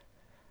anything?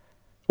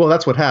 Well,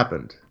 that's what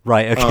happened.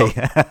 Right,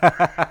 okay.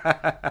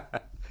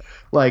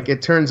 Like,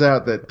 it turns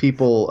out that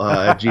people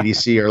at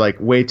GDC are, like,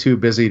 way too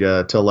busy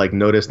to like,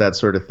 notice that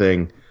sort of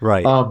thing.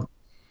 Right.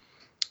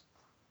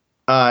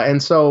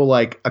 And so,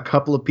 like, a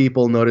couple of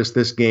people noticed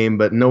this game,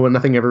 but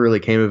nothing ever really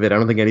came of it. I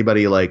don't think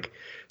anybody, like,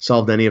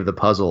 solved any of the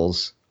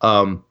puzzles.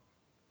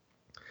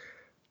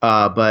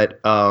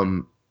 But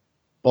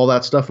all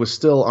that stuff was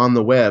still on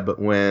the web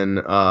when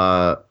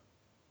the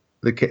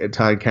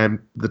time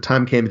came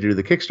to do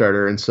the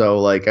Kickstarter, and so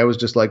like I was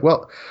just like,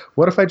 well,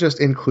 what if I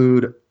just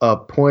include a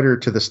pointer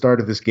to the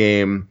start of this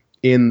game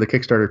in the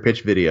Kickstarter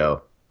pitch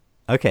video?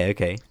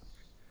 Okay.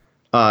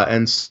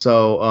 And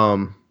so,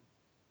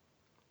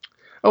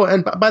 oh,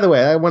 and by the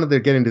way, I wanted to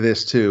get into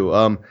this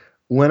too.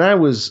 When I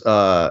was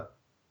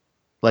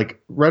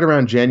like right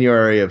around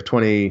January of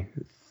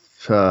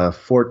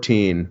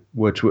 2014,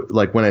 which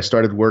like when I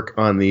started work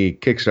on the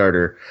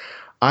Kickstarter,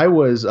 I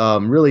was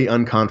really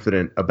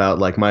unconfident about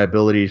like my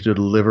ability to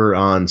deliver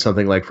on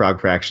something like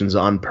Frog Fractions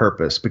on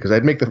purpose, because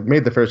I'd made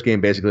the first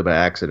game basically by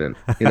accident,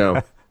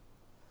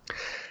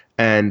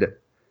 and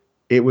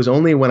it was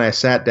only when I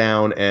sat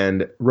down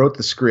and wrote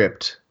the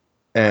script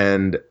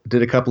and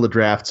did a couple of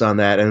drafts on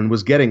that and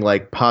was getting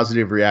like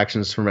positive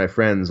reactions from my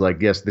friends,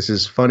 like, yes, this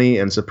is funny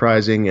and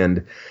surprising,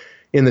 and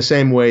in the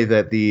same way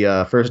that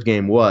the first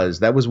game was,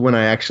 that was when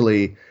I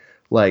actually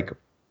like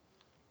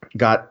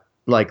got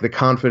like the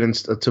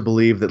confidence to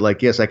believe that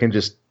like, yes, I can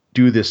just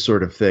do this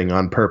sort of thing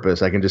on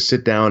purpose. I can just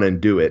sit down and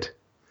do it.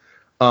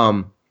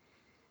 That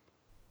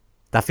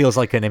feels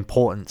like an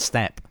important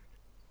step.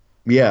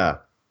 Yeah.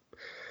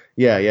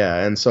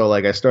 And so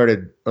like I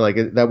started like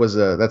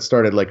that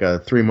started like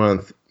a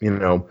 3-month,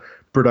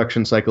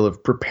 production cycle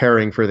of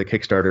preparing for the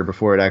Kickstarter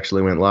before it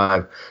actually went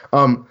live.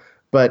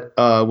 But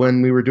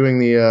when we were doing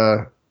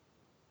the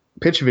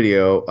pitch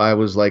video, I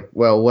was like,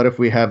 well, what if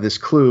we have this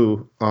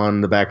clue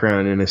on the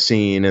background in a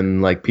scene,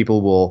 and like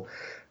people will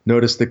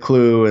notice the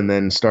clue and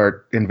then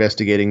start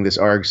investigating this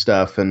ARG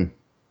stuff. And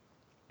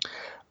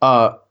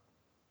I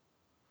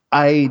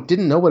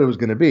didn't know what it was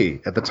going to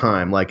be at the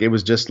time. Like, it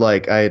was just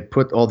like I had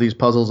put all these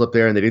puzzles up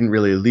there and they didn't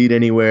really lead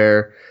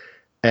anywhere.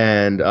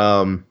 And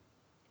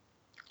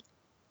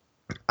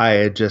I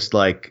had just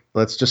like,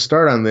 let's just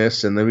start on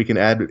this and then we can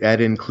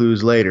add in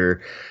clues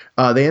later.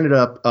 They ended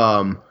up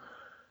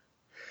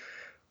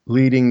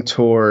leading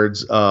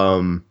towards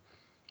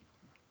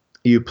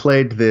you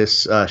played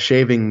this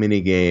shaving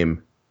mini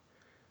game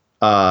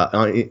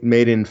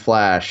made in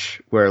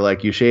Flash, where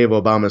like you shave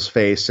Obama's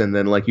face and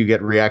then like you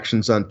get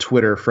reactions on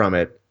Twitter from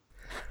it.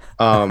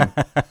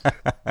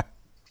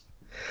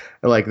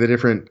 Like the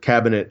different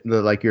cabinet,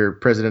 like your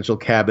presidential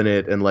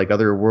cabinet and like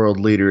other world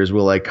leaders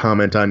will like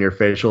comment on your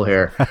facial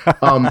hair.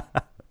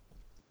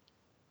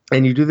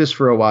 And you do this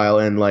for a while,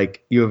 and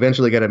like you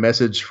eventually get a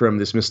message from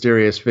this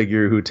mysterious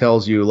figure who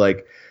tells you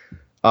like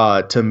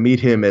to meet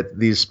him at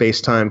these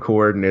space-time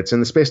coordinates.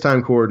 And the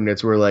space-time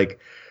coordinates were like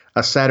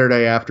a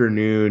Saturday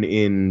afternoon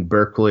in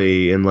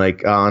Berkeley, in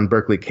like on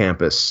Berkeley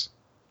campus.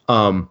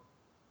 And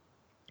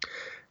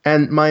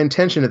my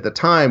intention at the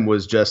time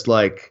was just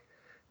like,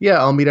 yeah,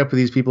 I'll meet up with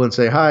these people and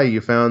say, hi, you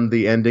found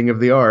the ending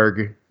of the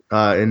ARG.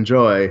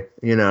 Enjoy.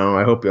 You know,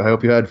 I hope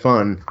you had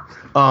fun.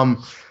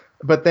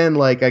 But then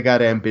like I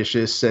got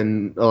ambitious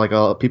and like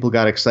people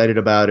got excited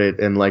about it.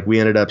 And like we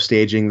ended up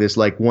staging this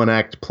like one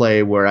act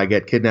play where I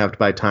get kidnapped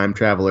by time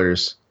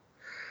travelers.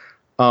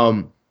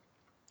 There's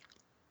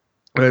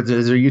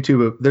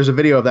a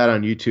video of that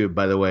on YouTube,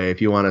 by the way,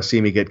 if you want to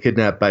see me get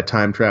kidnapped by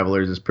time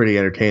travelers. It's pretty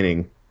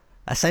entertaining.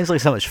 That sounds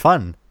like so much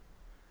fun.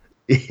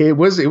 It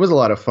was a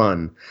lot of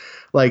fun.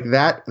 Like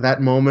that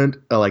moment,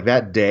 like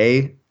that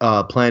day,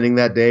 planning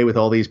that day with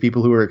all these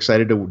people who were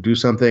excited to do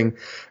something.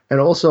 And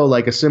also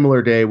like a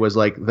similar day was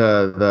like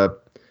the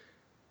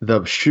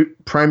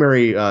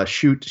primary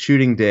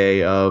shooting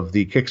day of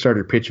the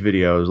Kickstarter pitch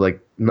videos, like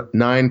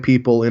 9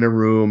 people in a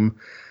room,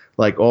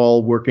 like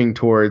all working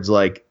towards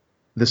like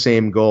the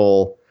same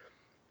goal,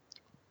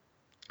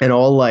 and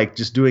all like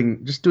just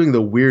doing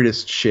the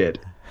weirdest shit,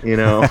 you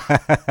know.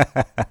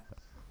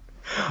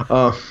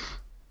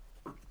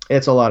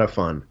 It's a lot of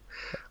fun.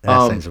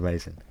 That sounds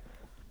amazing.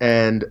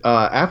 And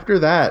after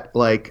that,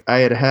 like I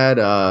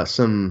had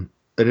some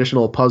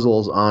additional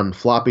puzzles on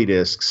floppy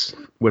disks,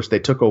 which they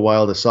took a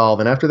while to solve.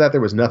 And after that,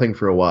 there was nothing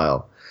for a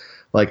while.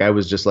 Like I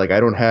was just like,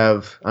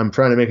 I'm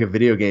trying to make a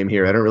video game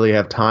here. I don't really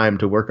have time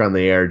to work on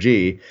the ARG.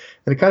 And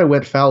it kind of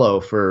went fallow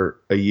for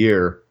a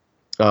year.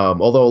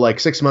 Although like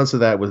 6 months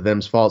of that was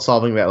them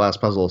solving that last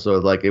puzzle. So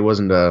like it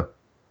wasn't I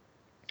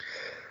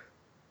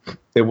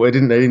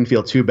didn't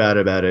feel too bad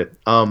about it.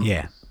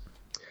 Yeah.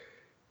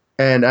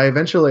 And I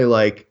eventually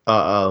like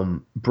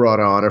brought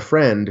on a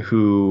friend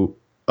who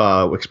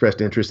expressed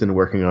interest in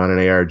working on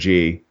an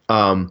ARG.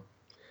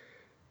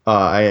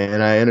 I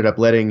ended up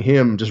letting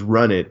him just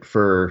run it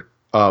for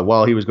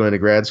while he was going to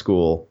grad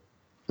school.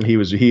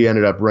 He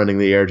ended up running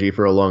the ARG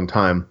for a long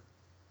time,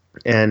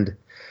 and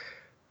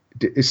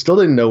still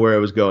didn't know where it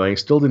was going.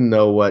 Still didn't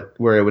know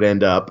where it would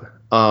end up.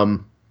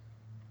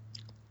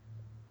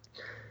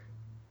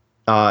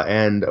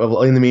 And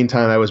in the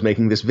meantime, I was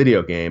making this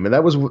video game, and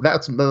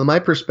that's my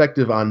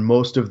perspective on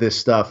most of this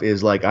stuff.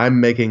 Is like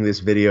I'm making this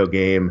video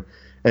game,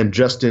 and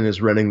Justin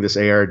is running this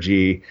ARG,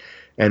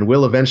 and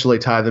we'll eventually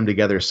tie them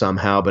together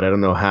somehow, but I don't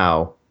know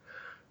how.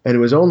 And it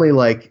was only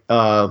like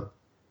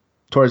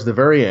towards the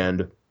very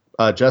end,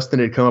 Justin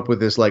had come up with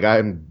this, like,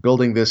 I'm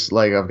building this,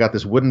 like, I've got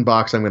this wooden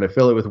box, I'm going to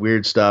fill it with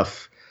weird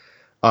stuff.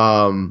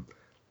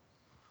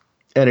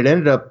 And it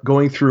ended up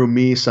going through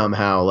me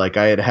somehow. Like,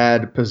 I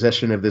had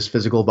possession of this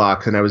physical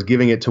box, and I was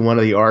giving it to one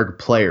of the ARG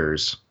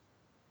players.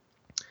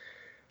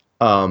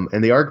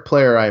 And the ARG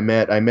player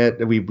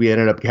we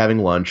ended up having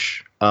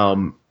lunch.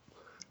 And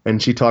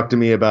she talked to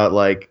me about,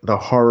 like, the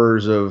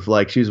horrors of,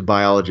 like, she's a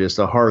biologist,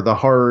 the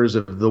horrors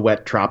of the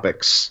wet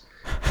tropics,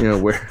 you know,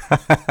 where...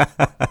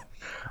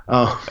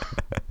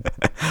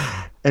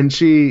 and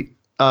she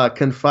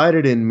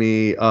confided in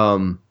me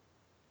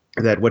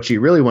that what she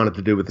really wanted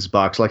to do with this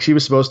box, like she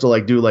was supposed to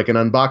like do like an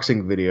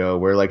unboxing video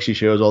where like she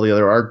shows all the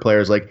other ARG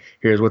players like,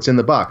 here's what's in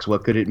the box,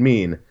 what could it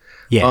mean?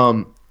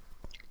 Yeah.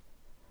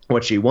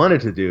 What she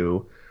wanted to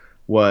do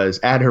was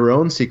add her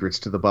own secrets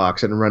to the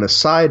box and run a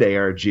side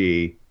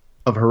ARG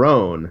of her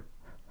own.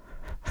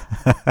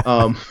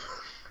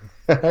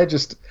 I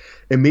just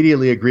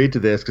immediately agreed to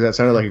this because that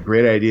sounded like a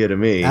great idea to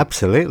me.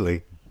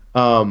 Absolutely.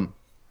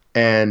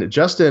 And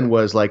Justin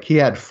was like, he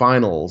had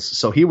finals,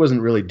 so he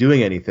wasn't really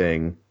doing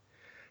anything.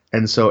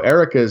 And so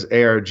Erica's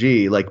ARG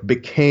like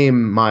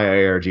became my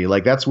ARG.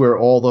 Like that's where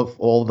all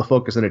the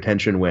focus and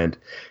attention went.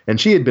 And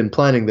she had been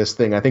planning this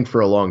thing, I think, for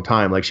a long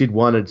time. Like she'd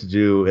wanted to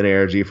do an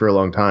ARG for a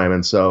long time.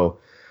 And so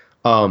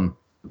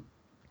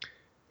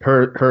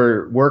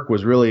her work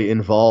was really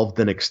involved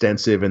and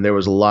extensive, and there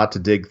was a lot to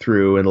dig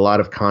through and a lot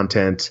of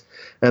content.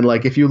 And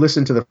like if you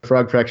listen to the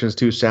Frog Fractions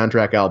 2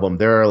 soundtrack album,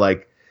 there are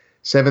like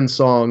 7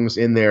 songs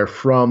in there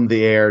from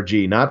the ARG,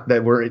 not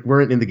that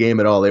weren't in the game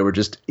at all. They were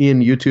just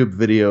in YouTube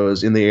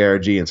videos in the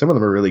ARG, and some of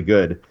them are really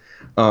good.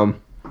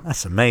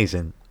 That's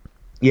amazing.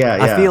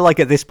 Yeah. I feel like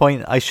at this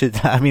point I should.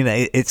 I mean,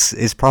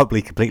 it's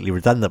probably completely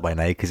redundant by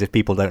now because if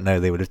people don't know,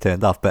 they would have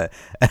turned off. But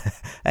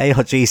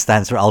ARG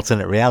stands for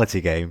Alternate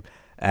Reality Game,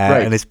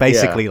 Right, and it's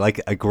basically yeah.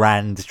 like a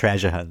grand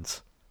treasure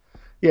hunt.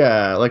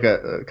 Yeah, like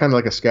a kind of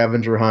like a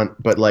scavenger hunt,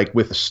 but like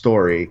with a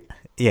story.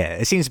 Yeah,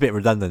 it seems a bit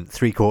redundant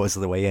 3/4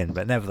 of the way in,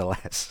 but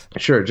nevertheless,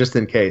 Sure, just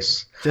in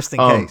case. just in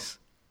Um, case.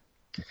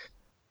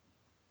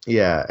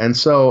 yeah, and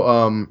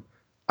so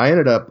I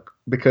ended up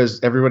because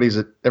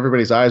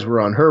everybody's eyes were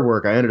on her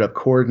work. I ended up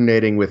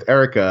coordinating with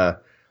Erica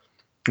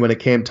when it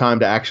came time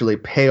to actually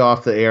pay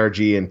off the ARG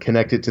and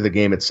connect it to the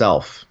game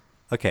itself.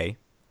 Okay.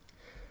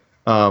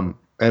 And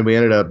we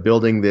ended up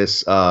building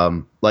this.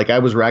 Like I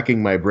was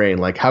racking my brain,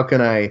 like how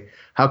can I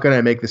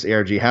make this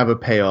ARG have a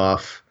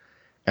payoff,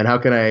 and how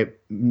can I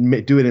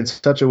do it in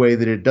such a way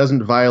that it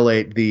doesn't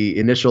violate the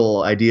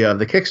initial idea of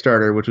the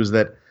Kickstarter, which was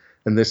that,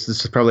 and this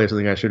is probably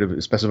something I should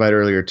have specified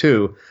earlier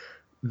too.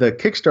 The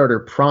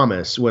Kickstarter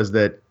promise was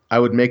that I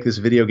would make this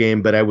video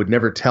game, but I would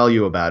never tell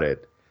you about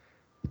it.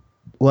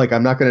 Like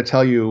I'm not going to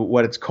tell you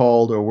what it's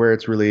called or where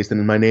it's released,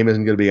 and my name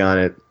isn't going to be on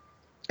it,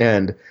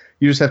 and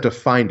you just have to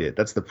find it.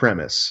 That's the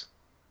premise.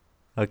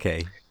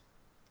 Okay.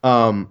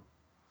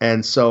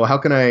 And so how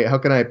can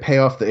I pay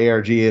off the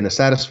ARG in a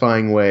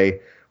satisfying way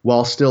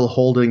while still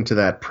holding to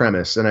that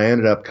premise? And I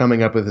ended up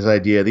coming up with this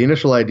idea. The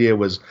initial idea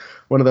was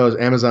one of those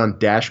Amazon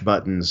Dash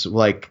buttons,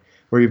 like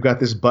where you've got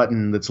this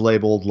button that's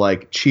labeled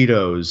like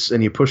Cheetos,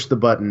 and you push the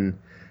button,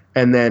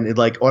 and then it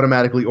like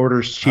automatically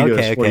orders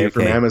Cheetos for you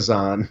from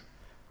Amazon.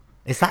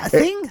 Is that a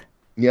thing?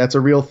 Yeah, it's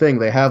a real thing.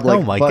 They have like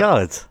Oh my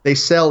god. They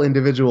sell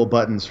individual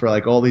buttons for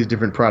like all these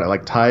different products,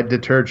 like Tide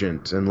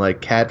detergent and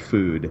like cat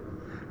food.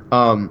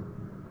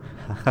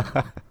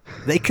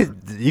 You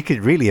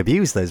could really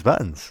abuse those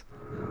buttons.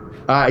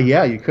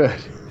 Yeah, you could.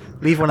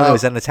 Leave one of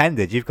those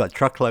unattended. You've got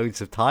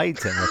truckloads of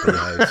Tides in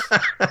the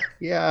house.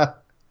 Yeah.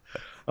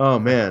 Oh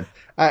man.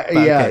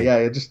 Okay.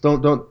 Yeah. Just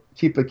don't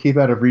keep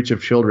out of reach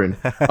of children.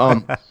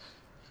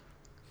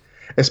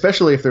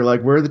 Especially if they're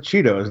like, "Where are the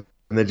Cheetos?"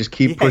 and they just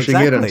keep pushing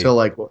it until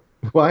like,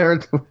 why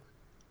aren't?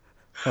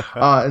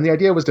 And the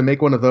idea was to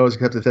make one of those,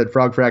 except it said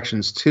Frog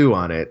Fractions 2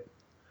 on it.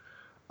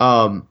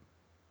 That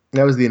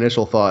was the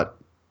initial thought.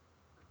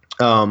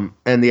 And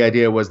the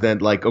idea was then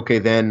like, okay,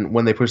 then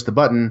when they push the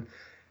button,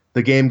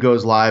 the game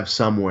goes live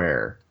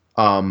somewhere.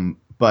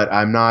 But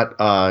I'm not,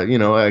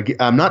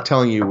 I'm not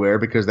telling you where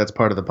because that's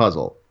part of the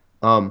puzzle.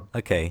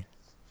 Okay.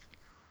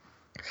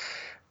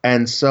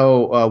 And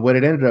so what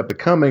it ended up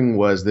becoming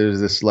was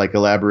there's this like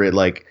elaborate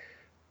like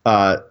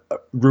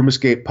room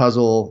escape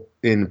puzzle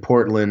in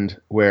Portland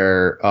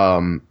where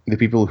the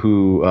people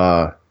who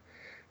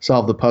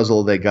solved the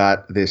puzzle, they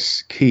got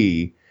this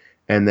key.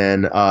 And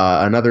then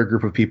another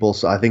group of people,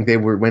 so I think they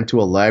went to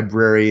a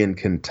library in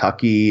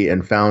Kentucky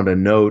and found a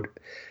note.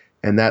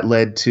 And that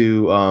led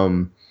to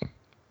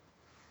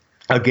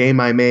a game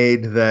I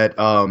made that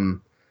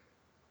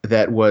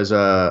was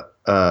a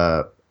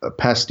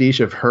pastiche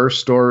of her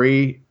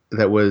story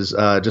that was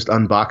just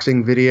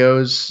unboxing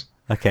videos.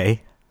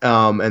 Okay.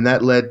 And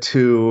that led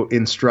to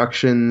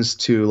instructions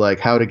to like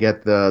how to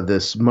get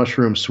this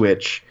mushroom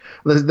switch.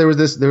 There was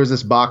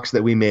this box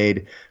that we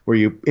made where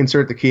you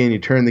insert the key and you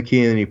turn the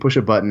key and then you push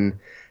a button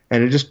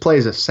and it just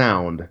plays a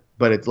sound.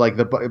 But it's like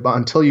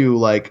until you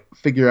like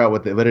figure out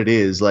what it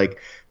is, like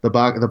the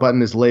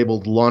button is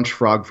labeled Launch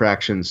Frog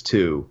Fractions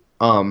 2.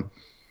 And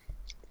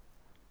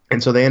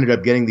so they ended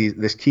up getting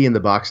this key in the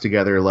box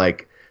together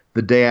like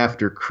the day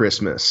after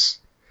Christmas.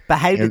 But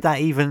how did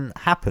that even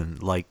happen?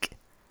 Like,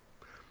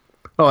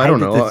 I don't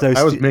know.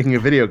 I was making a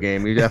video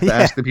game. You'd have to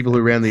ask the people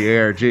who ran the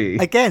ARG.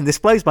 Again, this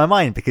blows my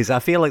mind because I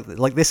feel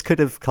like this could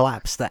have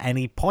collapsed at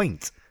any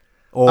point,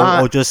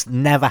 or just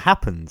never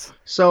happened.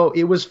 So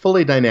it was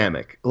fully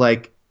dynamic.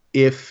 Like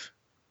if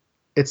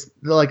it's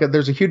like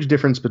there's a huge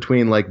difference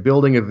between like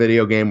building a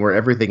video game where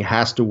everything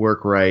has to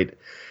work right,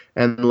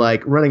 and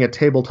like running a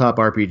tabletop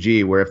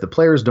RPG where if the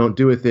players don't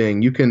do a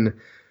thing, you can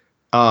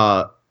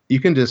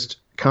just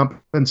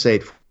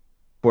compensate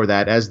for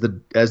that as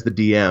the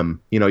DM.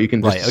 You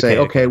can just say,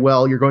 okay,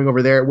 well, you're going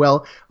over there.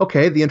 Well,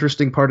 okay, the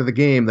interesting part of the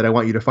game that I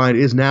want you to find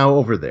is now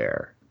over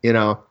there. And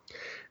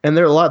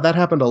that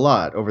happened a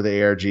lot over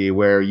the ARG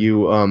where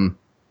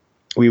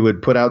we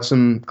would put out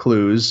some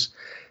clues,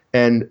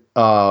 and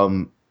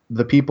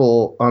the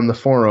people on the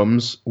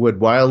forums would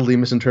wildly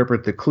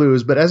misinterpret the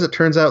clues. But as it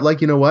turns out, like,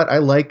 you know what? I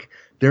like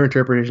their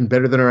interpretation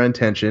better than our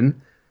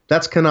intention.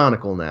 That's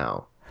canonical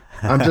now.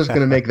 I'm just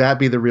going to make that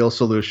be the real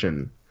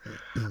solution.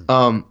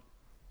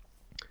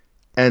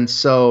 And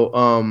so,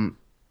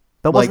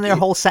 but wasn't there a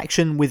whole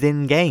section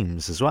within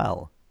games as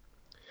well?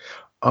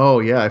 Oh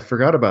yeah, I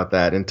forgot about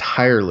that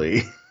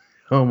entirely.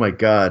 Oh my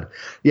god,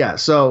 yeah.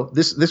 So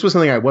this was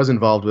something I was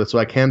involved with, so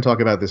I can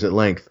talk about this at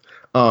length.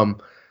 Um,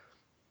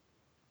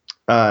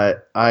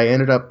 I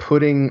ended up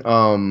putting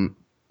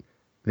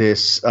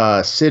this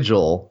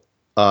sigil,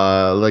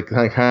 like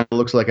kind of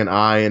looks like an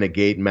eye and a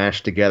gate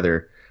mashed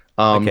together,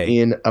 Okay.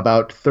 in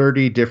about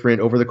 30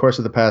 different, over the course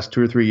of the past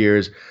 2 or 3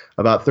 years,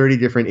 about 30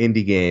 different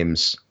indie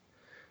games.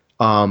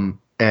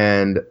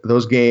 And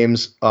those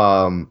games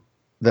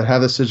that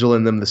have the sigil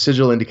in them, the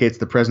sigil indicates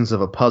the presence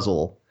of a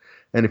puzzle,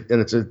 and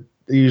it's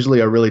usually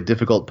a really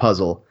difficult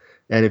puzzle.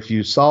 And if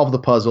you solve the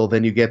puzzle,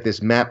 then you get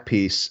this map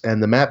piece,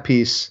 and the map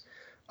piece,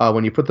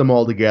 when you put them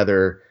all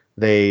together,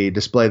 they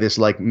display this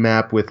like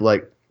map with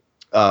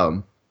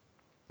um,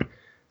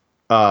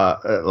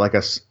 like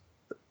a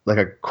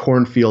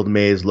cornfield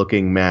maze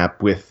looking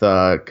map with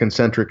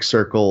concentric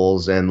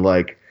circles and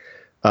like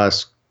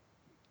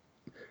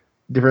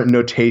different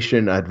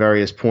notation at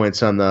various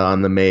points on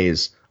the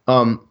maze.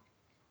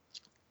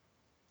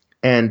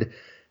 And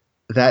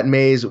that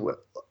maze,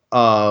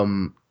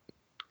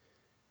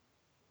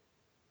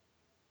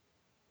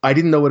 I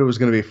didn't know what it was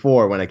going to be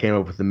for when I came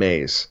up with the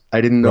maze.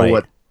 I didn't know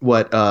Right.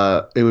 what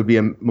it would be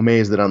a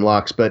maze that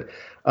unlocks, but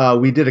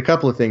we did a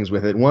couple of things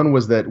with it. One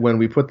was that when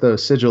we put the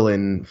sigil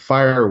in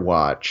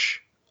Firewatch,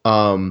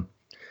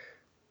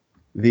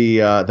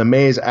 the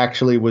maze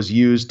actually was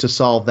used to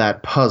solve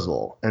that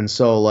puzzle, and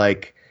so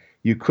like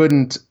you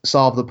couldn't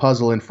solve the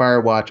puzzle in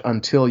Firewatch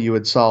until you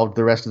had solved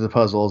the rest of the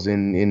puzzles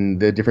in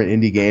the different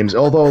indie games.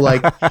 Although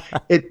like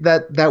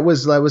that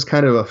was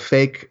kind of a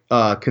fake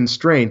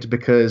constraint,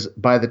 because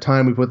by the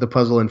time we put the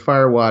puzzle in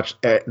Firewatch,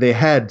 they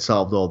had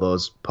solved all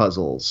those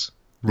puzzles.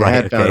 They Right.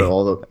 had found Okay.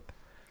 all the.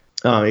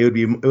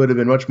 It would have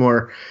been much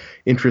more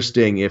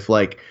interesting if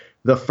like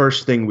the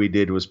first thing we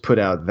did was put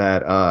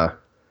the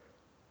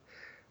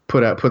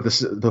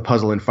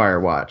puzzle in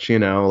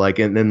Firewatch, like,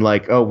 and then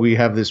like, oh, we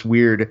have this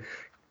weird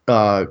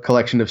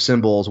collection of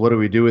symbols. What do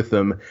we do with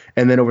them?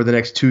 And then over the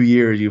next 2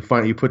 years, you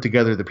put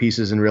together the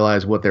pieces and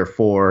realize what they're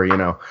for, and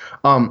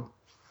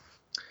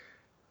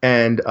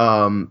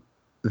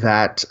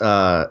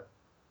that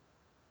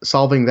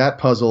solving that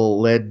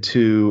puzzle led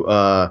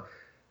to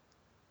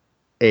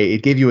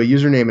it gave you a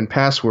username and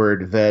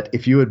password that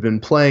if you had been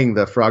playing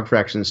the Frog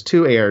Fractions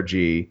 2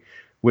 ARG,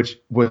 which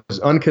was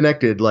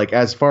unconnected, like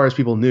as far as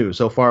people knew,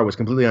 so far it was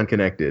completely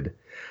unconnected.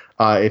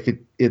 If it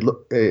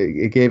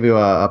gave you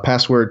a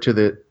password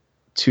to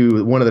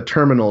one of the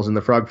terminals in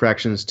the Frog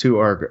Fractions 2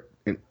 ARG,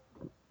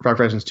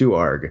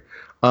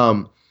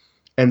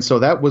 and so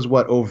that was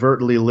what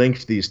overtly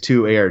linked these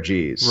two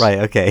ARGs. Right.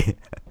 Okay.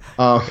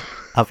 Um,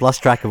 I've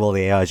lost track of all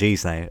the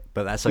ARGs now,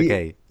 but that's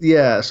okay.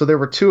 Yeah, so there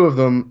were two of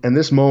them, and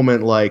this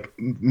moment like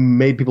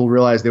made people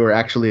realize they were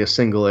actually a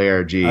single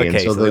ARG, and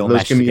Okay, so they all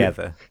meshed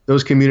together.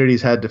 those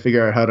communities had to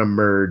figure out how to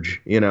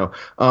merge,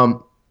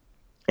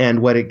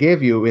 And what it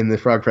gave you in the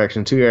Frog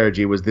Fraction 2 ARG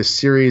was this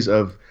series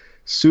of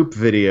soup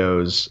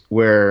videos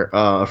where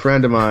a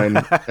friend of mine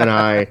and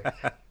I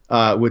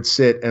would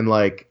sit and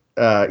like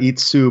eat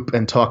soup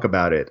and talk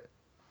about it,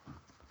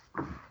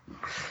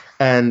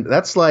 and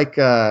that's like.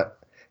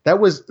 That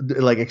was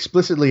like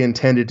explicitly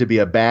intended to be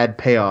a bad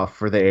payoff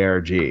for the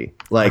ARG.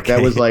 Like Okay.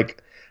 that was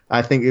like,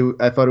 I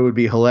thought it would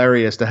be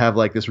hilarious to have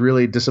like this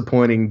really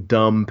disappointing,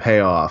 dumb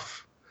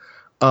payoff.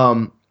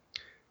 And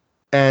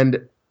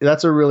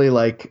that's a really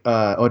like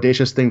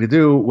audacious thing to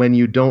do when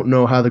you don't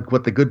know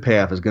what the good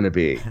payoff is going to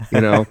be,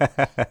 And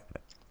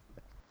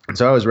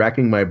so I was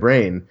racking my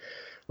brain,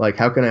 like,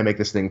 how can I make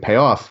this thing pay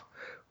off?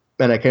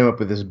 And I came up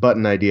with this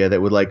button idea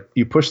that would like,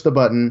 you push the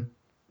button.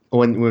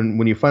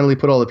 When you finally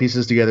put all the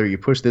pieces together, you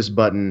push this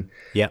button.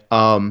 Yeah.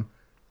 I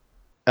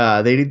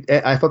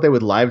thought they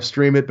would live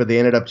stream it, but they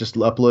ended up just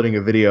uploading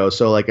a video.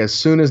 So like as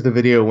soon as the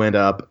video went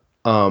up,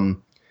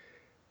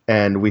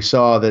 and we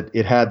saw that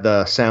it had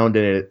the sound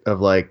in it of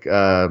like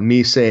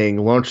me saying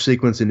launch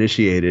sequence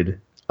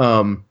initiated.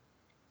 That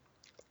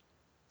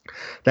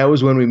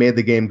was when we made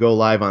the game go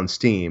live on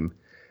Steam.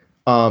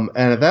 And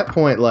at that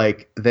point,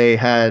 like they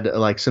had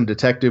like some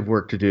detective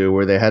work to do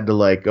where they had to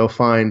like go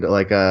find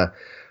like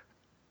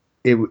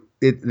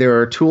there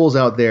are tools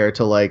out there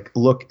to like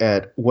look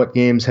at what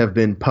games have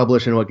been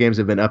published and what games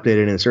have been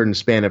updated in a certain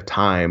span of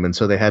time, and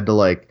so they had to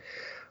like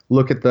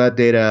look at that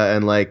data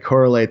and like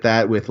correlate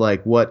that with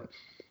like what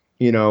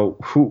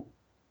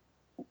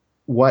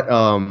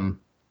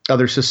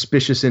other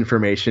suspicious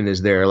information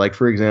is there. Like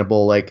for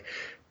example, like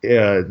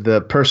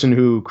the person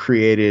who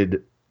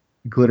created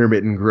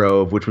Glittermitten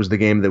Grove, which was the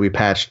game that we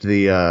patched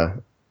the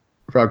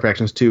Frog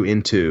Fractions 2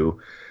 into.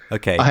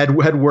 Okay. I had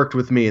worked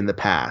with me in the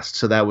past,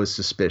 so that was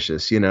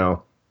suspicious,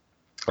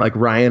 Like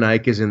Ryan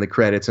Ike is in the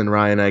credits, and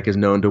Ryan Ike is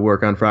known to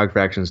work on Frog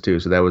Fractions too,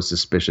 so that was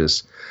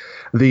suspicious.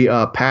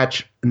 The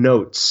patch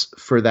notes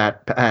for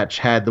that patch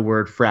had the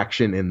word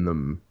fraction in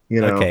them,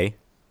 Okay.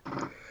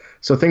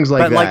 So things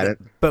like that.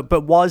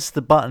 But was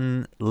the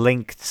button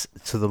linked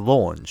to the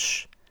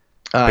launch?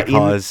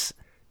 Because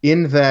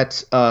in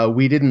that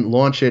we didn't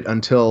launch it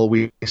until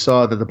we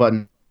saw that the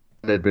button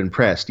had been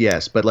pressed,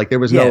 yes, but like there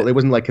was it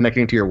wasn't like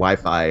connecting to your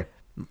Wi-Fi.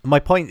 my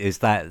point is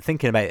that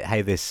thinking about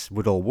how this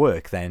would all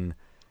work, then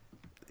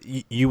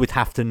you would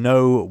have to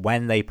know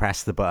when they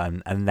press the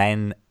button and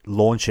then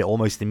launch it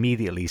almost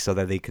immediately so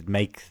that they could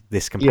make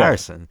this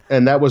comparison. Yeah.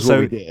 And that was what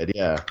we did,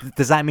 yeah.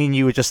 Does that mean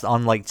you were just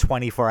on like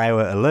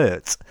 24-hour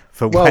alert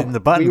for when the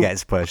button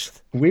gets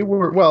pushed? We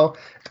were, well,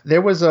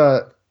 there was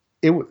a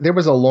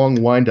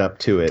long wind up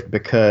to it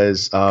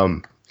because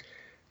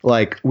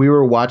like we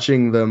were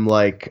watching them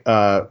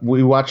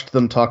we watched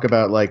them talk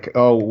about like,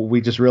 oh,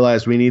 we just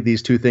realized we need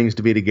these two things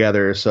to be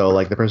together. So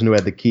like the person who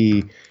had the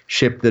key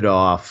shipped it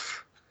off.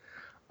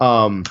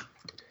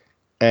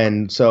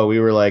 And so we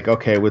were like,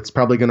 okay, well, it's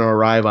probably going to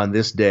arrive on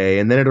this day.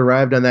 And then it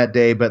arrived on that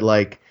day, but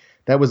like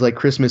that was like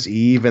Christmas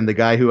Eve. And the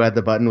guy who had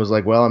the button was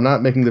like, well, I'm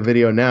not making the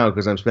video now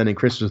because I'm spending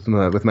Christmas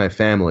with my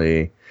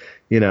family,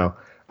 you know.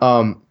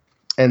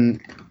 And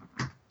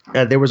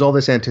there was all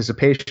this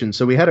anticipation.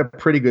 So we had a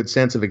pretty good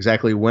sense of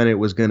exactly when it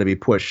was going to be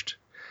pushed.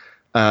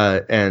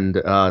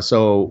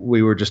 So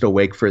we were just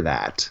awake for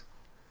that.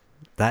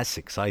 That's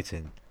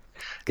exciting.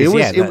 It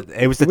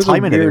was the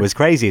timing of it was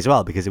crazy as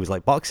well because it was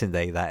like Boxing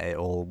Day that it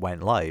all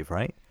went live,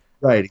 right?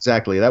 Right,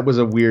 exactly. That was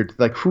a weird,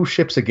 like, who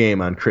ships a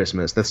game on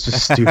Christmas? That's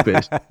just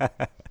stupid.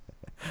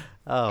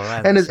 Oh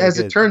man! And as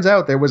it turns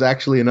out, there was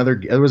actually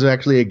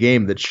a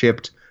game that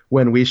shipped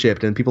when we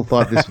shipped, and people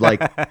thought this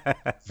like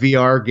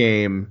VR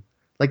game,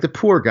 like the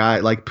poor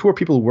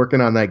people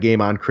working on that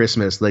game on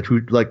Christmas, like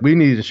we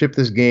needed to ship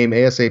this game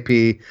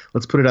ASAP.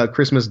 Let's put it out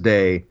Christmas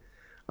Day.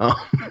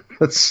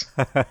 That's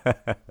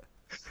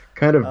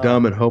kind of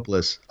dumb and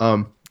hopeless.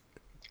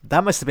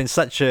 That must have been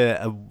such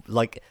a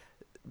like.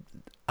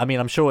 I mean,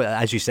 I'm sure,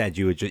 as you said,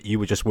 you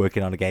were just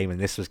working on a game,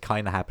 and this was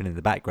kind of happening in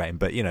the background.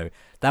 But you know,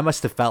 that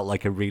must have felt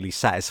like a really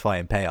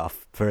satisfying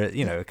payoff for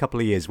a couple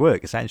of years'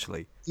 work,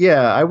 essentially.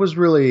 Yeah, I was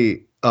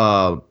really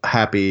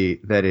happy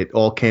that it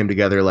all came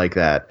together like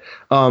that.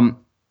 And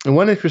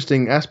one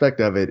interesting aspect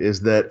of it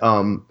is that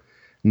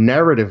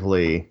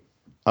narratively,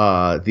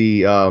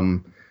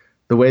 the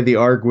way the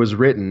ARG was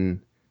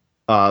written.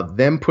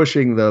 Them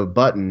pushing the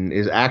button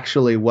is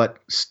actually what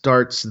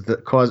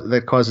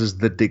causes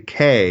the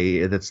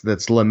decay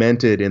that's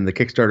lamented in the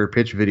Kickstarter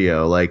pitch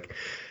video. Like,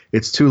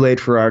 it's too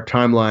late for our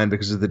timeline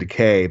because of the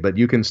decay, but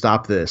you can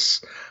stop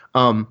this.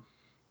 And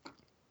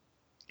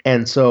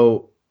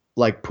so,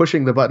 like,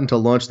 pushing the button to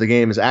launch the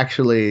game is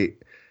actually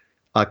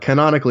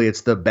canonically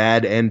it's the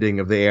bad ending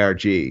of the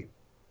ARG.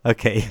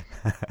 Okay.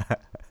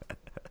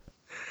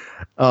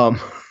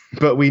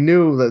 But we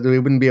knew that we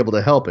wouldn't be able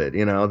to help it,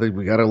 that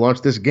we got to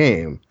launch this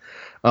game.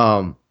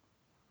 And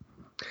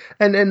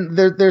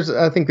there's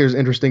I think there's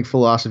interesting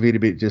philosophy to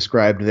be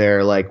described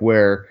there, like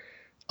where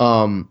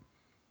when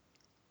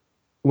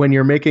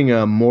you're making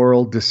a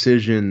moral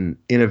decision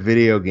in a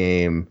video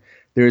game,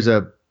 there's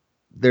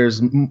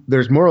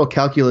moral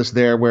calculus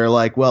there where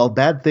like, well,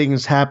 bad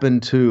things happen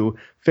to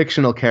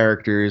fictional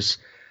characters,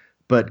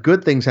 but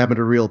good things happen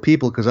to real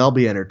people because I'll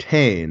be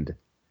entertained.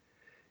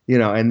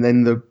 And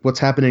then what's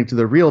happening to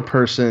the real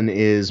person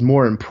is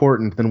more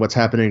important than what's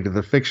happening to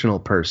the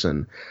fictional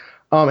person.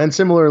 And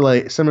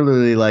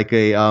similarly, like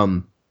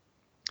a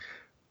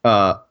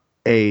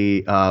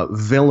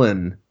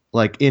villain,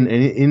 like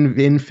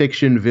in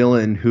fiction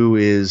villain who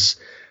is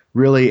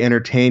really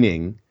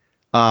entertaining,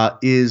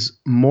 is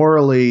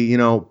morally,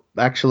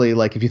 actually,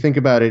 like if you think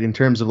about it in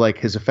terms of like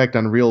his effect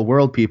on real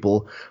world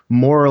people,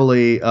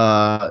 morally,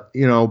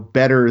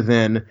 better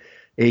than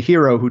a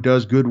hero who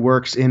does good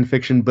works in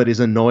fiction but is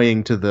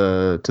annoying to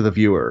the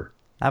viewer.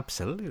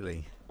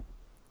 Absolutely.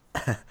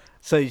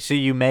 So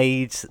you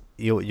made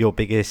your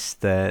biggest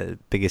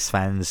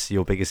fans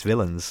your biggest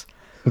villains.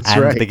 That's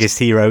and right. Biggest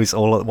heroes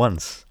all at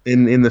once.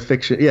 In the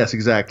fiction, yes,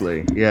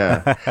 exactly.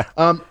 Yeah.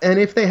 And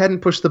if they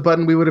hadn't pushed the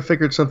button, we would have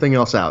figured something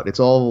else out. It's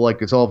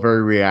all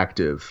very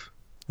reactive.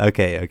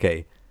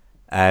 Okay.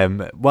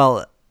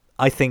 Well,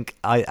 I think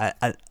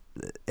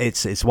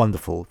it's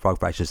wonderful, Frog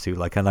Fractures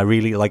 2. And I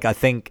really I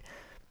think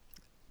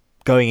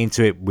going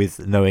into it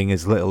with knowing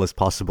as little as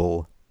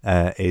possible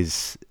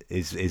is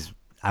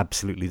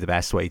absolutely the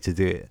best way to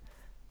do it.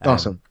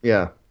 Awesome.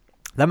 Yeah.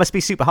 That must be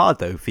super hard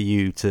though for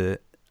you to.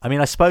 I mean,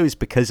 I suppose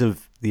because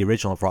of the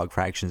original Frog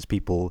Fractions,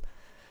 people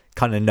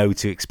kind of know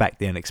to expect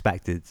the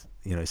unexpected,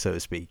 so to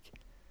speak.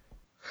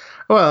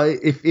 Well,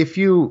 if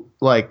you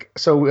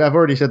so I've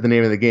already said the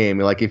name of the game.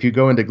 Like, if you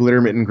go into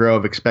Glittermitten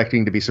Grove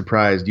expecting to be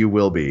surprised, you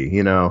will be.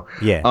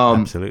 Yeah,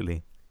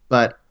 absolutely.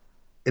 But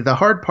the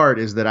hard part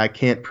is that I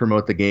can't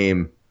promote the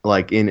game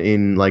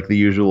in the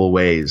usual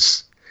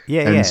ways.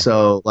 Yeah, and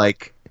so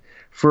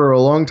for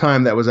a long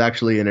time that was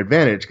actually an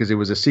advantage because it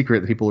was a secret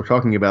that people were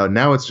talking about.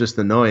 Now it's just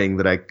annoying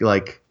that I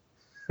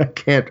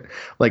can't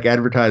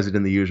advertise it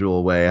in the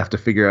usual way. I have to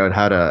figure out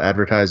how to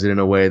advertise it in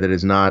a way that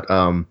is not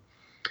a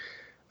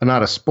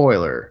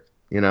spoiler,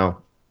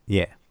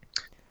 Yeah.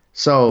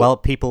 So well,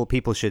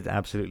 people should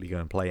absolutely go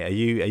and play it.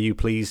 Are you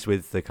pleased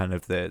with the kind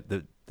of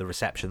the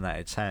reception that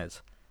it's had?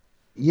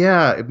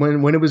 Yeah,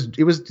 when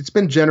it's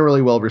been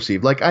generally well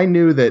received. Like, I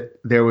knew that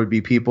there would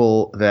be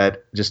people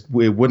that just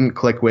it wouldn't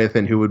click with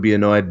and who would be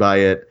annoyed by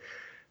it,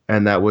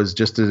 and that was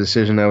just a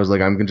decision. I was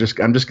like, I'm just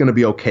going to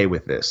be okay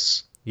with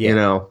this,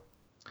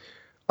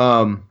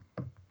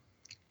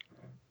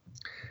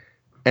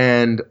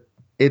 and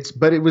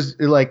but it was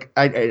like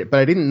but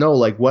I didn't know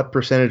like what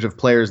percentage of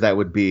players that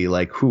would be,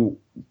 like who,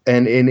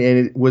 and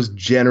it was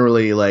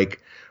generally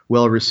like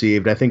well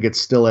received. I think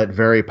it's still at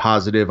very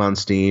positive on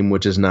Steam,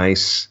 which is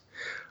nice.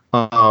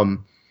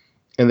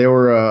 And there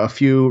were a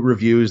few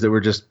reviews that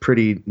were just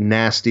pretty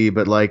nasty,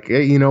 but like,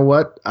 hey, you know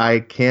what? I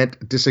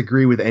can't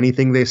disagree with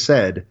anything they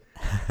said.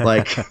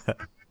 Like,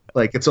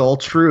 like it's all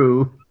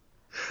true.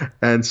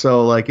 And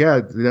so like,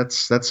 yeah,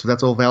 that's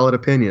all valid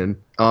opinion.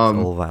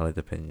 All valid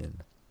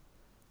opinion.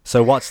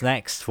 So what's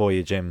next for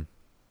you, Jim?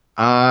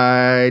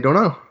 I don't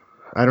know.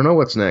 I don't know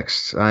what's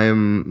next.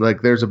 I'm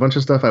like, there's a bunch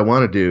of stuff I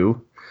want to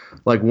do.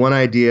 Like one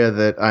idea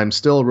that I'm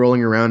still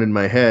rolling around in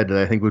my head that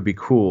I think would be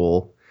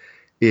cool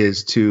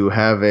is to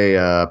have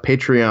a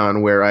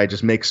Patreon where I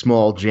just make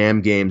small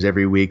jam games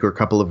every week or a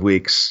couple of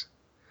weeks.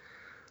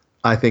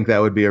 I think that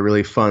would be a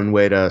really fun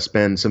way to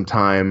spend some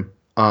time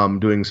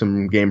doing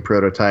some game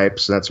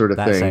prototypes, that sort of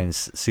thing. That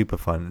sounds super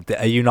fun.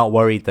 Are you not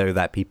worried, though,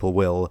 that people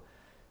will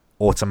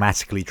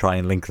automatically try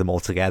and link them all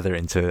together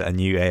into a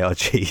new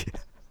ARG?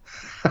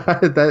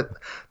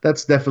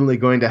 That's definitely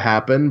going to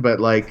happen, but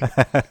like...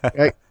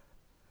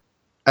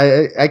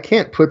 I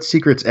can't put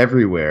secrets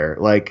everywhere.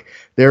 Like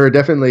there are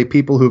definitely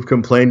people who've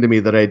complained to me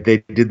that they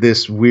did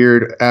this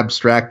weird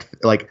abstract,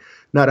 like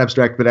not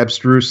abstract, but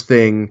abstruse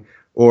thing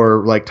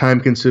or like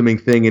time consuming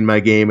thing in my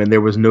game. And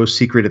there was no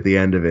secret at the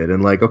end of it.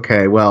 And like,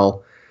 okay,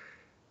 well,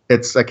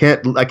 I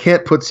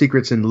can't put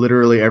secrets in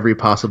literally every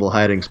possible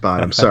hiding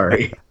spot. I'm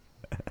sorry.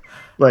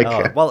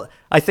 Like, well,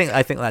 I think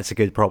that's a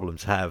good problem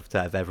to have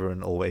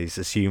everyone always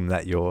assume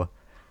that you're,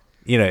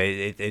 you know,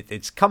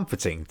 it's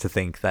comforting to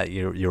think that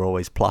you're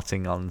always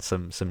plotting on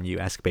some new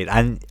escapade,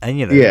 and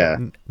you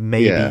know,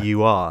 maybe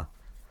you are.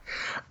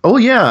 Oh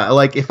yeah,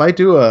 like if I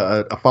do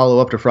a follow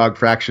up to Frog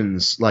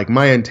Fractions, like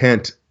my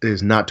intent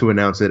is not to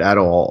announce it at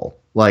all.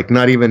 Like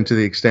not even to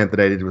the extent that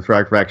I did with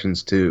Frog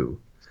Fractions 2.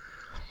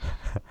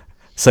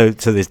 So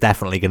there's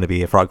definitely going to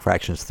be a Frog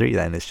Fractions 3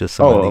 then. It's just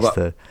someone needs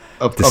to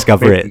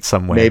discover it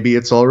somewhere. Maybe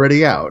it's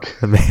already out.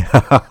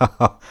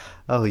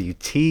 Oh, you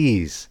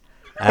tease.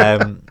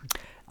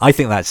 I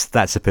think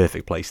that's a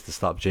perfect place to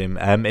stop, Jim.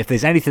 If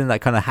there's anything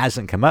that kind of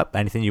hasn't come up,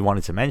 anything you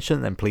wanted to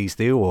mention, then please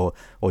do,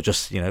 or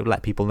just, you know,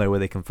 let people know where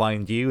they can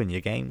find you and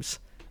your games.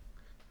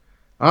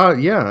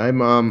 Yeah,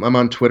 I'm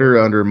on Twitter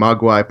under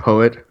Mogwai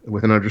Poet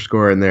with an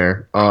underscore in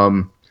there.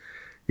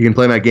 You can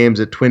play my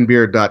games at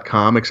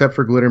twinbeard.com, except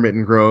for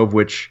Glittermitten Grove,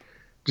 which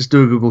just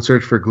do a Google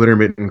search for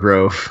Glittermitten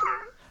Grove.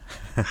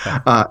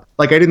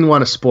 Like I didn't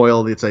want to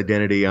spoil its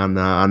identity on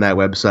that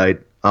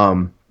website.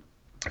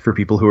 For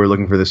people who are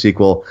looking for the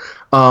sequel.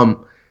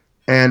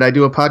 And I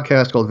do a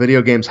podcast called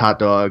Video Games Hot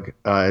Dog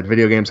at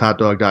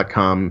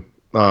videogameshotdog.com.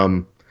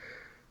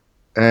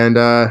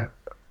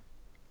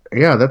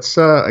 Yeah, that's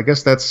I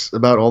guess that's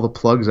about all the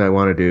plugs I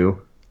want to do.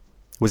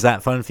 Was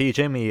that fun for you,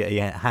 Jim? Are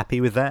you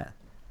happy with that?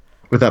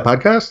 With that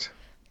podcast?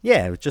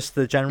 Yeah, just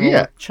the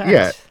general chat.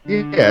 Yeah,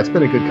 it's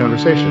been a good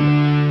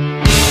conversation.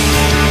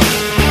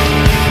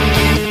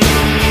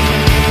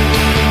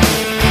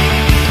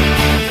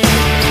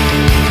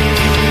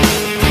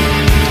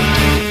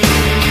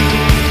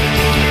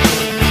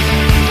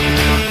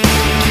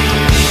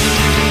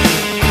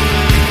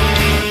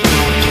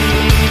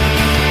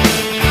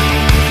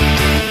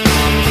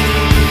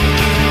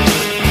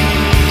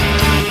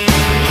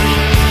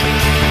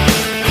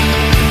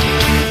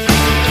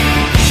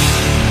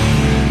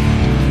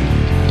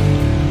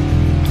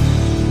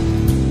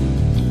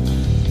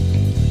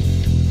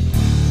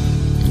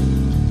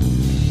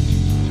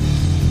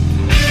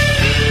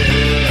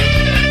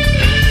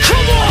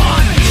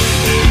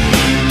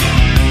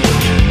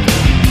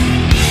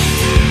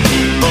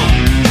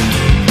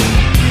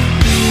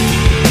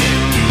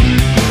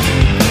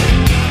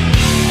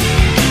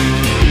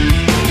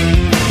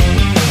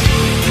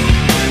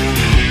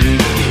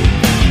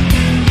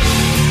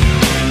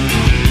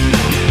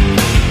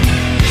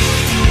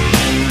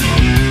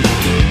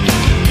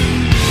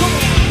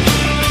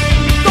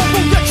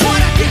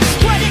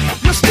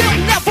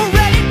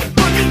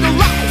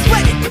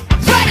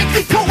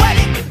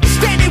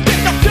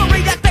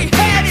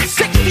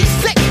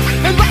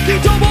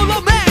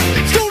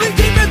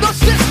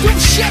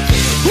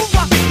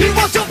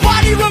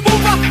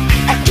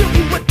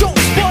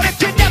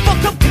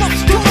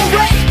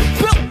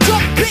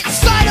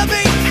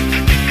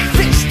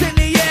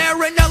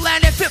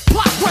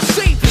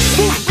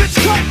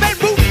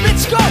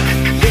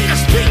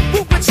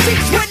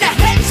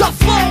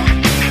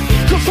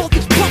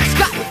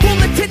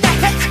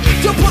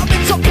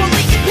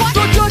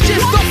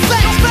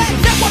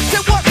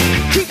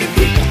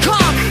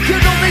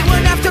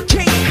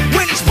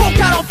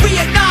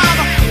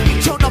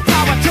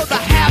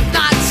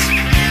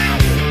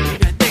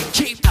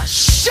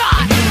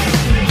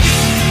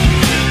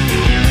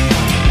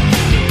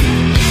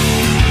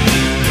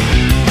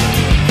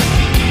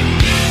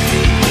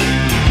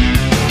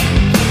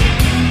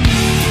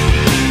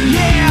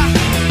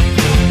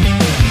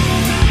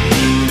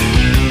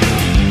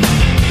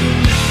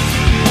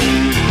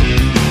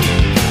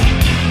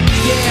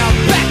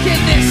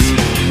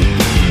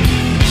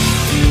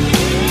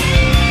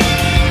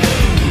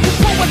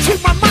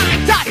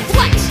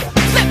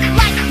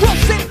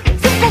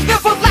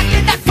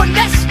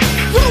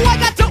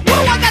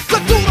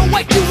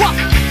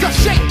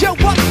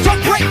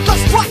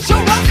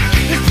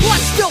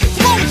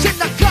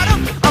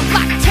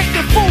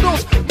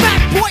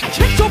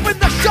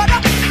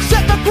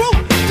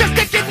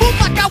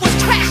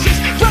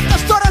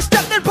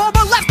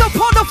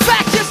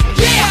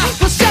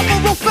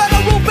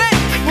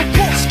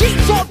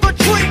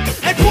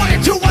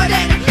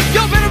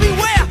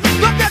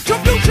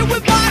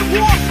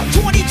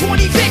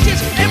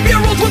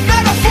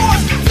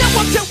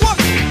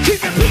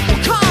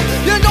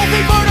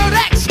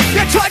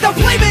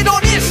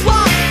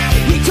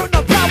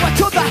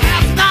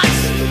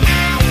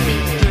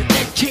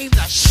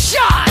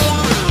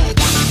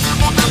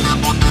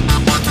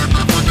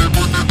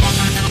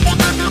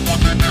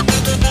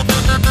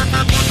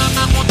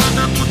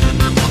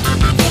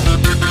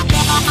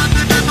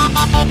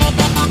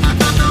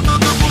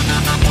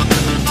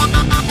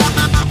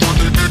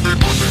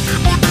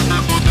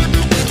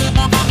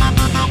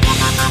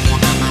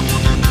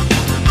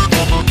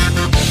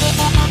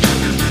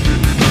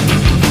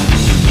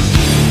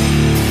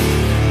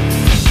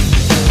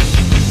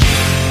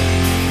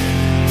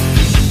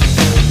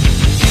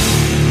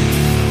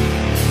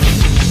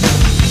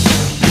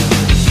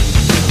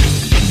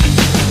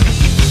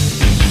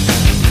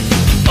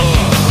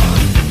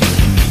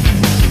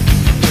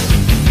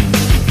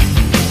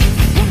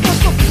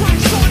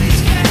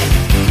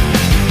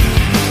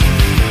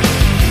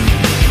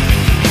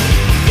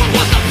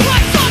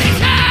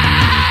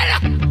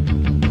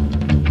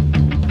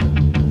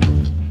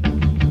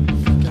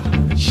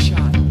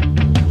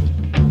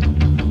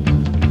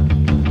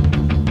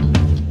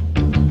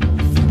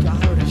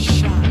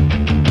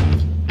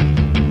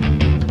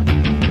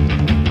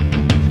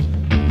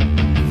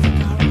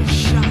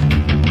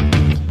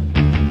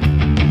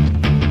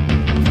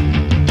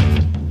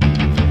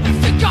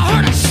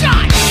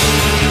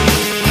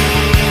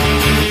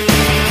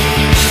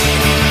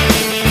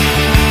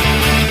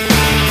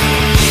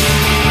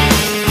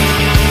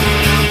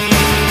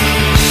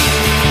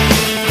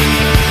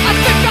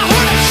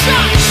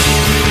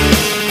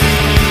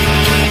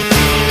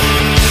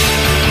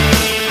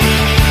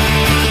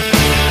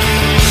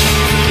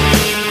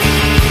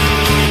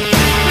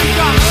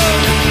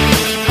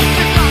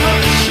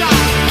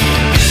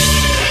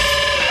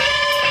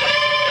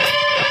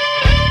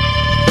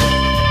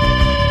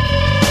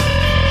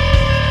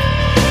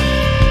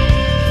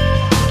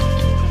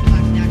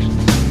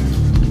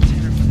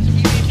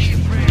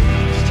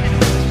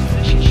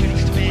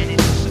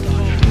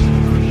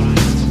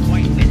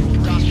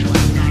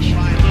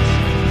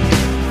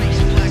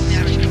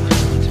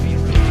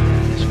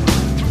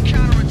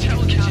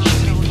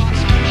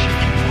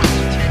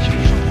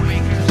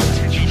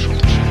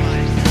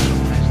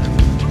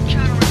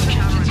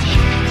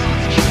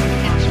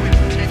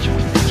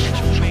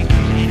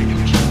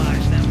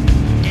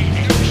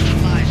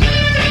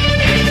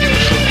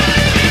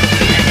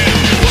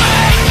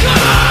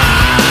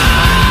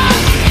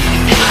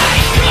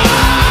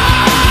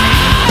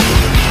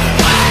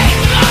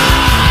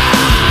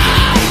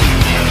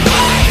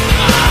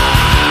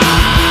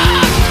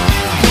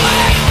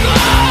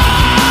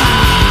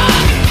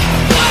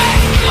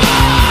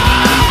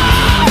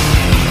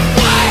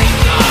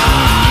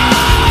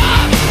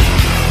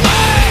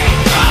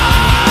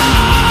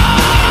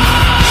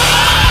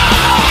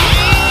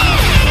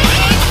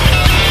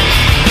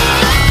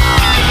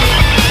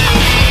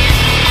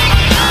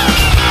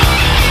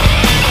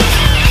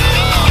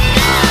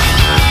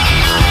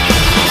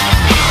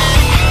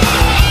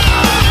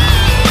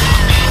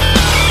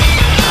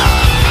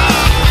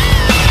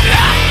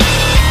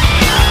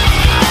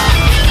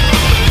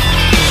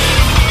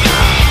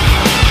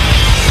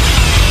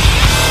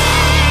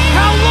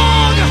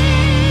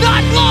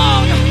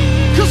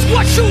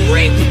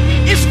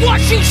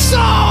 you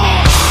saw!